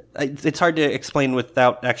 It's hard to explain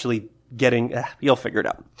without actually getting... you'll figure it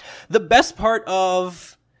out. The best part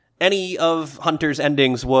of any of Hunter's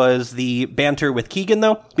endings was the banter with Keegan,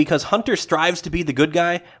 though, because Hunter strives to be the good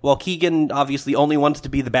guy, while Keegan obviously only wants to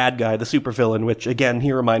be the bad guy, the supervillain, which, again,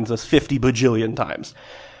 he reminds us 50 bajillion times.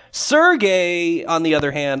 Sergei, on the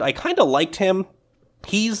other hand, I kind of liked him.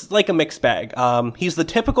 He's like a mixed bag. He's the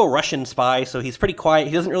typical Russian spy, so he's pretty quiet.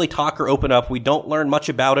 He doesn't really talk or open up. We don't learn much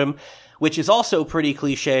about him, which is also pretty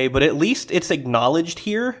cliche, but at least it's acknowledged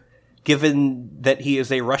here, given that he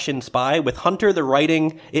is a Russian spy. With Hunter, the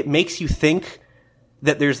writing, it makes you think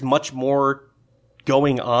that there's much more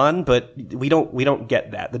going on, but we don't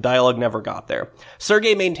get that. The dialogue never got there.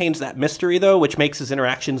 Sergei maintains that mystery, though, which makes his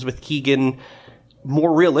interactions with Keegan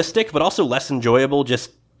more realistic, but also less enjoyable,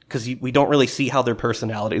 just because we don't really see how their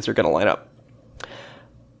personalities are going to line up.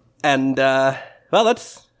 And, well,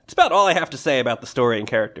 that's about all I have to say about the story and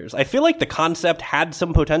characters. I feel like the concept had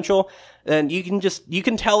some potential, and you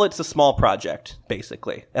can tell it's a small project,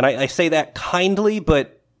 basically. And I say that kindly,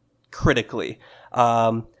 but critically.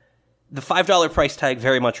 The $5 price tag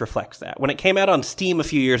very much reflects that. When it came out on Steam a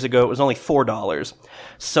few years ago, it was only $4.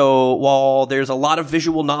 So while there's a lot of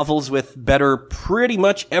visual novels with better pretty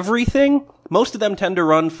much everything, most of them tend to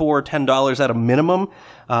run for $10 at a minimum.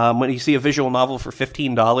 When you see a visual novel for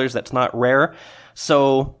 $15, that's not rare.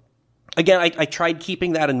 So again, I tried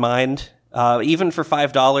keeping that in mind. Even for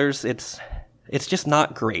 $5, it's just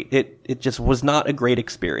not great. It just was not a great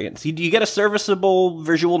experience. You get a serviceable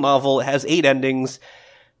visual novel. It has 8 endings,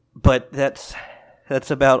 but that's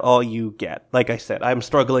about all you get. Like I said, I'm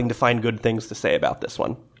struggling to find good things to say about this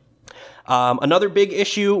one. Another big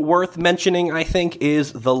issue worth mentioning, I think,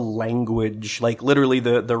 is the language, like literally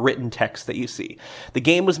the written text that you see. The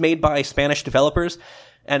game was made by Spanish developers,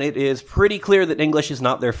 and it is pretty clear that English is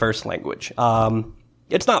not their first language.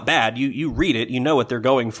 It's not bad. You read it, you know what they're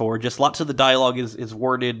going for. Just lots of the dialogue is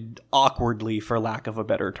worded awkwardly, for lack of a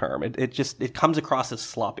better term. It comes across as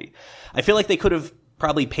sloppy. I feel like they could have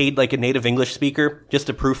probably paid like a native English speaker just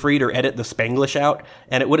to proofread or edit the Spanglish out,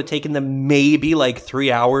 and it would have taken them maybe like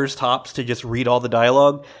 3 hours tops to just read all the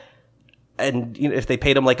dialogue. And if they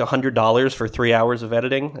paid them like $100 for 3 hours of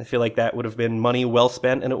editing, I feel like that would have been money well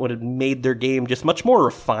spent, and it would have made their game just much more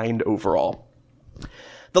refined overall.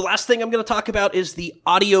 The last thing I'm going to talk about is the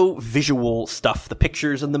audio-visual stuff, the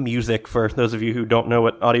pictures and the music, for those of you who don't know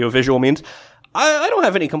what audio-visual means. I don't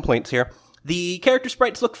have any complaints here. The character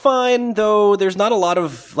sprites look fine, though there's not a lot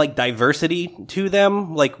of, like, diversity to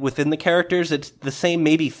them, like, within the characters. It's the same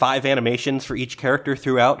maybe 5 animations for each character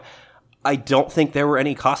throughout. I don't think there were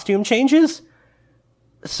any costume changes.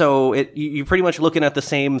 So you're pretty much looking at the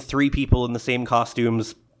same 3 people in the same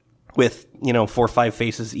costumes with, 4 or 5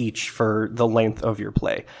 faces each for the length of your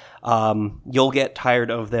play. You'll get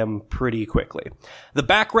tired of them pretty quickly. The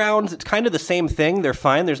backgrounds, it's kind of the same thing. They're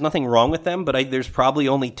fine. There's nothing wrong with them, but there's probably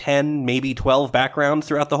only 10, maybe 12 backgrounds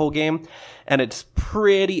throughout the whole game. And it's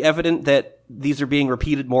pretty evident that these are being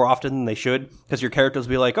repeated more often than they should, because your characters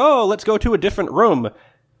will be like, oh, let's go to a different room.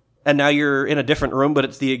 And now you're in a different room, but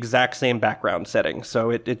it's the exact same background setting.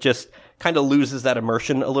 So it just kind of loses that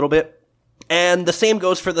immersion a little bit. And the same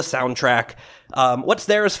goes for the soundtrack. What's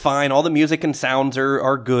there is fine. All the music and sounds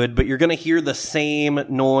are good, but you're going to hear the same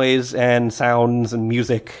noise and sounds and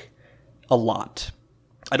music a lot.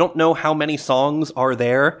 I don't know how many songs are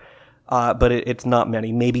there, but it's not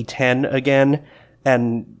many. Maybe 10 again.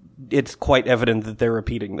 And it's quite evident that they're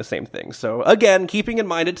repeating the same thing. So again, keeping in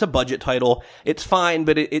mind it's a budget title, it's fine,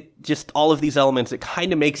 but it just, all of these elements, it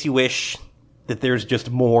kind of makes you wish that there's just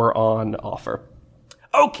more on offer.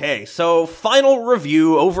 Okay, so final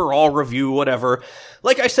review, overall review, whatever.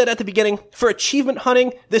 Like I said at the beginning, for achievement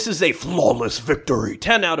hunting, this is a flawless victory.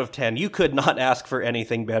 10 out of 10. You could not ask for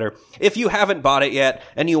anything better. If you haven't bought it yet,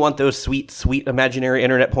 and you want those sweet, sweet imaginary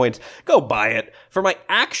internet points, go buy it. For my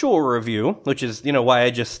actual review, which is, why I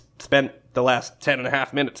just spent the last 10 and a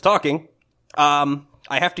half minutes talking, I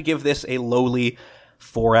have to give this a lowly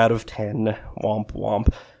 4 out of 10. Womp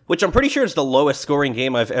womp. Which I'm pretty sure is the lowest scoring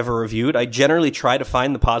game I've ever reviewed. I generally try to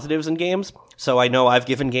find the positives in games, so I know I've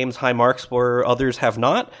given games high marks where others have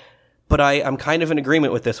not, but I'm kind of in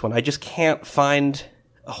agreement with this one. I just can't find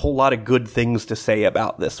a whole lot of good things to say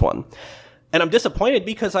about this one. And I'm disappointed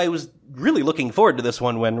because I was really looking forward to this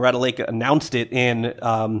one when Radaleka announced it in, their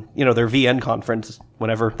VN conference,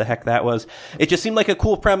 whenever the heck that was. It just seemed like a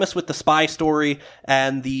cool premise with the spy story,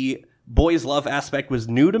 and the boys love aspect was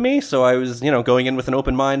new to me, so I was, going in with an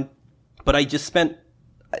open mind, but I just spent,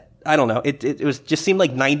 I don't know, it was just seemed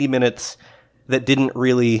like 90 minutes that didn't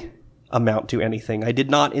really amount to anything. I did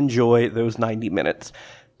not enjoy those 90 minutes.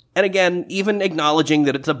 And again, even acknowledging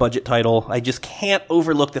that it's a budget title, I just can't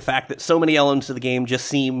overlook the fact that so many elements of the game just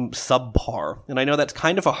seem subpar. And I know that's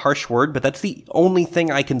kind of a harsh word, but that's the only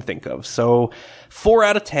thing I can think of. So 4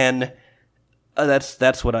 out of 10,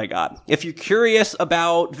 that's what I got. If you're curious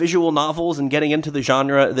about visual novels and getting into the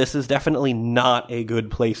genre, this is definitely not a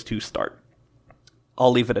good place to start.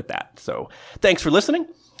 I'll leave it at that. So thanks for listening.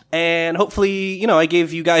 And hopefully, I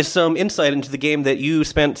gave you guys some insight into the game that you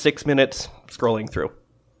spent 6 minutes scrolling through.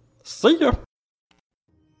 See ya!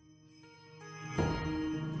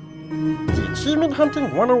 The Achievement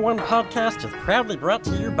Hunting 101 podcast is proudly brought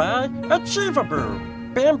to you by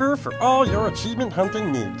Achievaboo, bamboo for all your achievement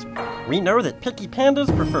hunting needs. We know that picky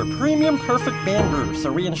pandas prefer premium perfect bamboo,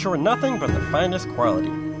 so we ensure nothing but the finest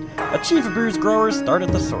quality. Achievaboo's growers start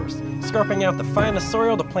at the source, scoping out the finest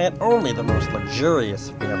soil to plant only the most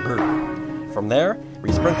luxurious bamboo. From there,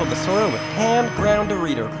 we sprinkle the soil with hand-ground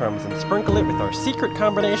Dorito crumbs and sprinkle it with our secret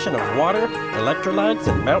combination of water, electrolytes,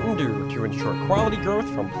 and Mountain Dew to ensure quality growth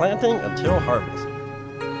from planting until harvest.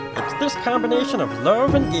 It's this combination of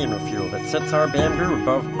love and gamer fuel that sets our bamboo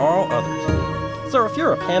above all others. So if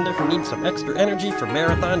you're a panda who needs some extra energy for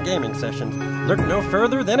marathon gaming sessions, look no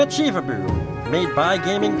further than Achievaboo, made by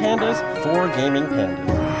gaming pandas for gaming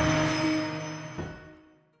pandas.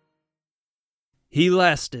 He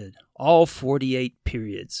lasted all 48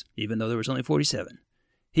 periods, even though there was only 47.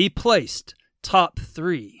 He placed top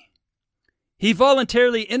 3. He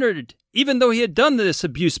voluntarily entered, even though he had done this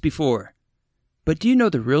abuse before. But do you know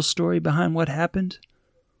the real story behind what happened?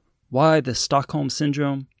 Why the Stockholm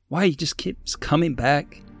Syndrome? Why he just keeps coming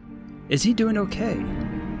back? Is he doing okay?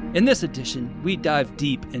 In this edition, we dive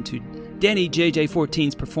deep into Danny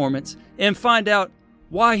JJ14's performance and find out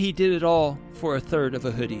why he did it all for a third of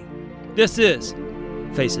a hoodie. This is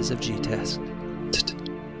Faces of G-Task.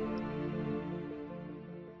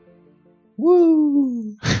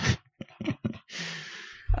 Woo!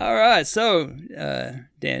 All right, so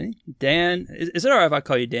Dan, is it all right if I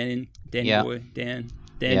call you Danny boy, Dan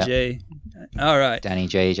J? All right, Danny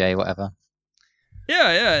JJ, whatever.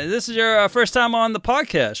 Yeah. This is your first time on the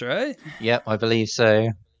podcast, right? Yep, I believe so.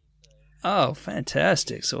 Oh,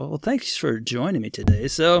 fantastic! So, well, thanks for joining me today.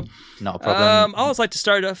 So, not a problem. I always like to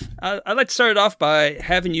start off. I'd like to start it off by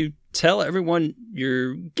having you tell everyone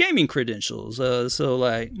your gaming credentials. So,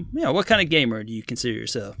 what kind of gamer do you consider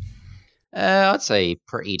yourself? I'd say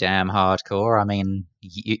pretty damn hardcore. I mean,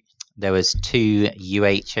 there was 2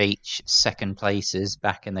 UHH second places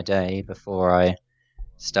back in the day before I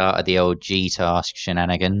started the old G-Task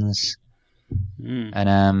shenanigans. And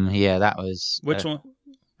that was which one?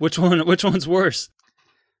 Which one's worse?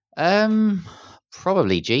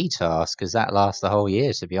 Probably G-Task, because that lasts the whole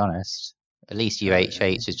year, to be honest. At least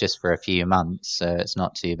UHH is just for a few months, so it's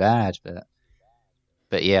not too bad.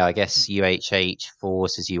 But yeah, I guess UHH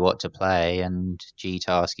forces you what to play, and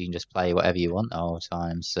G-Task you can just play whatever you want the whole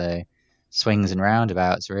time. So swings and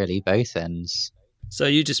roundabouts, really, both ends. So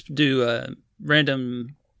you just do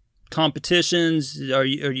random competitions? Are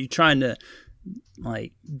you trying to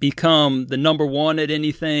become the number one at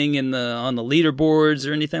anything on the leaderboards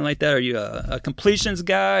or anything like that? Are you a completions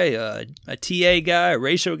guy, a TA guy, a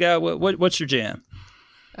ratio guy? What's your jam?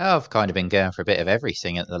 I've kind of been going for a bit of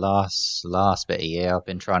everything at the last bit of year. I've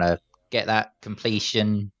been trying to get that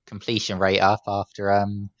completion rate up after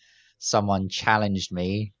someone challenged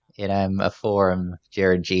me in a forum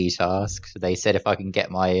during G-Task. They said if I can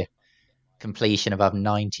get my completion above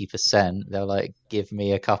 90%, they'll give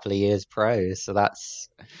me a couple of years pro. So that's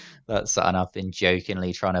something I've been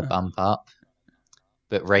jokingly trying to bump up.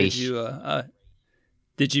 But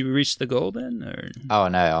did you reach the goal then? Or? Oh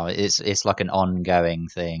no, it's like an ongoing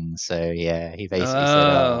thing. So yeah, he basically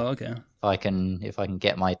said, okay. If I can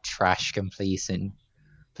get my trash completion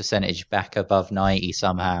percentage back above 90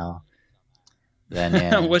 somehow, then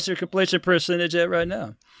yeah. What's your completion percentage at right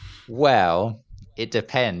now? Well, it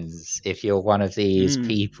depends if you're one of these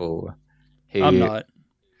people who... I'm not.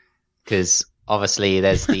 Because obviously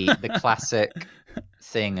there's the classic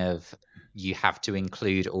thing of you have to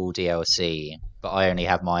include all DLC, but I only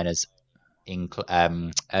have mine as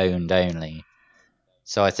owned only.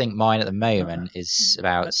 So I think mine at the moment is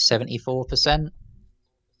about 74%.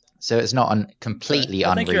 So it's not completely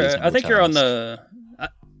unreasonable. I think you're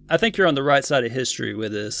on the right side of history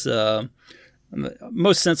with this.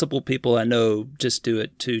 Most sensible people I know just do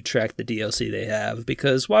it to track the DLC they have,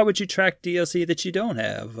 because why would you track DLC that you don't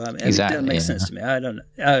have? I mean, exactly. It doesn't make sense to me. I don't know.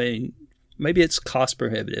 I mean, maybe it's cost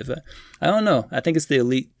prohibitive. I don't know. I think it's the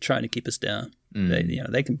elite trying to keep us down.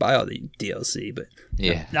 They can buy all the DLC, but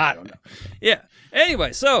yeah, I don't know. Yeah.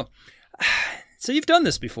 Anyway, so you've done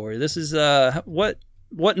this before. This is what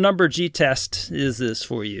what number G test is this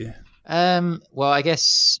for you? Well, I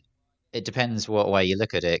guess it depends what way you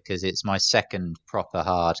look at it, because it's my second proper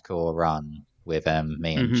hardcore run with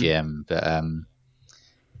me and Jim. But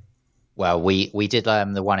well, we did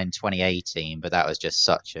the one in 2018, but that was just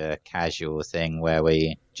such a casual thing where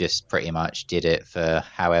we just pretty much did it for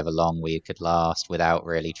however long we could last without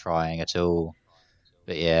really trying at all.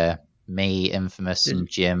 But yeah, me, Infamous, and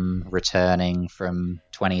Jim returning from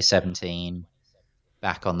 2017,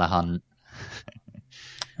 back on the hunt.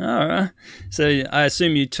 All right. So I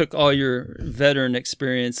assume you took all your veteran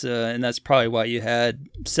experience, and that's probably why you had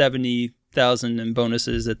 70,000 in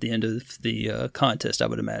bonuses at the end of the contest, I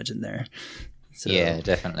would imagine there. So, yeah,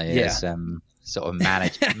 definitely. Yeah. It's, sort of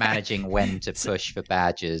managing when to push for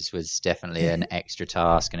badges was definitely an extra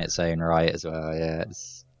task in its own right as well. Yeah,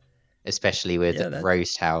 especially with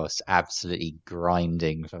Roast House absolutely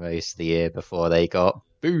grinding for most of the year before they got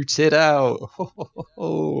booted out.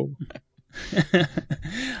 Oh,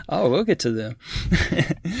 we'll get to them.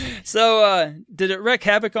 So, did it wreak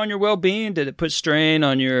havoc on your well-being? Did it put strain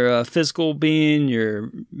on your physical being,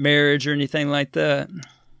 your marriage, or anything like that?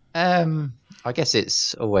 I guess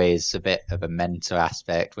it's always a bit of a mental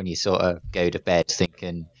aspect when you sort of go to bed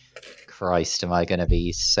thinking, Christ, am I going to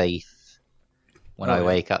be safe when I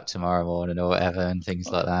wake up tomorrow morning or whatever, and things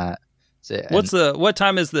like that. What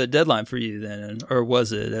time is the deadline for you then? Or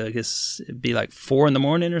was it, I guess it'd be like 4 a.m.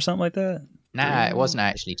 or something like that? Nah, it wasn't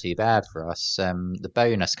actually too bad for us. The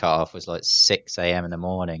bonus cutoff was like 6 a.m. in the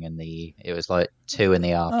morning, and it was like 2 in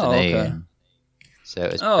the afternoon. Okay. So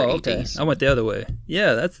it was pretty decent. I went the other way.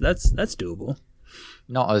 Yeah, that's doable.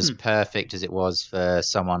 Not as perfect as it was for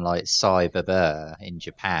someone like Cyber Burr in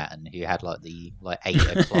Japan, who had like the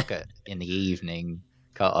 8 o'clock in the evening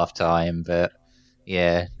cutoff time, but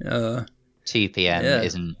yeah, 2 p.m.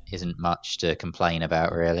 isn't much to complain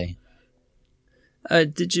about, really.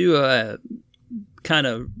 Did you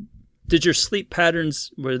did your sleep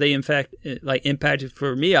patterns, were they in fact impacted?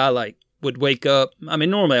 For me, I would wake up. I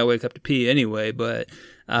mean, normally I wake up to pee anyway, but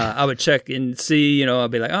I would check and see.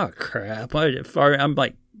 I'd be like, oh crap, I'm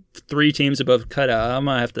like 3 teams above cutout. I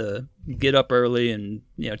might have to get up early and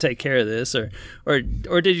take care of this, or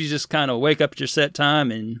did you just kind of wake up at your set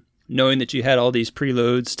time and knowing that you had all these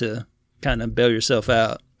preloads to kind of bail yourself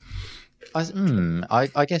out?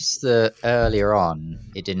 I guess the earlier on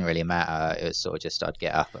it didn't really matter. It was sort of just I'd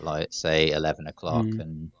get up at say 11 o'clock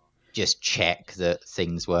and just check that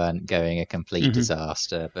things weren't going a complete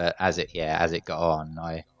disaster. But as it got on,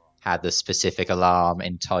 I had the specific alarm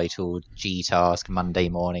entitled G-Task Monday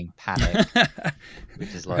Morning Panic,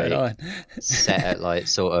 which is set at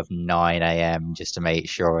sort of 9 a.m. just to make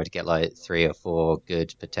sure I'd get 3 or 4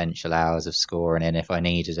 good potential hours of scoring in if I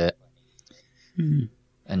needed it.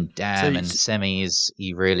 And damn, in semis,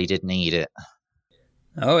 you really did need it.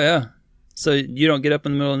 Oh, yeah. So you don't get up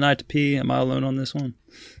in the middle of the night to pee? Am I alone on this one?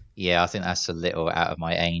 Yeah, I think that's a little out of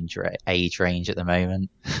my age range at the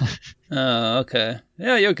moment. Oh, okay.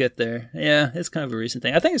 Yeah, you'll get there. Yeah, it's kind of a recent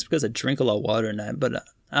thing. I think it's because I drink a lot of water at night, but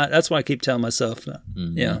that's why I keep telling myself,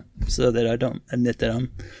 so that I don't admit that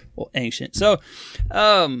I'm ancient. So,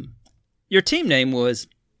 your team name is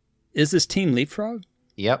this Team Leapfrog?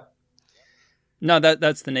 Yep. No,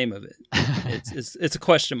 that's the name of it. It's a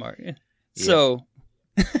question mark. Yeah. So,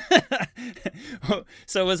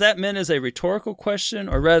 so was that meant as a rhetorical question,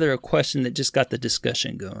 or rather a question that just got the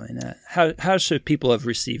discussion going? How should people have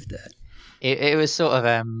received that? It was sort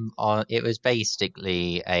of it was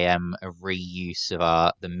basically a reuse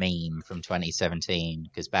of the meme from 2017,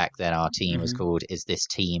 because back then our team was called "Is This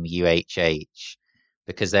Team UHH?"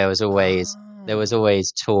 because there was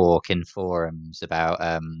always talk in forums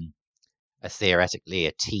about theoretically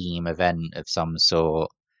a team event of some sort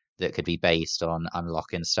that could be based on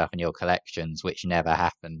unlocking stuff in your collections, which never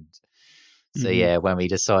happened. So yeah, when we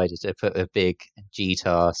decided to put a big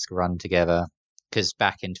G-Task run together, because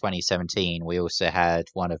back in 2017 we also had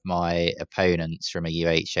one of my opponents from a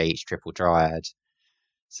UHH Triple Triad.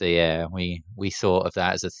 So yeah, we thought of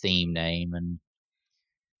that as a theme name, and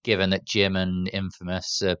given that Jim and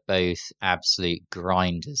Infamous are both absolute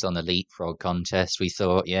grinders on the Leapfrog contest, we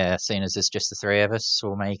thought, yeah, seeing as it's just the 3 of us,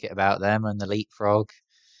 we'll make it about them and the Leapfrog.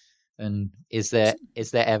 And is there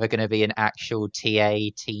ever going to be an actual TA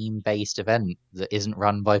team-based event that isn't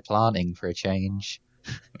run by Planting for a change?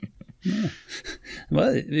 Yeah.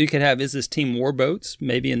 Well, you could have Is This Team Warboats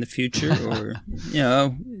maybe in the future, or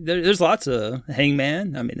there's lots of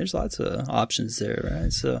Hangman. I mean, there's lots of options there,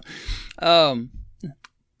 right? So,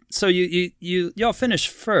 so y'all finished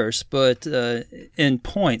first, but in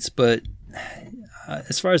points. But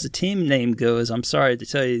as far as the team name goes, I'm sorry to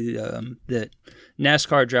tell you that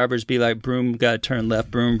NASCAR drivers be like, broom, got to turn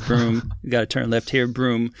left, broom, broom, got to turn left here,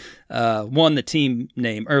 broom, won the team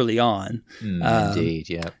name early on. Indeed,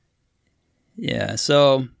 yeah. Yeah,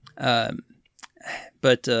 so,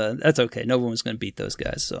 but that's okay. No one's going to beat those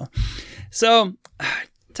guys. So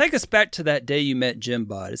take us back to that day you met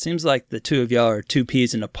Jimbot. It seems like the two of y'all are two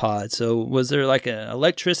peas in a pod. So was there like an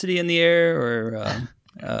electricity in the air, or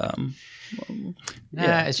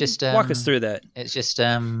it's just walk us through that. It's just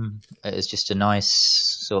a nice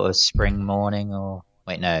sort of spring morning, or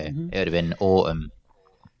wait, no, it would have been autumn.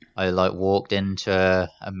 I like walked into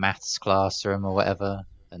a maths classroom or whatever,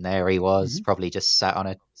 and there he was, probably just sat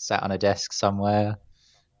on a desk somewhere.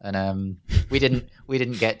 And we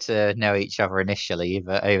didn't get to know each other initially,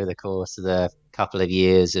 but over the course of the couple of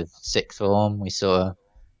years of sixth form, we sort of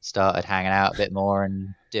started hanging out a bit more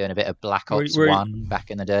and doing a bit of Black Ops 1 back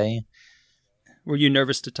in the day. Were you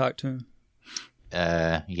nervous to talk to him?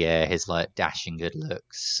 Yeah, his like dashing good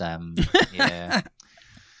looks. Yeah.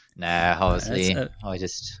 Nah, honestly,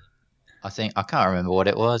 I think I can't remember what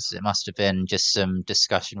it was. It must have been just some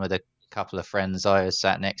discussion with a couple of friends I was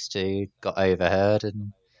sat next to, got overheard,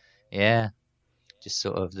 and yeah, just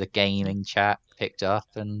sort of the gaming chat picked up,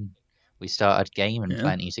 and we started gaming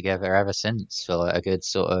plenty together ever since for like a good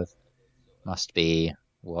sort of, must be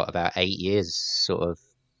about 8 years, sort of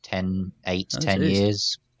 8 to 10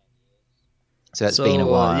 years. So it's been a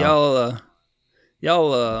while.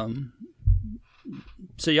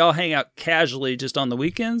 So y'all hang out casually just on the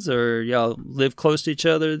weekends, or y'all live close to each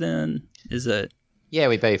other then? Is it? Yeah,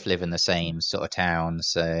 we both live in the same sort of town,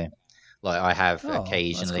 so like I have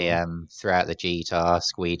occasionally cool. Throughout the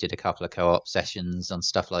G-Task, we did a couple of co-op sessions on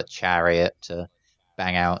stuff like Chariot to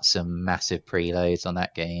bang out some massive preloads on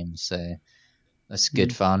that game, so that's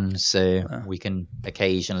good fun. So we can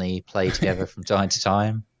occasionally play together from time to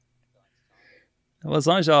time. Well, as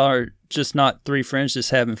long as y'all are just not three friends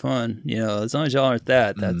just having fun, as long as y'all aren't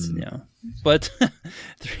that's, but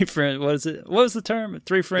three friends, what is it? What was the term?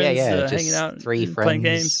 Three friends hanging out, three friends playing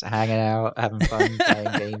games, hanging out, having fun,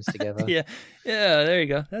 playing games together. Yeah, there you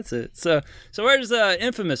go. That's it. So where does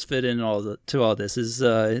Infamous fit in to all this?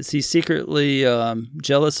 Is he secretly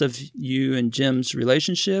jealous of you and Jim's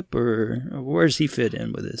relationship, or where does he fit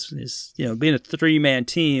in with this? Is being a 3-man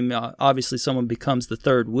team, obviously someone becomes the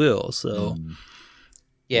third wheel. So.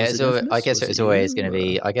 Yeah, so I guess it was always going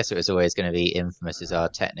to be Infamous is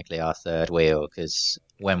technically our third wheel, because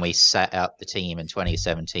when we set up the team in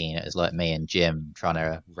 2017, it was like me and Jim trying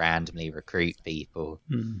to randomly recruit people,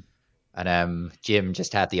 and Jim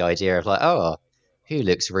just had the idea of like, oh, who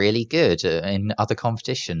looks really good in other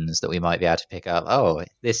competitions that we might be able to pick up? Oh,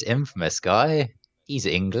 this Infamous guy, he's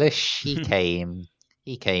English. He came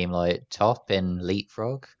like top in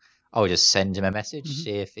Leapfrog. I'll just send him a message,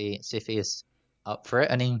 see if he is up for it,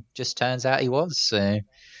 and he just turns out he was. So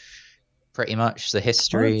pretty much the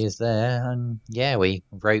history is there, and yeah, we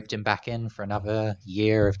roped him back in for another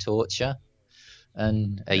year of torture,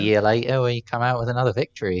 and a year later we come out with another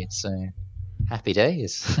victory. So happy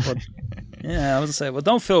days. Well, yeah, I was gonna say, well,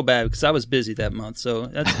 don't feel bad because I was busy that month, so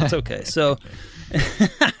that's okay. So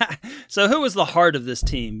so who was the heart of this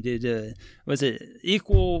team? Was it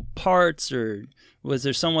equal parts, or was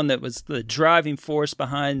there someone that was the driving force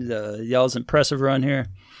behind y'all's impressive run here?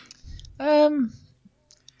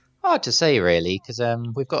 Hard to say, really, because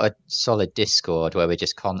we've got a solid Discord where we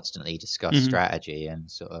just constantly discuss strategy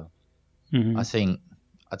and sort of. I think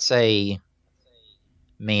I'd say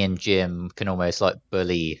me and Jim can almost like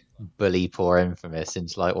bully poor Infamous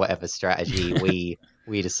into like whatever strategy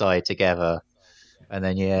we decide together, and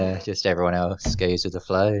then just everyone else goes with the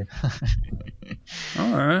flow.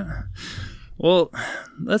 All right. Well,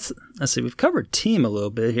 let's see. We've covered team a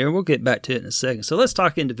little bit here. We'll get back to it in a second. So let's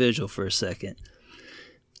talk individual for a second.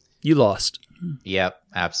 You lost. Yep,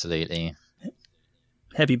 absolutely.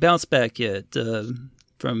 Have you bounced back yet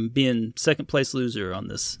from being second place loser on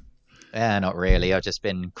this? Yeah, not really. I've just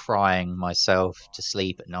been crying myself to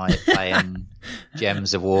sleep at night playing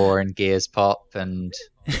Gems of War and Gears Pop, and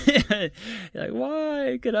like,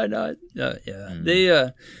 why could I not?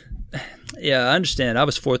 Yeah, I understand. I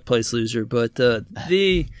was fourth place loser, but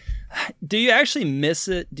do you actually miss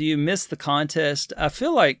it? Do you miss the contest? I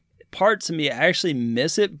feel like parts of me actually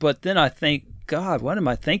miss it, but then I think, God, what am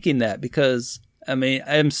I thinking that? Because I mean,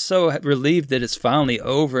 I'm so relieved that it's finally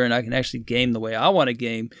over and I can actually game the way I want to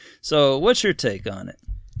game. So what's your take on it?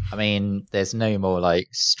 I mean, there's no more like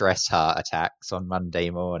stress heart attacks on Monday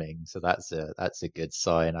morning, so that's a good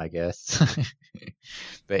sign, I guess.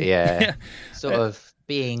 But yeah, sort of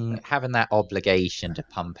having that obligation to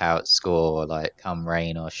pump out score like come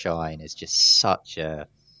rain or shine is just such a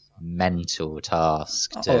mental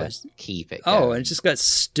task Oh, to it's- keep it Oh, going. and it just got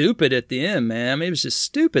stupid at the end, man. I mean, it was just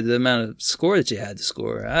stupid the amount of score that you had to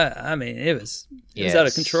score. I mean, it was out of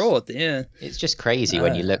Yes. control at the end. It's just crazy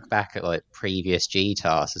when you look back at like previous G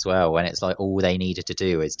tasks as well, when it's like all they needed to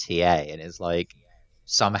do is TA, and it's like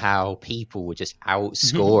somehow people were just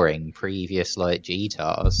outscoring previous like G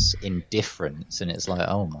tasks in difference, and it's like,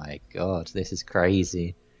 oh my god, this is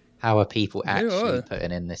crazy. How are people actually are.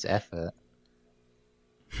 putting in this effort?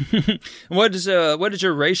 What is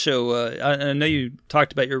your ratio? I know you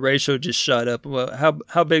talked about your ratio just shot up. Well,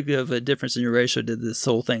 how big of a difference in your ratio did this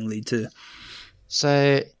whole thing lead to?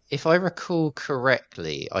 So, if I recall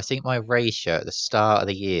correctly, I think my ratio at the start of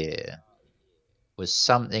the year was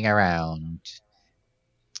something around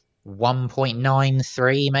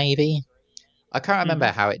 1.93, maybe. I can't remember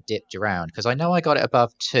how it dipped around because I know I got it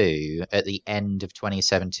above 2 at the end of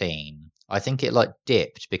 2017. I think it like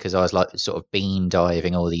dipped because I was like sort of bean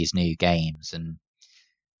diving all these new games and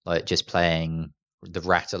like just playing the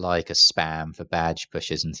Ratalaika spam for badge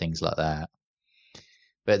pushes and things like that.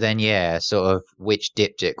 But then, yeah, sort of, which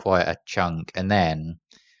dipped it quite a chunk. And then,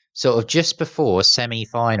 sort of just before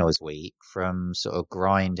semi-finals week, from sort of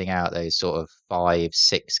grinding out those sort of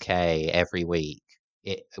 5-6K every week,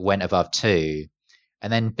 it went above 2.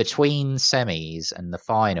 And then between semis and the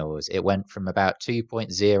finals, it went from about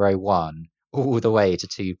 2.01 all the way to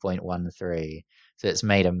 2.13. So it's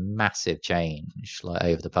made a massive change like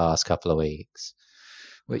over the past couple of weeks,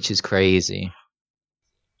 which is crazy.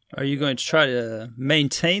 Are you going to try to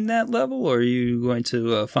maintain that level, or are you going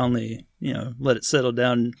to finally, let it settle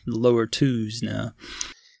down in the lower 2s now?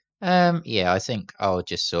 Yeah, I think I'll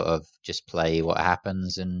just sort of just play what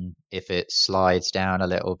happens, and if it slides down a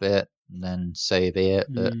little bit, then so be it.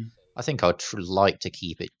 But I think I'd like to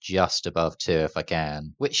keep it just above 2 if I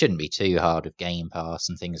can, which shouldn't be too hard with Game Pass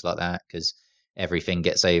and things like that, because everything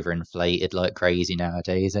gets overinflated like crazy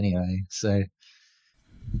nowadays anyway. So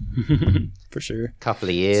for sure, a couple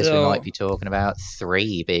of years we might be talking about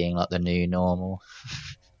 3 being like the new normal.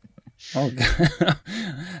 Oh,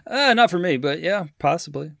 God. Not for me, but yeah,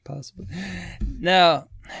 possibly. Now,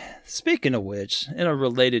 speaking of which, in a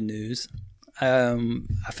related news, I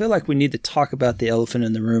feel like we need to talk about the elephant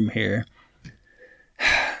in the room here.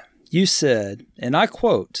 You said, and I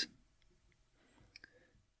quote,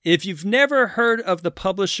 "If you've never heard of the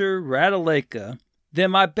publisher Ratalaika, then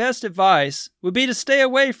my best advice would be to stay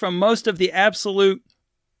away from most of the absolute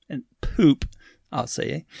and poop, I'll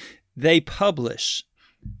say, they publish."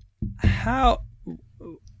 How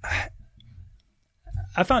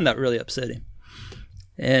I found that really upsetting,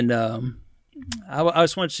 and I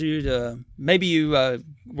just want you to, maybe you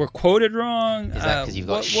were quoted wrong. Is that because you've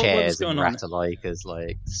got shares in Ratalaika's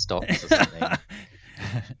like stocks or something?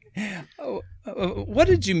 What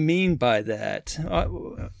did you mean by that?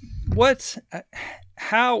 What?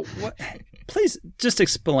 How? What? Please just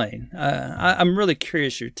explain. I'm really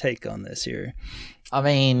curious your take on this here. I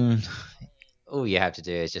mean, all you have to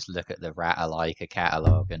do is just look at the Ratalaika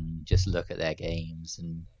catalog and just look at their games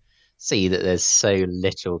and see that there's so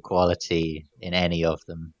little quality in any of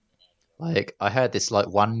them. Like, I heard this like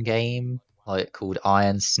one game like called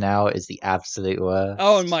Iron Snout is the absolute worst.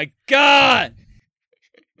 Oh my god!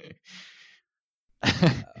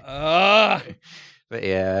 But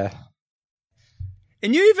yeah.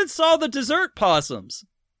 And you even saw the dessert possums.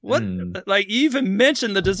 What? Like, you even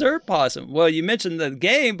mentioned the dessert possum. Well, you mentioned the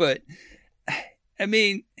game, but I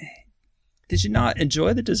mean, did you not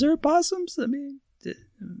enjoy the dessert possums? I mean,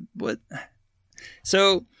 what?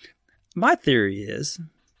 So, my theory is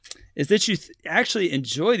that you actually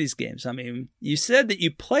enjoy these games. I mean, you said that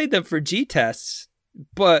you played them for G tests,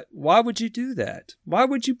 but why would you do that? Why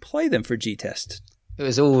would you play them for G tests? It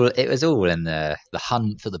was all in the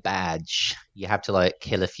hunt for the badge. You have to like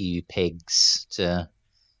kill a few pigs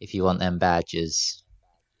if you want them badges.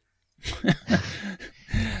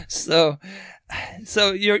 So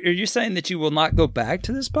you're saying that you will not go back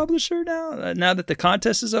to this publisher now that the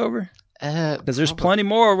contest is over? Because there's plenty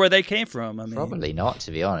more where they came from. I mean, probably not,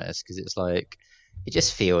 to be honest, because it's like it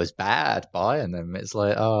just feels bad buying them. It's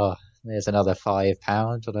like, oh, there's another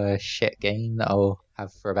 £5 on a shit game that I'll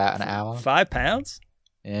have for about an hour. £5?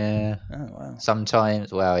 Yeah. Oh wow.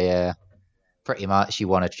 Sometimes, well, yeah. Pretty much, you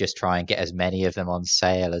want to just try and get as many of them on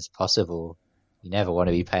sale as possible. You never want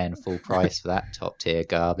to be paying full price for that top tier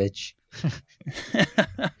garbage.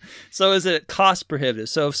 So is it cost prohibitive?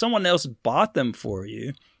 So if someone else bought them for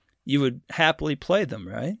you, you would happily play them,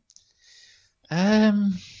 right? I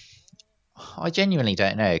genuinely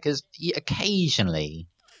don't know, because occasionally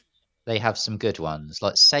they have some good ones,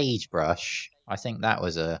 like Sagebrush. I think that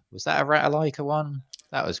was that a Ratalaika one?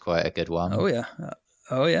 That was quite a good one. Oh yeah,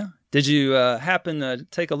 Oh, yeah. Did you happen to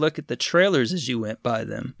take a look at the trailers as you went by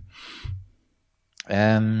them?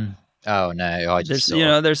 Oh no, I just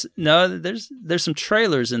there's some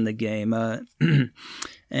trailers in the game,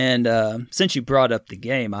 and since you brought up the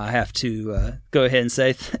game, I have to go ahead and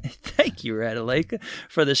say thank you, Radaleka,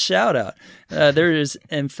 for the shout out. There is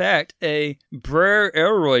in fact a Brer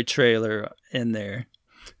Elroy trailer in there.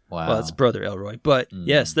 Wow. Well, it's Brother Elroy, but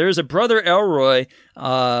yes, there is a Brother Elroy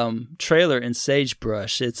trailer in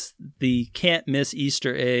Sagebrush. It's the can't miss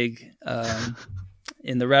Easter egg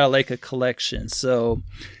in the Radaleka collection. So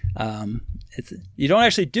you don't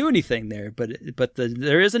actually do anything there, but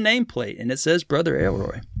there is a nameplate and it says Brother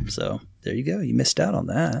Elroy. So there you go. You missed out on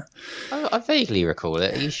that. I vaguely recall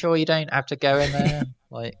it. Are you sure you don't have to go in there,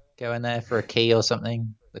 like go in there for a key or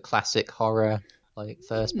something? The classic horror, like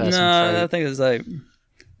first person. No, trope? I think it's like.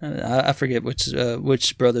 I forget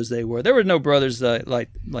which brothers they were. There were no brothers like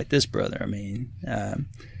this brother. I mean,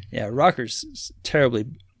 Rocker's terribly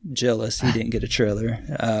jealous he didn't get a trailer.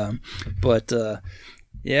 But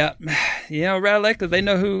Radaleka, they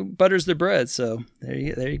know who butters their bread. So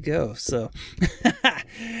there you go. So,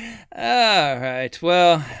 all right.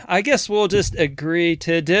 Well, I guess we'll just agree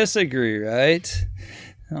to disagree, right?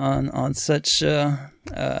 On such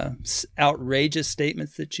outrageous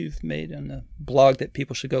statements that you've made on the blog that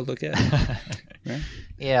people should go look at. Right?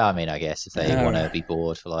 Yeah, I mean, I guess if they want to be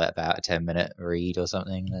bored for like about a 10-minute read or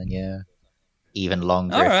something, then yeah. Even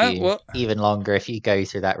longer if you go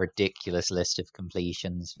through that ridiculous list of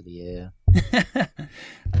completions for the year.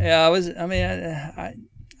 Yeah,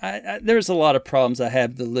 there's a lot of problems I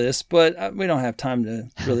have with the list, but we don't have time to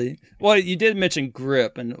really. Well, you did mention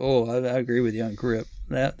grip, and I agree with you on grip.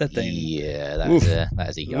 That thing. Yeah, that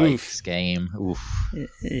is a yikes game. Oof.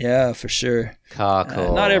 Yeah, for sure.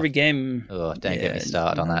 Carcore. Not every game. Oh, don't get me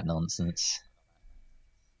started on that nonsense.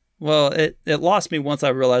 Well, it lost me once I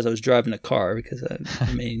realized I was driving a car because if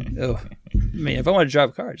I want to drive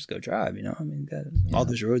a car, I just go drive. All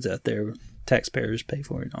those roads out there, taxpayers pay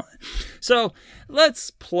for it and all that. So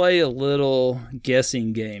let's play a little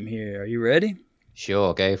guessing game here. Are you ready?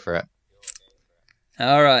 Sure, go for it.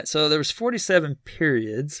 All right. So there was 47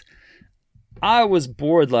 periods. I was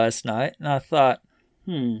bored last night, and I thought,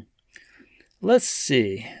 let's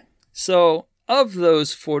see. So of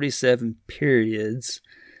those 47 periods.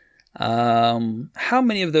 How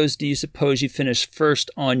many of those do you suppose you finished first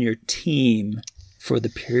on your team for the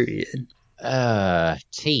period?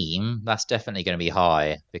 Team, that's definitely going to be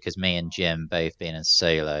high because me and Jim both being in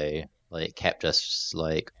solo, kept us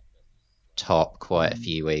top quite a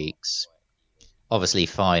few weeks. Obviously,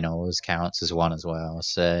 finals counts as one as well.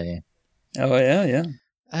 So, oh yeah.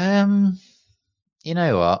 You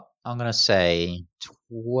know what? I'm going to say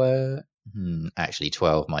 12. Actually,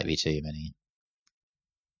 12 might be too many.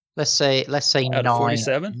 Let's say out of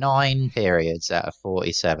 47? 9 periods out of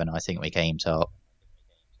 47. I think we came top.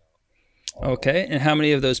 Okay, and how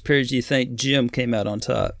many of those periods do you think Jim came out on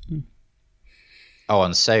top? Oh,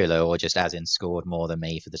 on solo, or just as in scored more than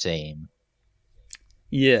me for the team?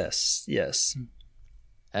 Yes.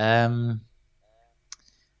 I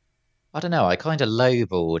don't know. I kind of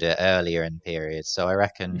lowballed it earlier in periods, so I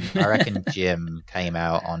reckon Jim came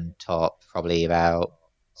out on top probably about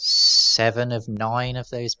 7 of 9 of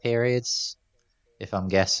those periods, if I'm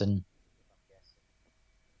guessing.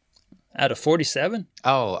 Out of 47?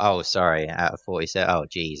 Oh, sorry. Out of 47. Oh,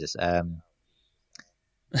 Jesus.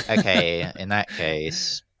 Okay, in that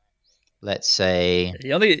case, let's say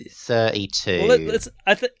 32. Well,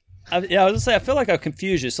 I was gonna say I feel like I've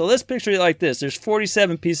confused you. So let's picture it like this: there's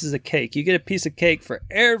 47 pieces of cake. You get a piece of cake for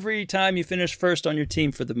every time you finish first on your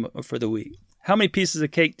team for the week. How many pieces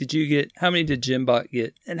of cake did you get? How many did Jimbot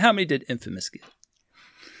get? And how many did Infamous get?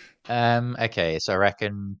 Okay, so I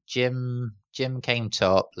reckon Jim came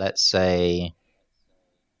top. Let's say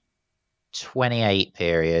 28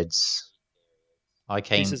 periods.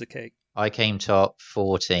 Pieces of cake. I came top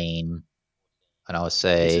 14, and I'll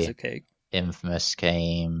say pieces of cake. Infamous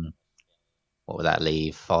came. What would that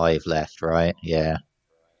leave? 5 left, right? Yeah.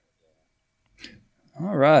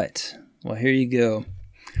 All right. Well, here you go.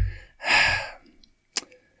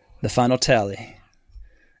 The final tally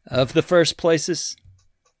of the first places.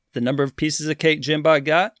 The number of pieces of cake Jimbot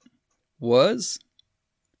got was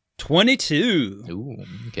 22. Ooh,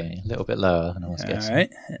 okay. A little bit lower than I was guessing. All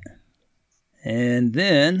right. And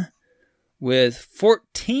then with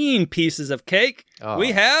 14 pieces of cake,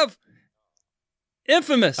 we have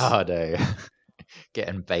Infamous. Oh, no.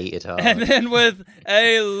 Getting baited hard. And then with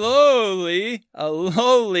a lowly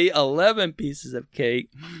 11 pieces of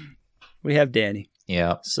cake, we have Danny.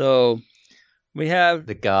 Yeah. So we have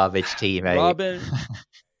the garbage teammate. Robin.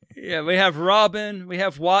 Yeah, we have Robin, we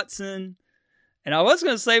have Watson, and I was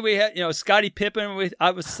going to say we had, Scottie Pippen.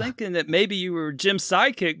 I was thinking that maybe you were Jim's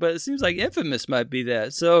sidekick, but it seems like Infamous might be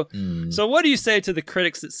that. So, so what do you say to the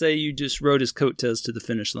critics that say you just rode his coattails to the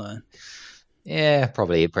finish line? Yeah,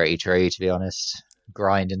 probably pretty true, to be honest.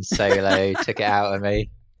 Grind and solo took it out of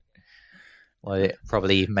me. Well, it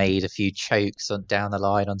probably made a few chokes down the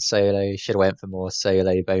line on solo. Should have went for more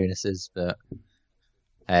solo bonuses, but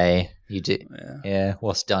hey, you did. Yeah,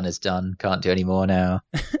 what's done is done. Can't do any more now.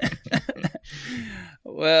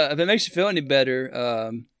 Well, if it makes you feel any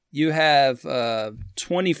better, you have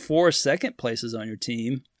 24 second places on your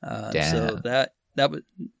team. So that was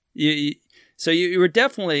you. So you were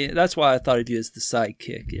definitely, that's why I thought of you as the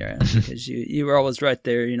sidekick, because you were always right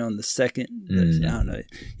there, in the second. I don't know.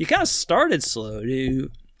 You kind of started slow.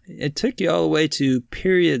 It took you all the way to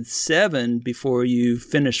period 7 before you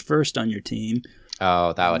finished first on your team.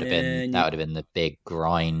 Oh, that would have been the big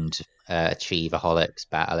grind Achieveaholics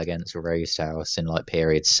battle against Roasthouse in like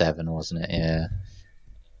period 7, wasn't it? Yeah.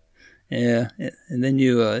 Yeah, and then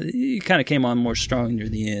you kind of came on more strong near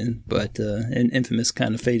the end, but and Infamous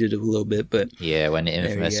kind of faded a little bit. But yeah, when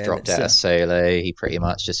Infamous dropped out of solo, he pretty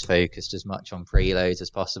much just focused as much on preloads as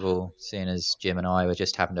possible. Seeing as Jim and I were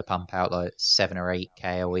just having to pump out like 7 or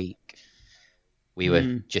 8K a week, we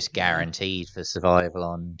were just guaranteed for survival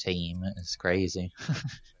on team. It's crazy.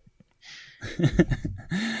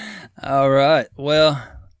 All right, well,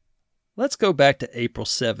 let's go back to April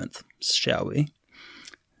 7th, shall we?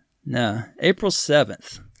 Now, April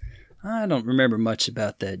 7th. I don't remember much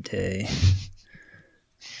about that day.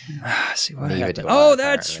 See what happened. Oh,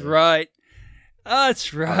 that's right.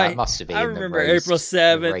 That's right. Oh, that must have been I remember April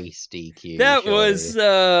 7th. Race DQ. That was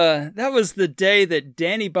the day that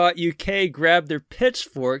Danny Bot UK grabbed their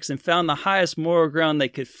pitchforks and found the highest moral ground they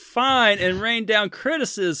could find and rained down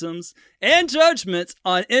criticisms and judgments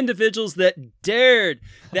on individuals that dared,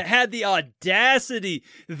 that had the audacity,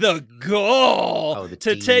 the gall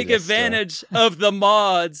to take advantage of the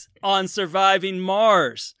mods on Surviving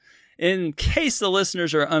Mars. In case the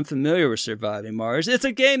listeners are unfamiliar with Surviving Mars, it's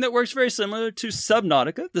a game that works very similar to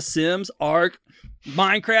Subnautica, The Sims, Ark,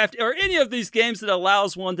 Minecraft, or any of these games that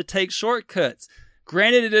allows one to take shortcuts.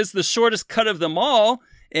 Granted, it is the shortest cut of them all,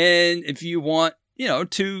 and if you want,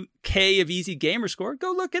 2K of easy gamer score,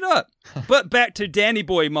 go look it up. But back to Danny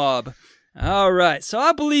Boy Mob. All right, so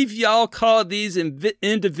I believe y'all call these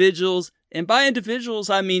individuals, and by individuals,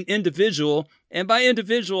 I mean individual, and by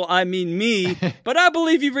individual, I mean me, but I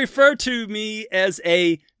believe you refer to me as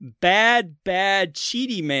a bad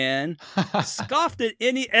cheaty man, scoffed at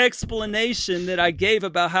any explanation that I gave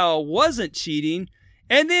about how I wasn't cheating,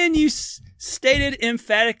 and then you stated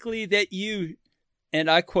emphatically that you, and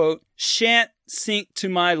I quote, shan't sink to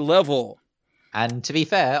my level. And to be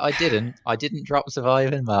fair, I didn't drop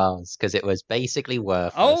Surviving Mars because it was basically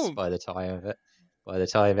worthless by the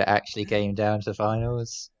time it actually came down to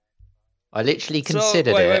finals. I literally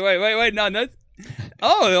considered it. Wait. No.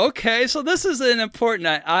 Oh, okay. So this is an important.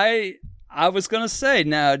 I was gonna say.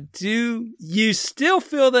 Now, do you still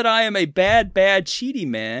feel that I am a bad cheaty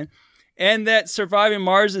man, and that Surviving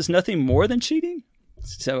Mars is nothing more than cheating?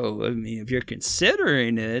 So, I mean, if you're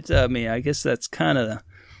considering it, I guess that's kind of.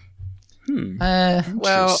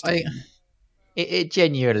 Well, it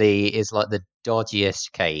genuinely is like the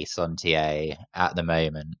dodgiest case on TA at the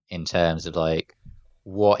moment in terms of like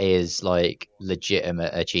what is like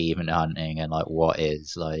legitimate achievement hunting and like what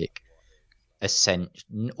is like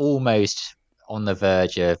almost on the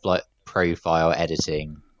verge of like profile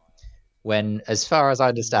editing. When, as far as I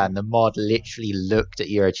understand, the mod literally looked at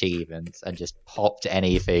your achievements and just popped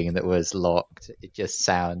anything that was locked. It just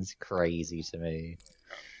sounds crazy to me.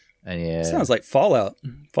 And yeah, sounds like Fallout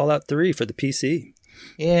 3 for the PC.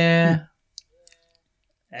 Yeah.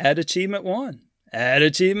 Add achievement 1. Add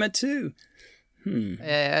achievement 2.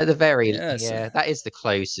 Yeah, at the very that is the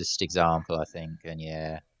closest example, I think. And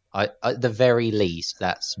yeah, at the very least,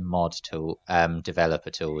 that's mod tool,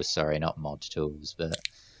 developer tools. Sorry, not mod tools, but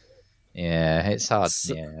yeah, it's hard.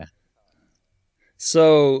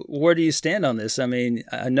 So where do you stand on this? I mean,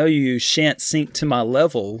 I know you shan't sink to my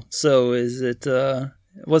level. So is it?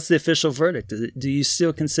 What's the official verdict? Do you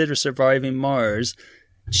still consider Surviving Mars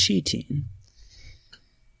cheating?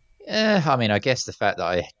 I mean, I guess the fact that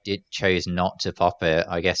I chose not to pop it,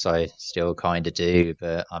 I guess I still kind of do.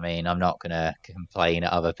 But I mean, I'm not going to complain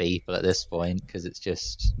at other people at this point because it's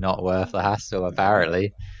just not worth the hassle.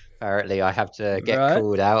 Apparently, I have to get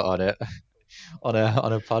called out on it on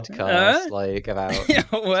a podcast like about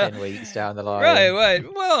 10 weeks down the line. Right.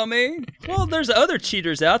 Well, I mean, there's other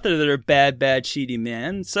cheaters out there that are bad cheating,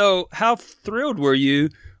 man. So how thrilled were you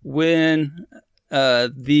when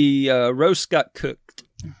The roast got cooked.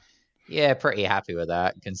 Yeah, pretty happy with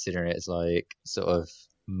that, considering it's like sort of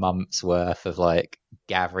months worth of like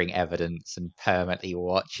gathering evidence and permanently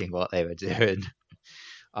watching what they were doing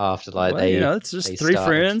after like Well, it's just three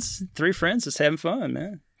friends just having fun,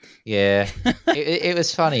 man. Yeah, it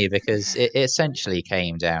was funny because it essentially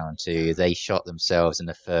came down to they shot themselves in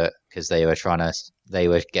the foot because they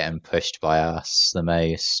were getting pushed by us the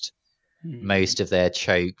most. Most of their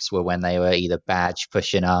chokes were when they were either badge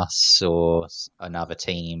pushing us or another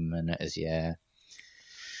team, and it was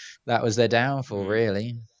that was their downfall.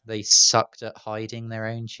 Really, they sucked at hiding their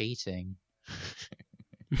own cheating.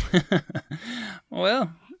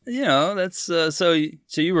 Well, that's so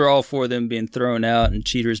you were all for them being thrown out and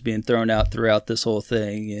cheaters being thrown out throughout this whole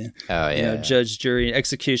thing. Yeah. Oh yeah, judge, jury,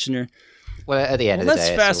 executioner. Well, at the end of the day,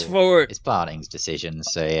 let's fast forward. It's Barning's decision,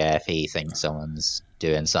 so yeah, if he thinks someone's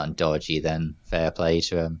doing something dodgy, then fair play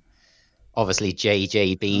to him. Obviously,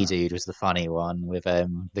 JJB dude was the funny one with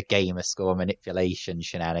the gamer score manipulation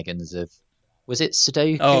shenanigans of, was it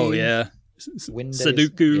Sudoku? Oh yeah, Windows?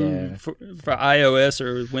 Sudoku for iOS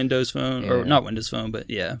or Windows Phone, or not Windows Phone, but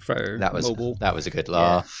yeah, for mobile. That was a good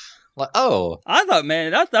laugh. Yeah. Like,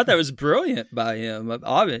 I thought that was brilliant by him.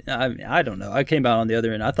 I don't know. I came out on the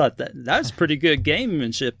other end. I thought that's pretty good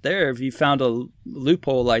gamemanship there. If you found a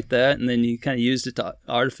loophole like that and then you kind of used it to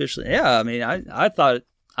artificially. Yeah, I mean, I thought,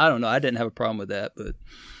 I don't know. I didn't have a problem with that, but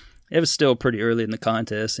it was still pretty early in the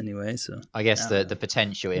contest anyway. So I guess the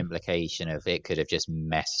potential implication of it could have just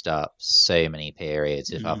messed up so many periods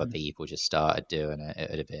if other people just started doing it. It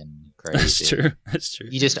would have been crazy. That's true.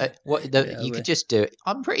 You just could just do it.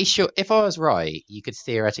 I'm pretty sure if I was right, you could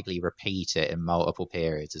theoretically repeat it in multiple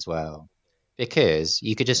periods as well, because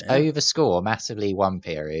you could just overscore massively one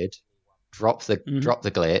period, drop the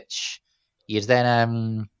glitch. You'd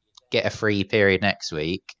then get a free period next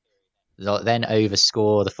week. Then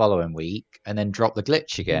overscore the following week, and then drop the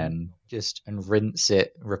glitch again, and rinse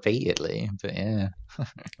it repeatedly. But yeah,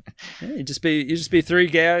 you just be three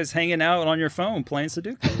guys hanging out on your phone playing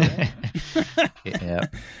Sudoku. Right? Yeah.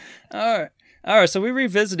 All right. So we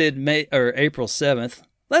revisited April 7th.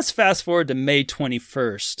 Let's fast forward to May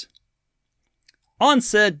 21st. On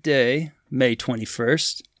said day, May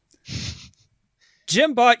 21st.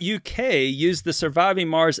 Gymbot UK used the Surviving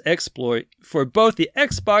Mars exploit for both the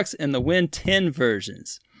Xbox and the Win 10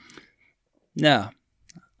 versions. Now,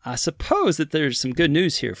 I suppose that there's some good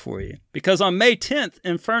news here for you, because on May 10th,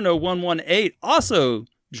 Inferno 118 also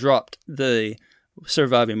dropped the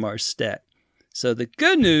Surviving Mars stat. So the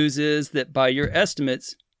good news is that by your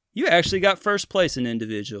estimates, you actually got first place in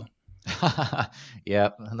individual.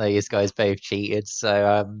 Yep, these guys both cheated,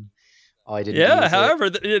 so I didn't. Yeah. However,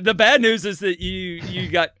 the bad news is that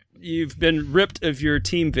you've been ripped of your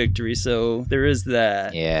team victory. So there is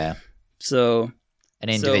that. Yeah. So an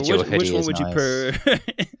individual hoodie which one is would nice.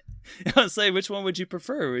 I was say, which one would you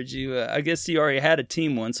prefer? Would you? I guess you already had a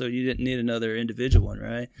team one, so you didn't need another individual one,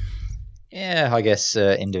 right? Yeah, I guess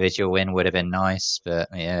individual win would have been nice, but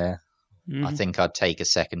yeah, I think I'd take a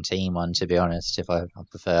second team one, to be honest. If I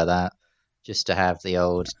prefer that. Just to have the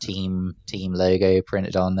old team logo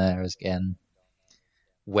printed on there again.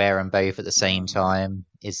 Wear them both at the same time.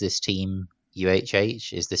 Is this team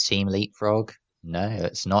UHH? Is this team Leapfrog? No,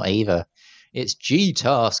 it's not either. It's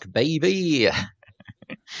G-Task, baby!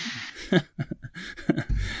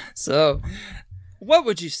 So, what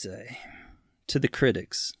would you say to the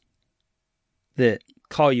critics that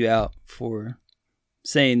call you out for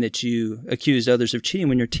saying that you accused others of cheating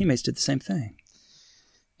when your teammates did the same thing?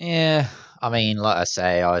 Yeah, I mean, like I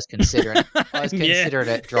say, I was considering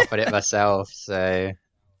it, dropping it myself, so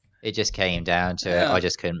it just came down to it. I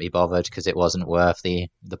just couldn't be bothered because it wasn't worth the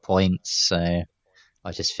points, so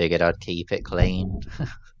I just figured I'd keep it clean.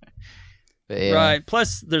 But yeah. Right.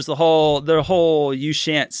 Plus, there's the whole you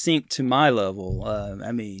shan't sink to my level.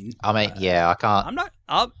 I mean, yeah, I can't. I'm not.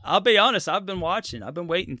 I'll be honest. I've been watching. I've been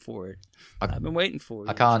waiting for it. I've been waiting for it.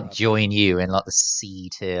 I can't join you in like the C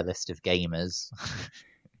tier list of gamers.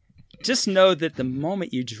 Just know that the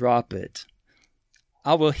moment you drop it,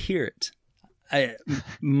 I will hear it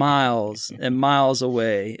miles and miles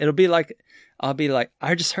away. I'll be like,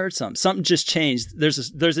 I just heard something. Something just changed.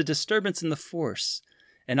 There's a disturbance in the force,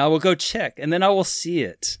 and I will go check, and then I will see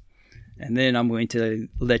it, and then I'm going to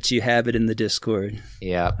let you have it in the Discord.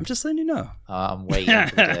 Yeah, I'm just letting you know. I'm waiting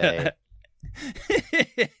for the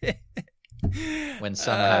day when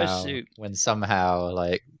somehow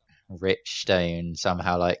like Ripstone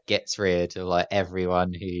somehow like gets rid of like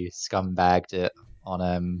everyone who scumbagged it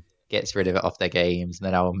on gets rid of it off their games, and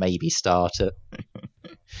then I'll maybe start it.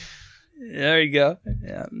 There you go.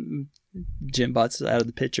 Yeah. Jimbot's out of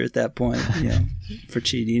the picture at that point, for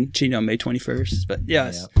cheating on May 21st. But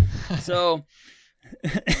yes, so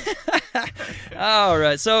all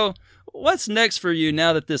right. So what's next for you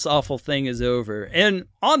now that this awful thing is over? And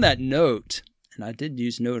on that note, and I did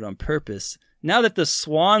use note on purpose, now that the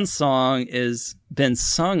swan song has been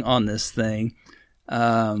sung on this thing,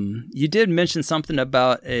 you did mention something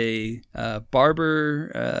about a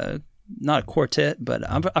barber, not a quartet, but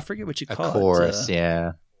I forget what you call it. A chorus,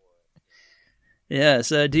 yeah. Yeah,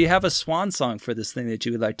 so do you have a swan song for this thing that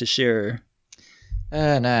you would like to share?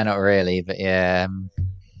 No, not really, but yeah,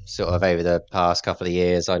 sort of over the past couple of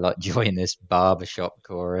years, I like joined this barbershop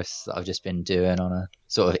chorus that I've just been doing on a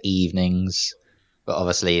sort of evenings, but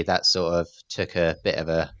obviously that sort of took a bit of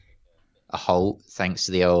a halt thanks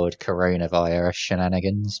to the old coronavirus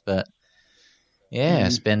shenanigans, but yeah,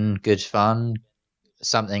 it's been good fun.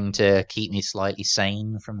 Something to keep me slightly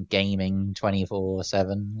sane from gaming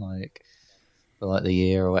 24/7, like for like the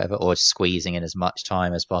year or whatever, or squeezing in as much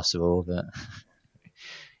time as possible. But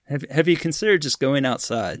have you considered just going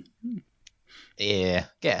outside? Yeah,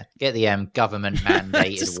 get the government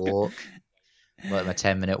mandated walk, like my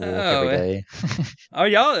 10-minute walk every day. Are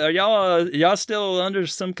y'all still under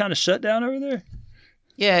some kind of shutdown over there?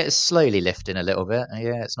 Yeah, it's slowly lifting a little bit.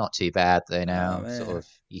 Yeah, it's not too bad though now. Sort of,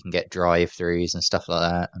 you can get drive-throughs and stuff like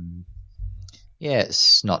that, and yeah,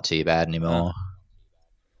 it's not too bad anymore.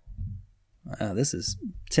 Wow, this is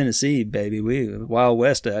Tennessee, baby. We Wild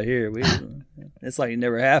West out here. It's like it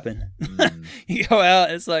never happened. You go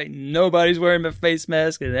out, it's like nobody's wearing a face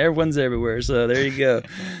mask, and everyone's everywhere. So there you go.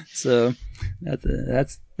 So that's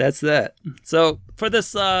that. So for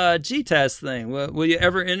this GTAS thing, will you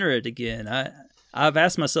ever enter it again? I've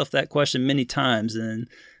asked myself that question many times,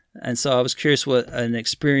 and so I was curious what an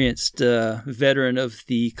experienced veteran of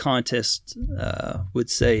the contest would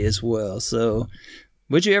say as well. So,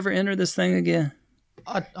 would you ever enter this thing again?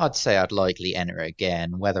 I'd say I'd likely enter it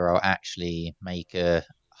again. Whether I'll actually make a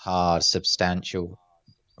hard, substantial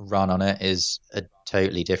run on it is a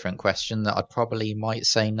totally different question that I probably might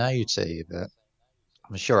say no to, but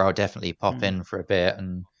I'm sure I'll definitely pop in for a bit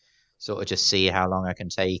and sort of just see how long I can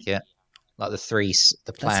take it. Like the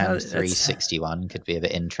planned 361 could be a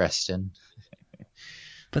bit interesting.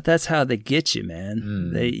 But that's how they get you,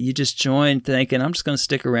 man. You just join thinking I'm just going to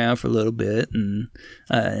stick around for a little bit,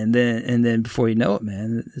 and then before you know it,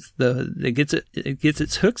 man, it gets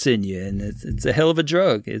its hooks in you, and it's a hell of a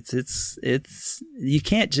drug. It's you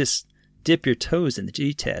can't just dip your toes in the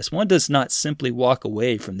GTAS. One does not simply walk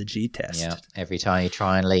away from the GTAS. Yeah, every time you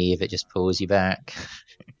try and leave, it just pulls you back.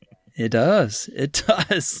 It does. It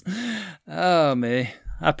does. Oh, man.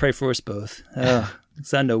 I pray for us both.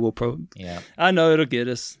 Because I know I know it'll get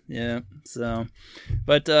us. Yeah. So,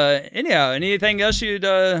 but anyhow, anything else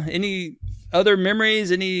any other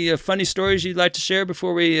memories, any funny stories you'd like to share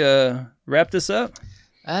before we wrap this up?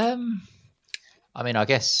 I mean, I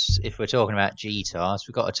guess if we're talking about GTAS,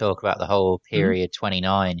 we've got to talk about the whole period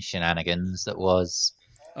 29 shenanigans that was.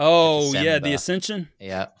 Oh, yeah, the Ascension?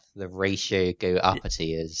 Yeah. The ratio go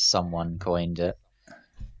uppity, as someone coined it.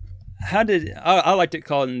 How did I liked it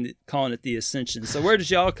calling it the Ascension? So where did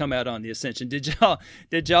y'all come out on the Ascension? Did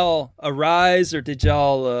y'all arise, or did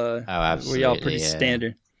y'all were y'all pretty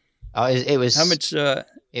standard? Oh, it was how much?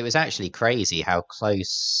 It was actually crazy how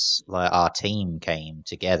close like our team came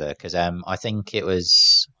together, because I think it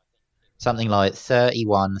was something like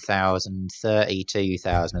 31,000,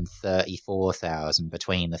 32,000, and 34,000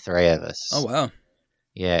 between the three of us. Oh wow!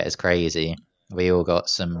 Yeah, it's crazy. We all got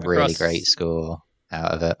some really great score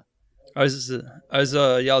out of it. Is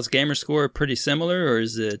y'all's gamer score pretty similar, or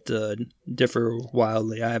is it differ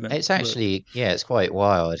wildly? I haven't. It's actually it's quite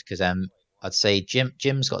wild, because I'd say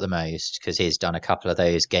Jim's got the most, because he's done a couple of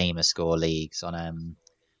those gamer score leagues on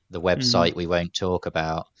the website we won't talk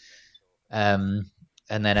about. And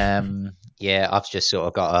then I've just sort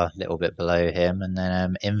of got a little bit below him, and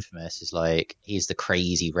then Infamous is like, he's the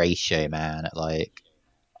crazy ratio man at like,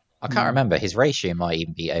 I can't remember, his ratio might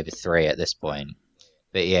even be over 3 at this point.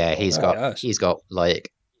 But yeah, he's got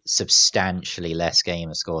like substantially less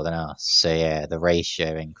gamer score than us. So yeah, the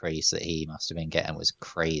ratio increase that he must have been getting was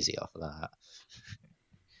crazy off of that.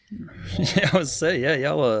 Yeah, I would say,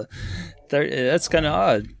 y'all that's kind of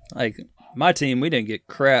odd. Like my team, we didn't get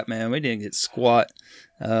crap, man. We didn't get squat.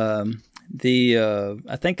 I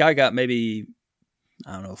think I got maybe,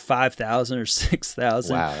 I don't know, 5,000 or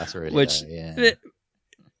 6,000. Wow, that's really low, yeah.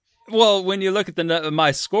 Well, when you look at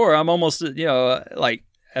my score, I'm almost, like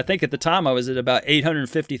I think at the time I was at about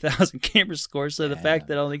 850,000 gamer score. So the fact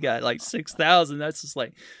that I only got like 6,000, that's just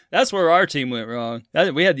like, that's where our team went wrong.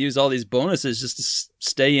 We had to use all these bonuses just to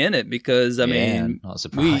stay in it because, I mean, not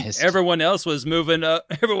surprised. everyone else was moving up,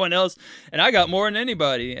 everyone else, and I got more than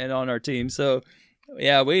anybody and on our team. So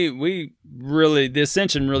yeah, we really, the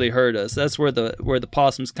Ascension really hurt us. That's where the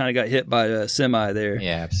Possums kind of got hit by a semi there.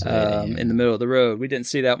 Yeah, absolutely. In the middle of the road. We didn't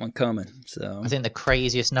see that one coming. So I think the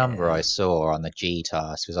craziest number I saw on the G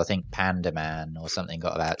task was I think Panda Man or something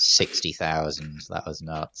got about 60,000. That was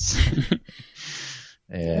nuts.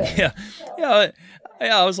 Yeah.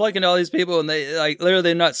 I was looking at all these people, and they like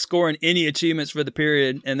literally not scoring any achievements for the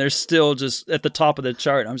period, and they're still just at the top of the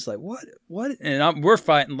chart. I'm just like, what? And we're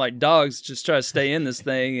fighting like dogs, just trying to stay in this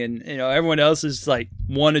thing, and everyone else is like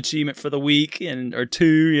 1 achievement for the week or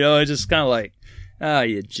 2. It's just kind of like,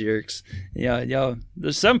 you jerks. Y'all.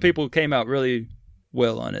 There's some people who came out really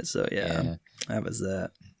well on it, so yeah. That was that.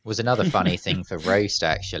 Was another funny thing for Roast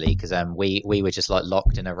actually, because we were just like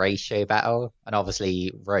locked in a ratio battle, and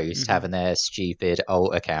obviously Roast having their stupid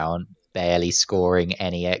alt account, barely scoring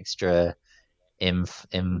any extra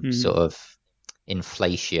sort of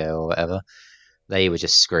inflatio or whatever, they were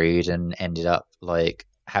just screwed and ended up like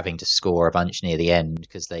having to score a bunch near the end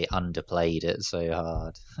because they underplayed it so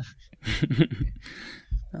hard.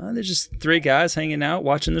 There's just 3 guys hanging out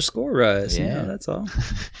watching their score rise. Yeah, that's all.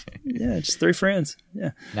 Yeah, just 3 friends.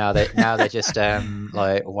 Yeah. Now they're just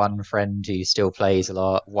like one friend who still plays a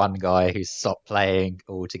lot, one guy who's stopped playing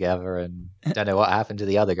altogether, and don't know what happened to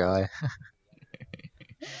the other guy.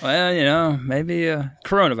 Well, maybe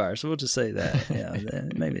coronavirus. We'll just say that. Yeah,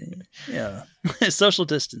 maybe. Yeah, social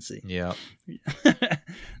distancing. Yeah.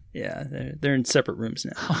 Yeah, they're in separate rooms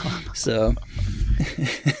now. So.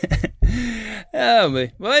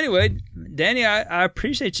 Well, anyway, Danny, I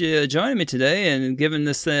appreciate you joining me today and giving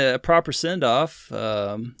this a proper send-off.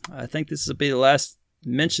 I think this will be the last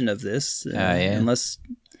mention of this, unless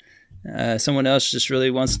someone else just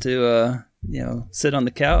really wants to, sit on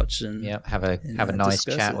the couch and have a nice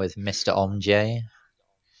chat with Mr. Omj.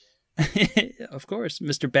 Of course,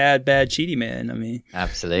 Mr. Bad Cheaty Man. I mean,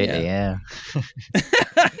 absolutely, yeah.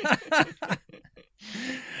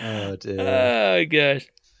 Oh dear. Oh gosh.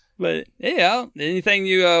 But yeah, anything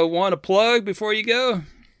you want to plug before you go?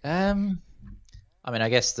 I mean, I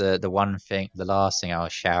guess the last thing I'll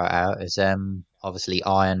shout out is obviously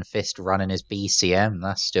Iron Fist running his BCM.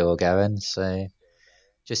 That's still going, so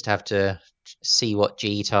just have to see what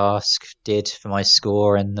G Task did for my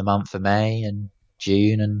score in the month of May and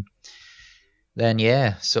June, and then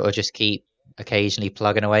sort of just keep occasionally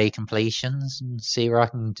plugging away completions and see what I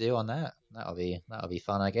can do on that. That'll be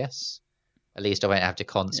fun, I guess. At least I won't have to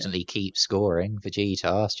constantly keep scoring for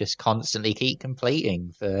G-Task, just constantly keep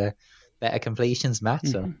completing for better completions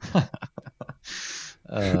matter.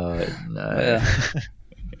 Oh, no.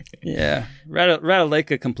 Yeah.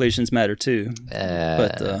 Ratalaika completions matter too.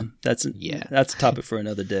 But that's a topic for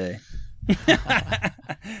another day.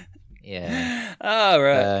 Yeah. All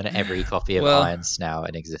right. Burn every copy of Iron Snout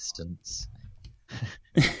in existence.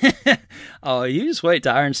 Oh, you just wait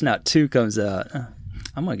till Iron Snout 2 comes out.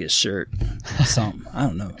 I'm gonna get a shirt, something. I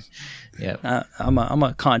don't know. Yeah, I'm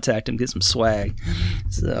gonna contact him, get some swag.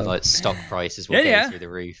 So like stock prices will go through the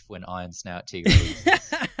roof when Iron Snout 2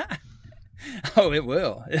 releases. Oh, it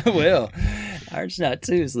will. It will. Iron Snout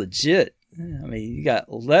 2 is legit. I mean, you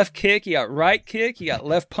got left kick, you got right kick, you got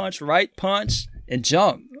left punch, right punch, and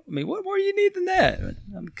jump. I mean, what more do you need than that?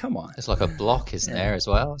 I mean, come on. It's like a block, isn't there, as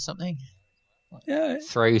well, or something? Yeah.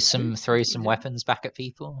 Throw some weapons back at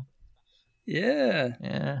people.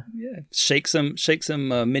 Yeah. Shake some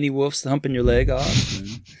mini wolves humping your leg off.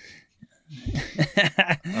 And...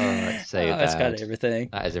 it's so bad. It's got everything.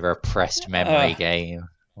 That is a repressed memory game.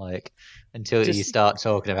 Like until you start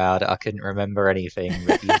talking about it, I couldn't remember anything.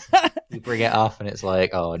 But you bring it up, and it's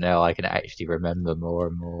like, oh no, I can actually remember more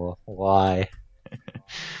and more. Why?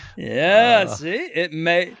 See, it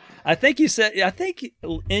may. I think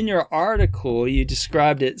in your article you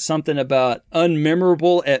described it something about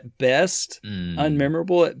unmemorable at best.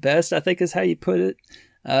 Unmemorable at best, I think is how you put it.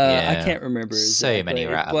 I can't remember exactly. So many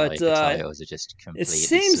Ratalaika titles are just completely. It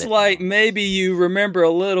seems slipping. like maybe you remember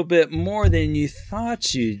a little bit more than you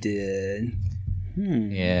thought you did.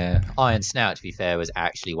 Yeah, Iron Snout, to be fair, was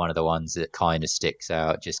actually one of the ones that kind of sticks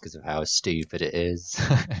out just because of how stupid it is.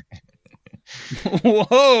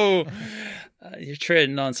 Whoa! You're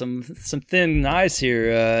treading on some thin ice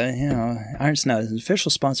here. Iron Snout is an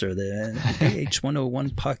official sponsor of the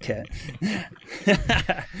AH101 podcast.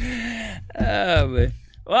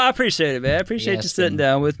 Well, I appreciate it, man. I appreciate you sitting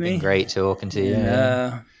down with me. Been great talking to you.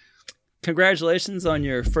 congratulations on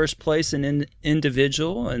your first place in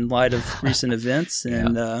individual in light of recent events.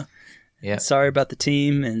 And sorry about the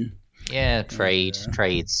team. And trade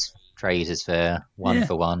is fair. One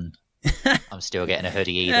for one. I'm still getting a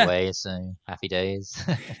hoodie either way, so happy days.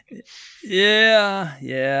 Yeah.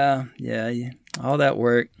 All that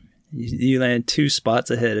work. You landed 2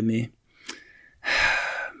 spots ahead of me.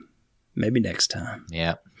 Maybe next time.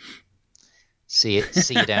 Yeah. See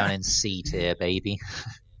you down in C tier, baby.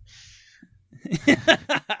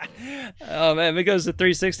 Oh man, if it goes to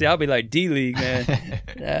 360, I'll be like D League, man.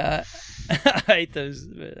 I hate those.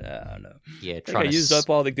 I don't know. Yeah, I used up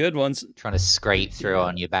all the good ones. Trying to scrape through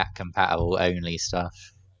on your back compatible only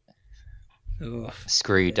stuff. Ugh,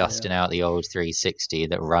 Screw dusting out the old 360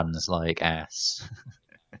 that runs like ass.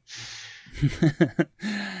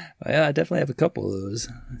 Well, I definitely have a couple of those.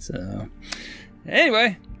 So,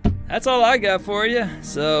 anyway, that's all I got for you.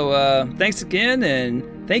 So, thanks again,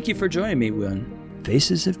 and thank you for joining me on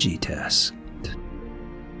Faces of G-Task.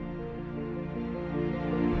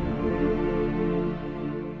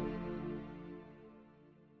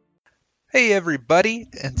 Hey everybody,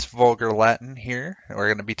 it's Vulgar Latin here. We're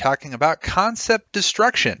going to be talking about Concept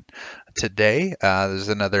Destruction today. There's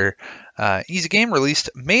another easy game released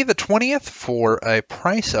May the 20th for a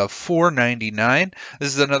price of $4.99.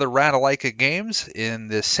 This is another Ratalaika games in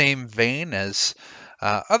the same vein as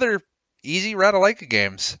other easy Ratalaika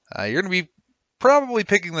games. You're going to be probably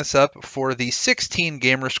picking this up for the 16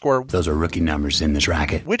 gamer score. Those are rookie numbers in this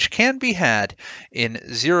racket. Which can be had in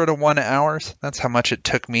 0 to 1 hours. That's how much it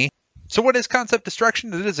took me. So what is Concept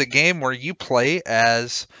Destruction? It is a game where you play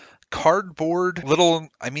as cardboard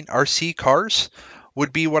RC cars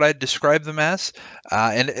would be what I'd describe them as.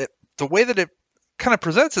 The way that it kind of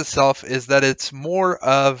presents itself is that it's more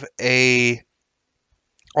of I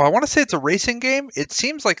want to say it's a racing game. It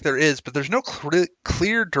seems like there is, but there's no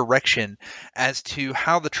clear direction as to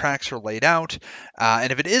how the tracks are laid out.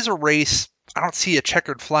 And if it is a race, I don't see a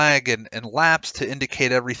checkered flag and laps to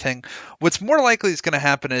indicate everything. What's more likely is going to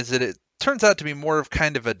happen is that it turns out to be more of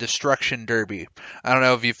kind of a destruction derby. I don't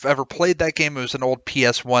know if you've ever played that game. It was an old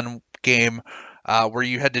PS1 game where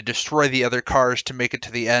you had to destroy the other cars to make it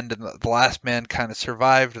to the end, and the last man kind of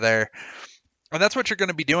survived there. And that's what you're going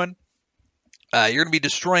to be doing. You're going to be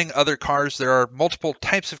destroying other cars. There are multiple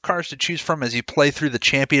types of cars to choose from as you play through the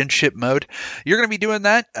championship mode. You're going to be doing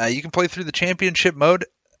that. You can play through the championship mode.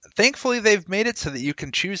 Thankfully, they've made it so that you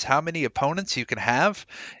can choose how many opponents you can have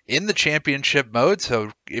in the championship mode.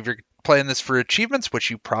 So if you're playing this for achievements, which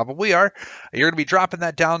you probably are, you're going to be dropping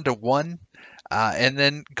that down to 1. And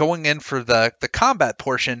then going in for the combat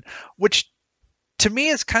portion, which to me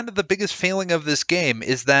is kind of the biggest failing of this game,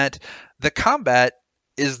 is that the combat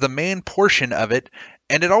is the main portion of it,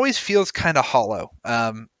 and it always feels kind of hollow.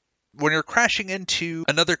 When you're crashing into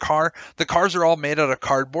another car, the cars are all made out of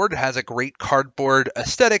cardboard. It has a great cardboard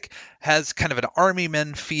aesthetic, has kind of an army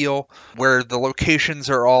men feel, where the locations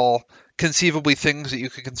are all conceivably things that you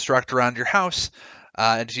can construct around your house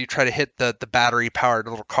as you try to hit the battery-powered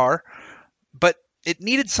little car. But it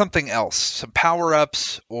needed something else, some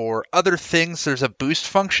power-ups or other things. There's a boost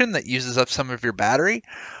function that uses up some of your battery,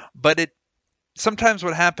 but sometimes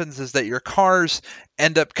what happens is that your cars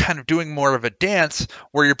end up kind of doing more of a dance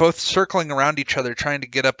where you're both circling around each other trying to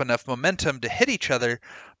get up enough momentum to hit each other,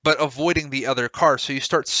 but avoiding the other car. So you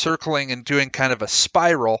start circling and doing kind of a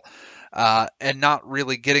spiral and not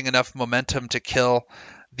really getting enough momentum to kill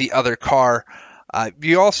the other car.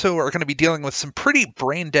 You also are going to be dealing with some pretty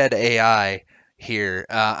brain-dead AI here.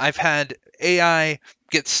 I've had AI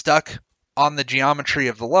get stuck on the geometry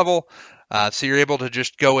of the level. So you're able to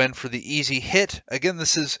just go in for the easy hit. Again,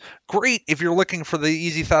 this is great if you're looking for the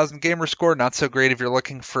easy 1,000 gamer score. Not so great if you're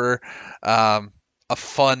looking for a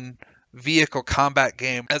fun vehicle combat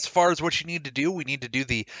game. As far as what you need to do, we need to do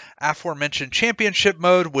the aforementioned championship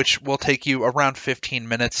mode, which will take you around 15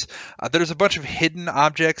 minutes. There's a bunch of hidden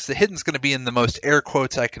objects. The hidden's going to be in the most air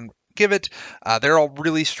quotes I can give it. They're all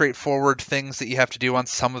really straightforward things that you have to do on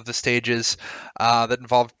some of the stages that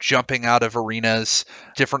involve jumping out of arenas,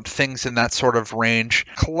 different things in that sort of range.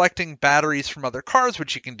 Collecting batteries from other cars,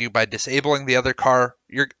 which you can do by disabling the other car.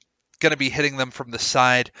 You're going to be hitting them from the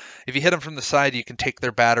side. If you hit them from the side, you can take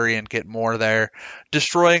their battery and get more there.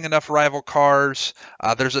 Destroying enough rival cars.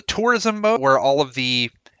 There's a tourism mode where all of the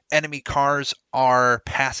enemy cars are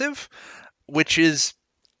passive, which is,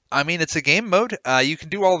 it's a game mode. You can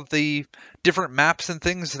do all of the different maps and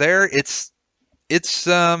things there. It's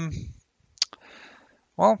not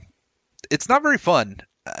very fun.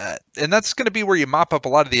 And that's going to be where you mop up a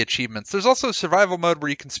lot of the achievements. There's also a survival mode where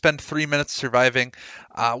you can spend 3 minutes surviving,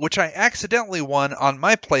 which I accidentally won on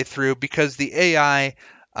my playthrough because the AI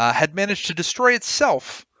had managed to destroy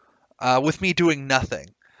itself with me doing nothing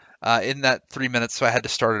in that 3 minutes, so I had to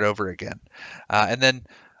start it over again. And then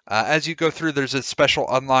as you go through, there's a special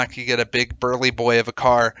unlock. You get a big burly boy of a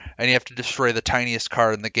car, and you have to destroy the tiniest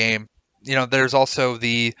car in the game. There's also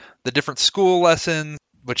the different school lessons,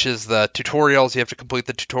 which is the tutorials. You have to complete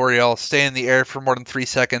the tutorial, stay in the air for more than 3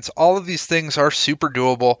 seconds. All of these things are super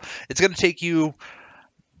doable. It's going to take you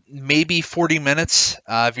maybe 40 minutes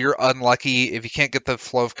if you're unlucky, if you can't get the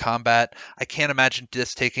flow of combat. I can't imagine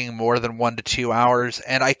this taking more than 1 to 2 hours,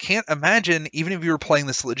 and I can't imagine, even if you were playing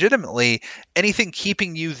this legitimately, anything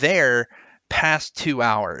keeping you there past 2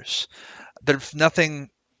 hours. There's nothing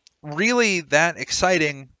really that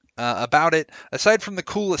exciting about it, aside from the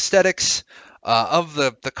cool aesthetics of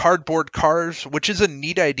the cardboard cars, which is a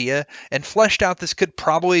neat idea, and fleshed out, this could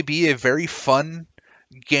probably be a very fun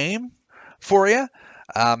game for you.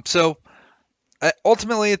 So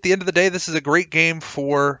ultimately, at the end of the day, this is a great game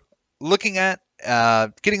for looking at,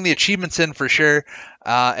 getting the achievements in for sure.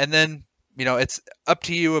 And then, it's up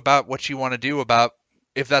to you about what you want to do about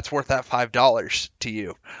if that's worth that $5 to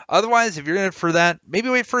you. Otherwise, if you're in it for that, maybe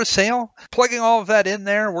wait for a sale. Plugging all of that in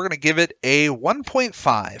there, we're going to give it a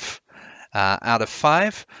 1.5 out of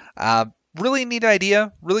 5. Really neat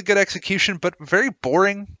idea, really good execution, but very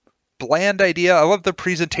boring, bland idea. I love the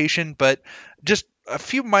presentation, but just a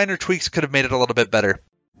few minor tweaks could have made it a little bit better.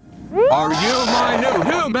 Are you my new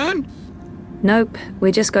human? Nope,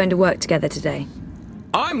 we're just going to work together today.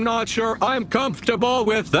 I'm not sure I'm comfortable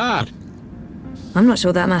with that. I'm not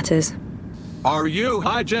sure that matters. Are you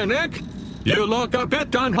hygienic? You look a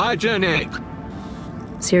bit unhygienic.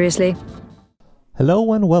 Seriously?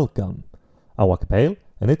 Hello and welcome. I'm Wakapale,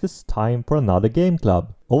 and it is time for another game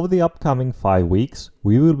club. Over the upcoming 5 weeks,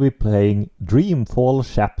 we will be playing Dreamfall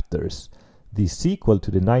Chapters, the sequel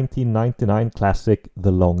to the 1999 classic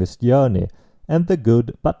The Longest Journey, and the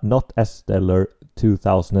good but not as stellar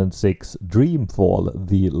 2006 Dreamfall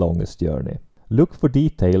The Longest Journey. Look for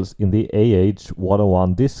details in the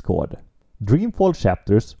AH101 Discord. Dreamfall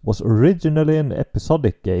Chapters was originally an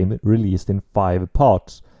episodic game released in 5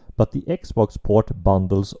 parts, but the Xbox port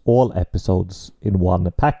bundles all episodes in one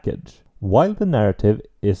package. While the narrative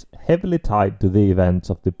is heavily tied to the events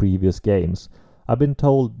of the previous games, I've been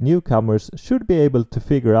told newcomers should be able to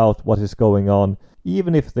figure out what is going on,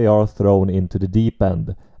 even if they are thrown into the deep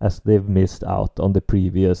end, as they've missed out on the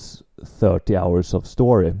previous 30 hours of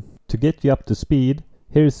story. To get you up to speed,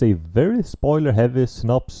 here is a very spoiler-heavy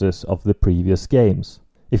synopsis of the previous games.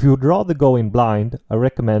 If you would rather go in blind, I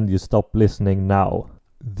recommend you stop listening now.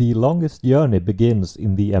 The Longest Journey begins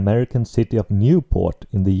in the American city of Newport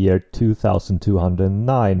in the year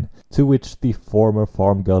 2209, to which the former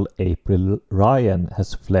farm girl April Ryan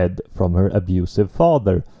has fled from her abusive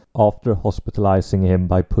father after hospitalizing him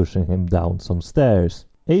by pushing him down some stairs.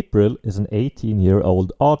 April is an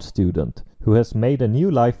 18-year-old art student who has made a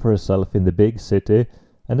new life for herself in the big city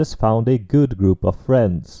and has found a good group of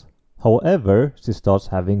friends. However, she starts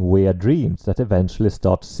having weird dreams that eventually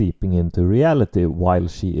start seeping into reality while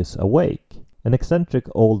she is awake. An eccentric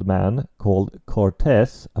old man called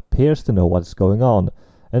Cortez appears to know what's going on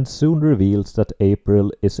and soon reveals that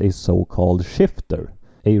April is a so-called shifter,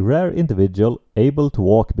 a rare individual able to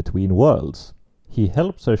walk between worlds. He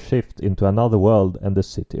helps her shift into another world and the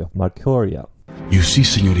city of Mercuria. You see,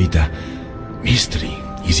 señorita, mystery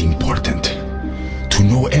is important. To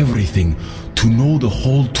know everything, to know the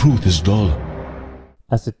whole truth is dull.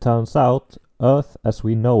 As it turns out, Earth as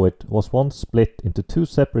we know it was once split into 2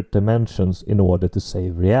 separate dimensions in order to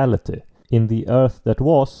save reality. In the Earth that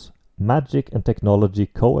was, magic and technology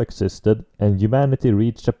coexisted, and humanity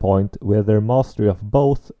reached a point where their mastery of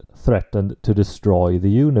both threatened to destroy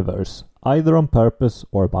the universe, either on purpose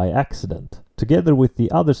or by accident. Together with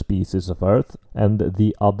the other species of Earth and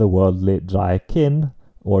the otherworldly Draakin,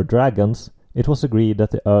 or dragons, it was agreed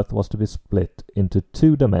that the Earth was to be split into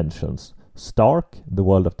 2 dimensions: Stark, the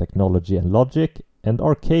world of technology and logic, and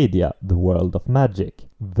Arcadia, the world of magic.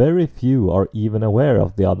 Very few are even aware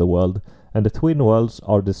of the other world, and the twin worlds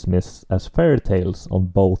are dismissed as fairy tales on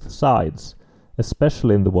both sides,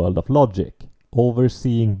 especially in the world of logic.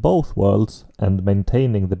 Overseeing both worlds and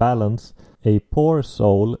maintaining the balance, a poor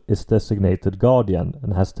soul is designated guardian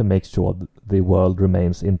and has to make sure the world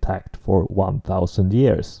remains intact for 1,000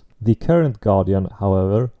 years. The current guardian,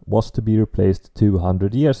 however, was to be replaced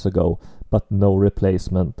 200 years ago, but no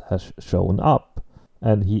replacement has shown up,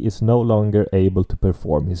 and he is no longer able to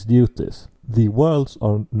perform his duties. The worlds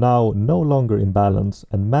are now no longer in balance,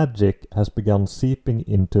 and magic has begun seeping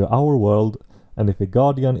into our world, and if a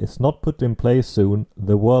guardian is not put in place soon,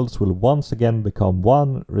 the worlds will once again become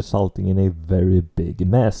one, resulting in a very big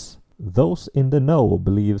mess. Those in the know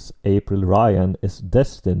believes April Ryan is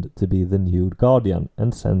destined to be the new Guardian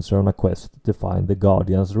and sends her on a quest to find the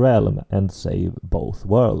Guardian's realm and save both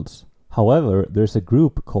worlds. However, there's a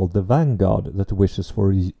group called the Vanguard that wishes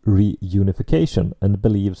for reunification and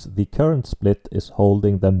believes the current split is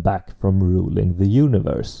holding them back from ruling the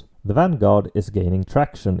universe. The Vanguard is gaining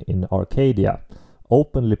traction in Arcadia,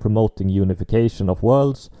 openly promoting unification of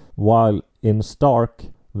worlds, while in Stark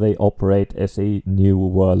they operate as a new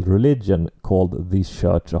world religion called the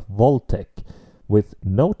Church of Voltec, with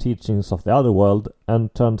no teachings of the other world,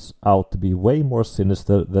 and turns out to be way more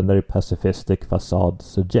sinister than their pacifistic facade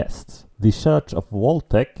suggests. The Church of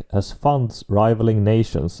Voltec has funds rivaling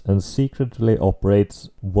nations and secretly operates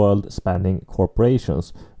world-spanning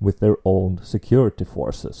corporations with their own security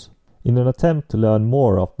forces. In an attempt to learn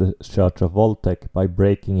more of the Church of Voltec by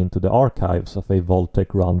breaking into the archives of a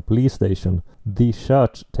Voltec-run police station, the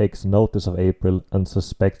Church takes notice of April and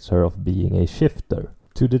suspects her of being a shifter.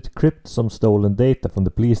 To decrypt some stolen data from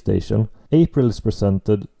the police station, April is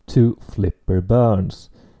presented to Flipper Burns,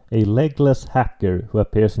 a legless hacker who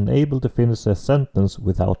appears unable to finish a sentence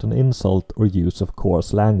without an insult or use of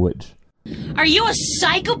coarse language. Are you a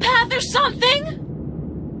psychopath or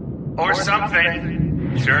something? Or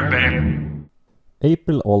something. Sure, babe.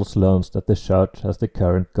 April also learns that the Church has the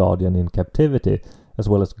current Guardian in captivity, as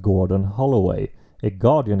well as Gordon Holloway, a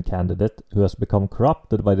Guardian candidate who has become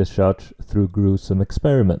corrupted by the Church through gruesome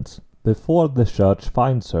experiments. Before the Church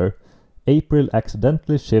finds her, April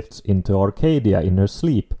accidentally shifts into Arcadia in her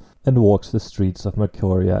sleep and walks the streets of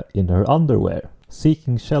Mercuria in her underwear.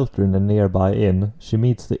 Seeking shelter in a nearby inn, she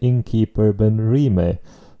meets the innkeeper Ben Rime,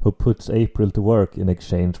 who puts April to work in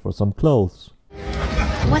exchange for some clothes.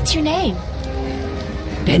 What's your name?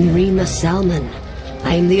 Benrima Salmon.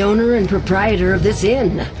 I am the owner and proprietor of this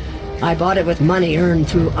inn. I bought it with money earned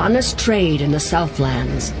through honest trade in the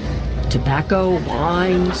Southlands. Tobacco,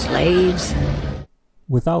 wine, slaves.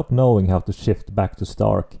 Without knowing how to shift back to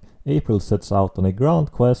Stark, April sets out on a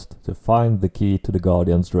grand quest to find the key to the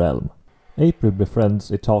Guardian's realm. April befriends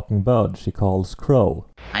a talking bird she calls Crow.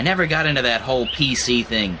 I never got into that whole PC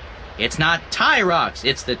thing. It's not Tyrox,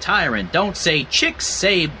 it's the Tyrant. Don't say chicks,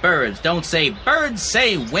 say birds. Don't say birds,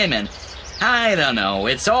 say women. I don't know,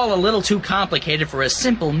 it's all a little too complicated for a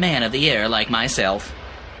simple man of the air like myself.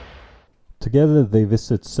 Together they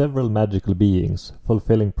visit several magical beings,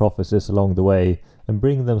 fulfilling prophecies along the way, and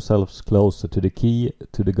bring themselves closer to the key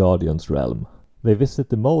to the Guardian's realm. They visit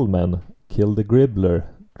the Mole Men, kill the Gribbler,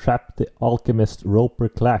 trap the alchemist Roper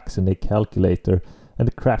Clax in a calculator,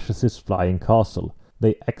 and crashes his flying castle.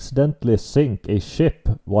 They accidentally sink a ship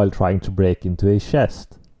while trying to break into a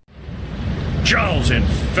chest. Charles,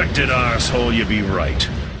 infected arsehole, you be right.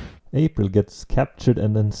 April gets captured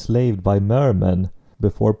and enslaved by mermen,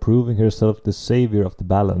 before proving herself the savior of the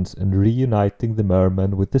balance and reuniting the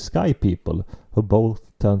mermen with the Sky People, who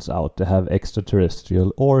both turns out to have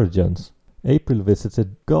extraterrestrial origins. April visits a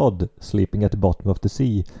god sleeping at the bottom of the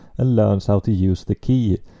sea and learns how to use the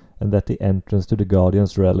key, and that the entrance to the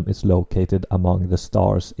Guardian's realm is located among the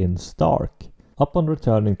stars in Stark. Upon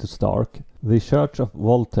returning to Stark, the Church of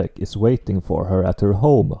Voltec is waiting for her at her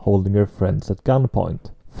home, holding her friends at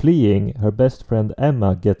gunpoint. Fleeing, her best friend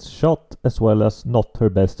Emma gets shot, as well as not her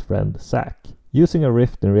best friend Zack. Using a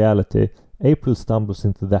rift in reality, April stumbles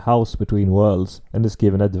into the House Between Worlds and is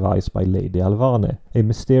given advice by Lady Alvane, a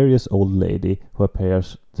mysterious old lady who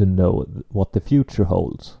appears to know what the future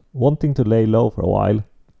holds. Wanting to lay low for a while,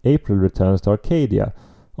 April returns to Arcadia,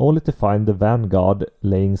 only to find the Vanguard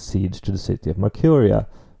laying siege to the city of Mercuria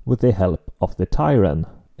with the help of the Tyrant.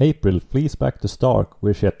 April flees back to Stark,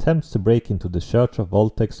 where she attempts to break into the Church of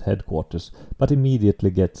Voltec's headquarters, but immediately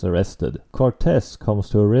gets arrested. Cortez comes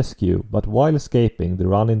to her rescue, but while escaping they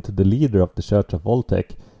run into the leader of the Church of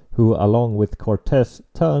Voltec, who along with Cortez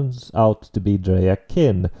turns out to be Drea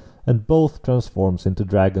Kin, and both transforms into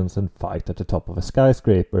dragons and fight at the top of a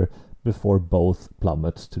skyscraper, before both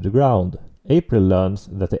plummets to the ground. April learns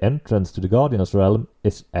that the entrance to the Guardian's realm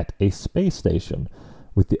is at a space station,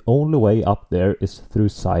 with the only way up there is through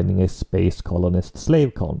signing a space colonist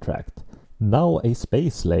slave contract. Now a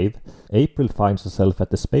space slave, April finds herself at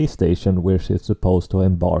the space station where she is supposed to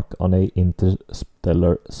embark on a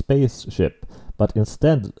interstellar spaceship, but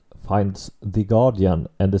instead finds the Guardian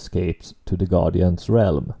and escapes to the Guardian's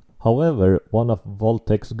realm. However, one of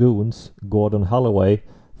Voltec's goons, Gordon Holloway,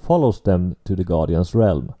 follows them to the Guardian's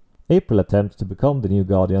realm. April attempts to become the new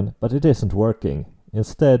Guardian, but it isn't working.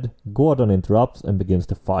 Instead, Gordon interrupts and begins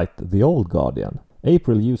to fight the old Guardian.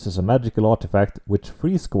 April uses a magical artifact which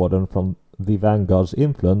frees Gordon from the Vanguard's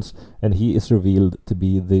influence, and he is revealed to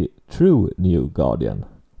be the true new Guardian.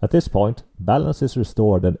 At this point, balance is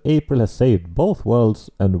restored and April has saved both worlds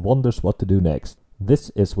and wonders what to do next. This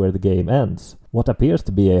is where the game ends. What appears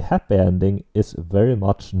to be a happy ending is very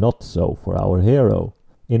much not so for our hero.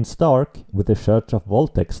 In Stark, with the Church of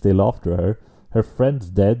Voltec still after her, her friends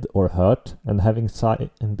dead or hurt, and having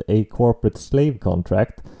signed a corporate slave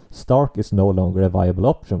contract, Stark is no longer a viable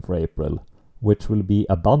option for April, which will be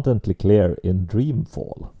abundantly clear in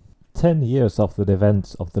Dreamfall. 10 years after the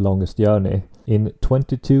events of The Longest Journey, in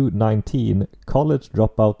 2219, college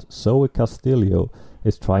dropout Zoe Castillo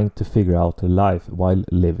is trying to figure out her life while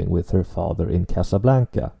living with her father in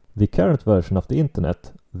Casablanca. The current version of the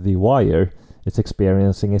internet, The Wire, is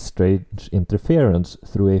experiencing a strange interference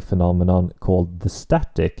through a phenomenon called the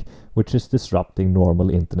static, which is disrupting normal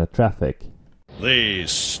internet traffic. The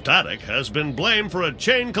static has been blamed for a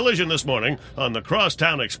chain collision this morning on the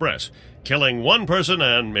Crosstown Express, killing 1 person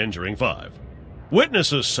and injuring 5.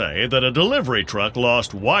 Witnesses say that a delivery truck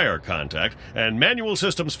lost wire contact and manual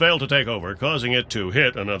systems failed to take over, causing it to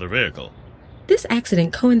hit another vehicle. This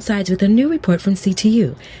accident coincides with a new report from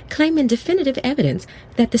CTU, claiming definitive evidence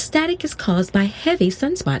that the static is caused by heavy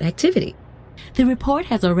sunspot activity. The report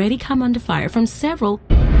has already come under fire from several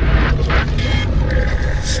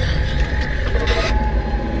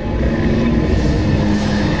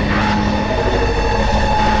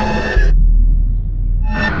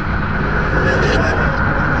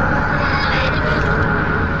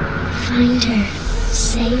Find her.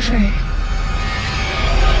 Save her.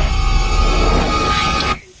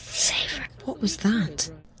 What was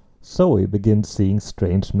that? Zoe begins seeing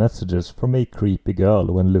strange messages from a creepy girl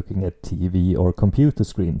when looking at TV or computer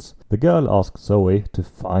screens. The girl asks Zoe to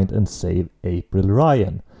find and save April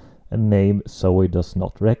Ryan, a name Zoe does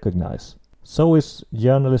not recognize. Zoe's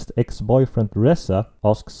journalist ex-boyfriend Reza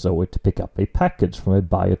asks Zoe to pick up a package from a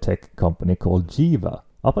biotech company called Jiva.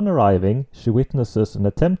 Upon arriving, she witnesses an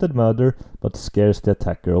attempted murder but scares the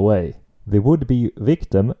attacker away. The would-be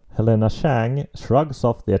victim, Helena Chang, shrugs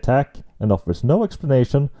off the attack and offers no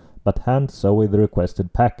explanation, but hands Zoe the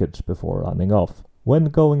requested package before running off. When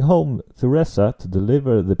going home to Reza to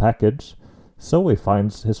deliver the package, Zoe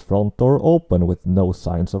finds his front door open with no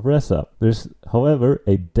signs of Reza. There's, however,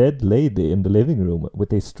 a dead lady in the living room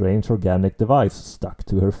with a strange organic device stuck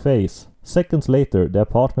to her face. Seconds later, the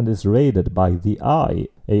apartment is raided by the Eye,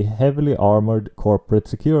 a heavily armored corporate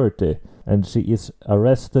security, and she is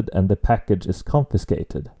arrested and the package is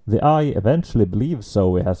confiscated. The Eye eventually believes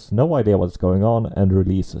Zoe has no idea what's going on and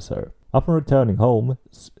releases her. Upon returning home,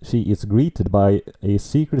 she is greeted by a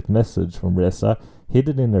secret message from Reza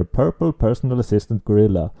hidden in her purple personal assistant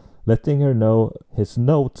gorilla, letting her know his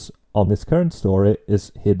notes on his current story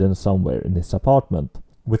is hidden somewhere in his apartment.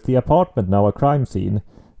 With the apartment now a crime scene,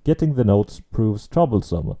 getting the notes proves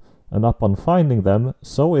troublesome, and upon finding them,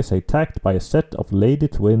 Zoe is attacked by a set of lady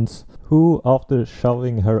twins who, after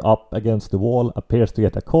shoving her up against the wall, appears to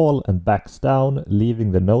get a call and backs down,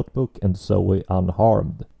 leaving the notebook and Zoe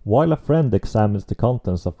unharmed. While a friend examines the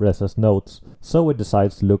contents of Reza's notes, Zoe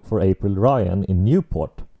decides to look for April Ryan in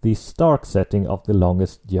Newport, the Stark setting of The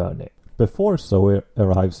Longest Journey. Before Zoe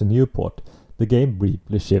arrives in Newport, the game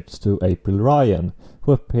briefly shifts to April Ryan,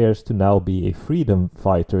 who appears to now be a freedom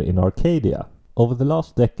fighter in Arcadia. Over the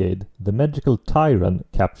last decade, the magical Tyran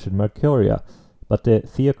captured Mercuria, but the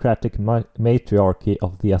theocratic matriarchy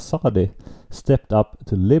of the Asadi stepped up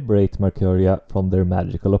to liberate Mercuria from their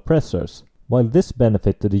magical oppressors. While this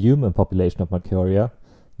benefited the human population of Mercuria,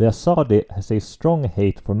 the Asadi has a strong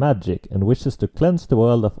hate for magic and wishes to cleanse the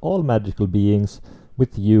world of all magical beings,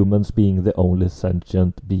 with humans being the only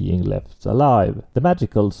sentient being left alive. The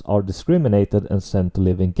magicals are discriminated and sent to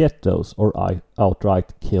live in ghettos or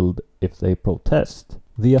outright killed if they protest.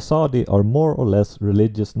 The Asadi are more or less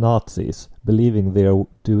religious Nazis, believing they are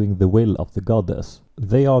doing the will of the goddess.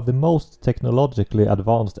 They are the most technologically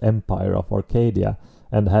advanced empire of Arcadia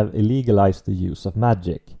and have illegalized the use of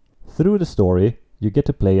magic. Through the story, you get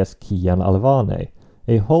to play as Kian Alvane,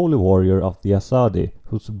 a holy warrior of the Asadi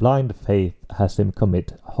whose blind faith has him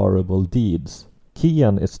commit horrible deeds.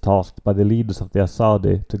 Kian is tasked by the leaders of the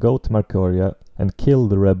Asadi to go to Mercuria and kill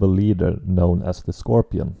the rebel leader known as the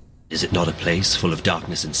Scorpion. Is it not a place full of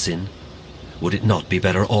darkness and sin? Would it not be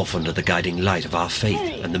better off under the guiding light of our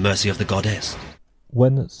faith and the mercy of the goddess?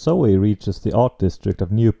 When Zoe reaches the art district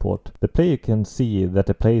of Newport, the player can see that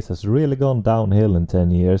the place has really gone downhill in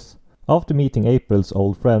 10 years. After meeting April's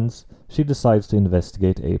old friends, she decides to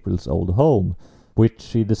investigate April's old home, which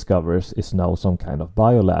she discovers is now some kind of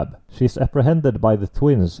biolab. She is apprehended by the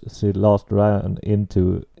twins she last ran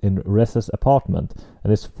into in Reza's apartment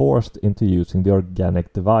and is forced into using the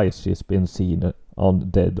organic device she has been seen on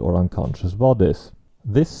dead or unconscious bodies.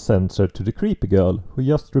 This sends her to the creepy girl, who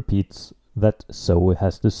just repeats that Zoe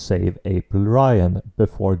has to save April Ryan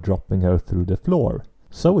before dropping her through the floor.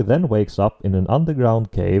 Zoe then wakes up in an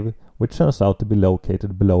underground cave, which turns out to be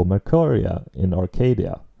located below Mercuria in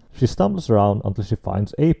Arcadia. She stumbles around until she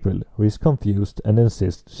finds April, who is confused and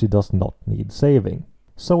insists she does not need saving.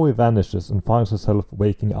 Zoe vanishes and finds herself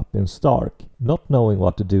waking up in Stark. Not knowing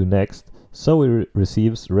what to do next, Zoe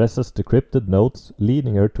receives Rez's decrypted notes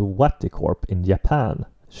leading her to Waticorp in Japan.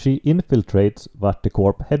 She infiltrates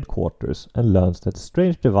Waticorp headquarters and learns that the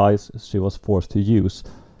strange device she was forced to use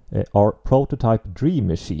are prototype dream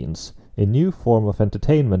machines, a new form of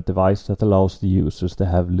entertainment device that allows the users to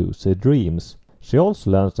have lucid dreams. She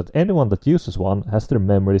also learns that anyone that uses one has their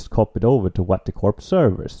memories copied over to Waticorp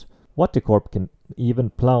servers. Waticorp can even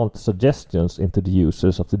plant suggestions into the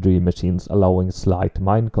users of the dream machines, allowing slight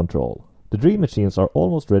mind control. The dream machines are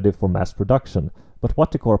almost ready for mass production, but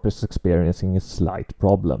Waticorp is experiencing a slight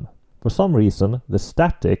problem. For some reason, the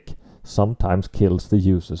static sometimes kills the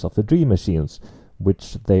users of the dream machines,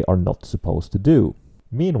 which they are not supposed to do.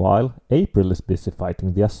 Meanwhile, April is busy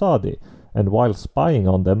fighting the Asadi, and while spying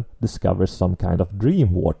on them, discovers some kind of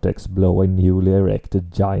dream vortex below a newly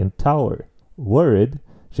erected giant tower. Worried,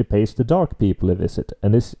 she pays the Dark People a visit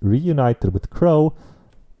and is reunited with Crow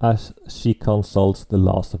as she consults the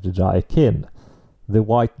last of the Jaikin. The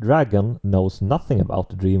White Dragon knows nothing about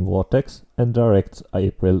the dream vortex and directs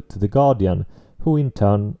April to the Guardian, who in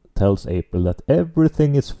turn tells April that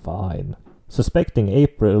everything is fine. Suspecting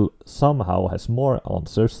April somehow has more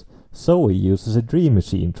answers, Zoe uses a dream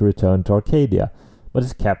machine to return to Arcadia, but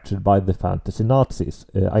is captured by the fantasy Nazis,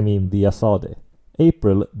 the Asadi.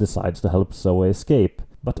 April decides to help Zoe escape,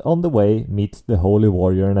 but on the way meets the holy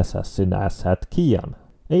warrior and assassin asshat Kian.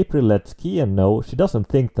 April lets Kian know she doesn't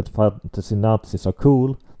think that fantasy Nazis are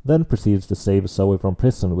cool, then proceeds to save Zoe from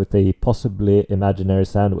prison with a possibly imaginary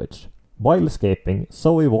sandwich. While escaping,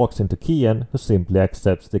 Zoe walks into Kian, who simply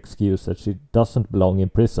accepts the excuse that she doesn't belong in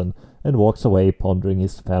prison and walks away pondering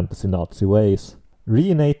his fantasy Nazi ways.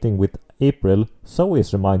 Reuniting with April, Zoe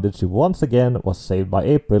is reminded she once again was saved by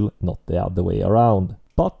April, not the other way around.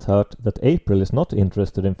 Butthurt that April is not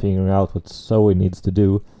interested in figuring out what Zoe needs to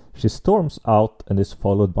do, she storms out and is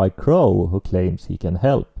followed by Crow, who claims he can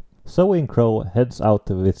help. Zoe and Crow heads out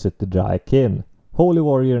to visit the Jaikin. Holy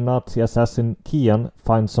warrior Nazi assassin Kian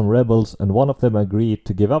finds some rebels and one of them agreed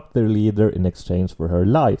to give up their leader in exchange for her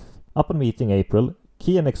life. Upon meeting April,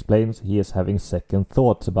 Kian explains he is having second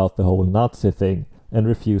thoughts about the whole Nazi thing and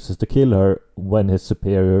refuses to kill her when his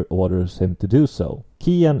superior orders him to do so.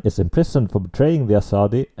 Kian is imprisoned for betraying the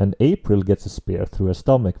Asadi, and April gets a spear through her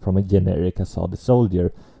stomach from a generic Asadi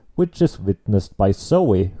soldier, which is witnessed by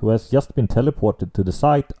Zoe, who has just been teleported to the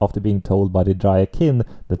site after being told by the Jaikin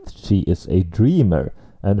that she is a dreamer,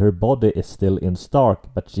 and her body is still in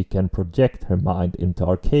Stark, but she can project her mind into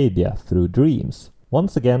Arcadia through dreams.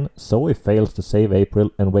 Once again, Zoe fails to save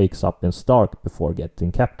April and wakes up in Stark before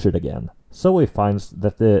getting captured again. Zoe finds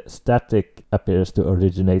that the static appears to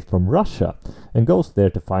originate from Russia and goes there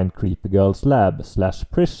to find Creepy Girl's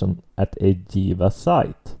lab/prison at a Jiva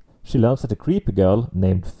site. She learns that a creepy girl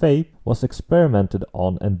named Faye was experimented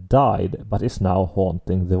on and died, but is now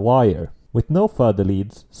haunting the Wire. With no further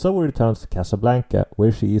leads, Zoe returns to Casablanca,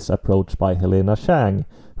 where she is approached by Helena Chang,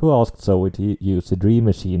 who asks Zoe to use a dream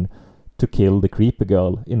machine to kill the creepy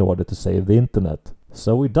girl in order to save the internet.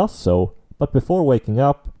 Zoe does so, but before waking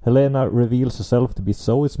up, Helena reveals herself to be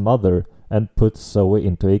Zoe's mother and puts Zoe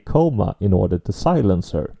into a coma in order to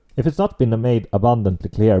silence her. If it's not been made abundantly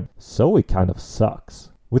clear, Zoe kind of sucks.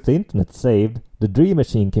 With the internet saved, the dream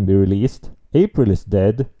machine can be released, April is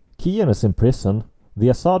dead, Kian is in prison, the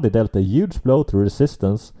Asadi dealt a huge blow to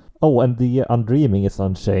resistance, and the Undreaming is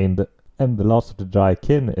unchained, and the last of the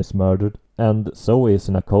Jaikin is murdered, and Zoe is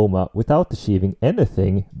in a coma without achieving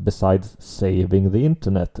anything besides saving the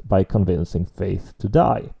internet by convincing Faith to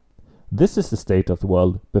die. This is the state of the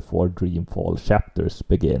world before Dreamfall chapters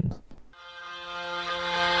begin.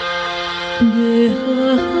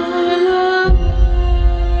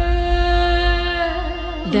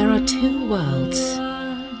 There are two worlds.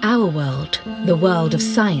 Our world, the world of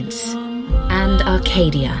science, and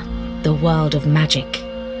Arcadia, the world of magic.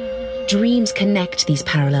 Dreams connect these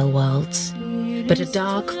parallel worlds, but a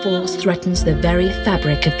dark force threatens the very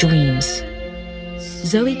fabric of dreams.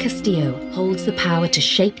 Zoe Castillo holds the power to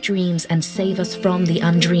shape dreams and save us from the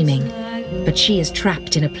undreaming, but she is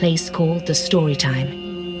trapped in a place called the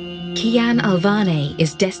Storytime. Kian Alvane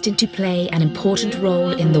is destined to play an important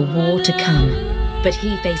role in the war to come, but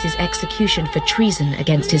he faces execution for treason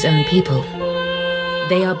against his own people.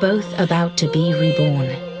 They are both about to be reborn.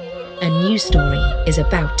 A new story is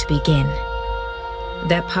about to begin.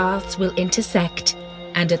 Their paths will intersect,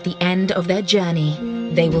 and at the end of their journey,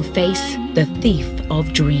 they will face the Thief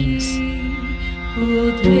of Dreams.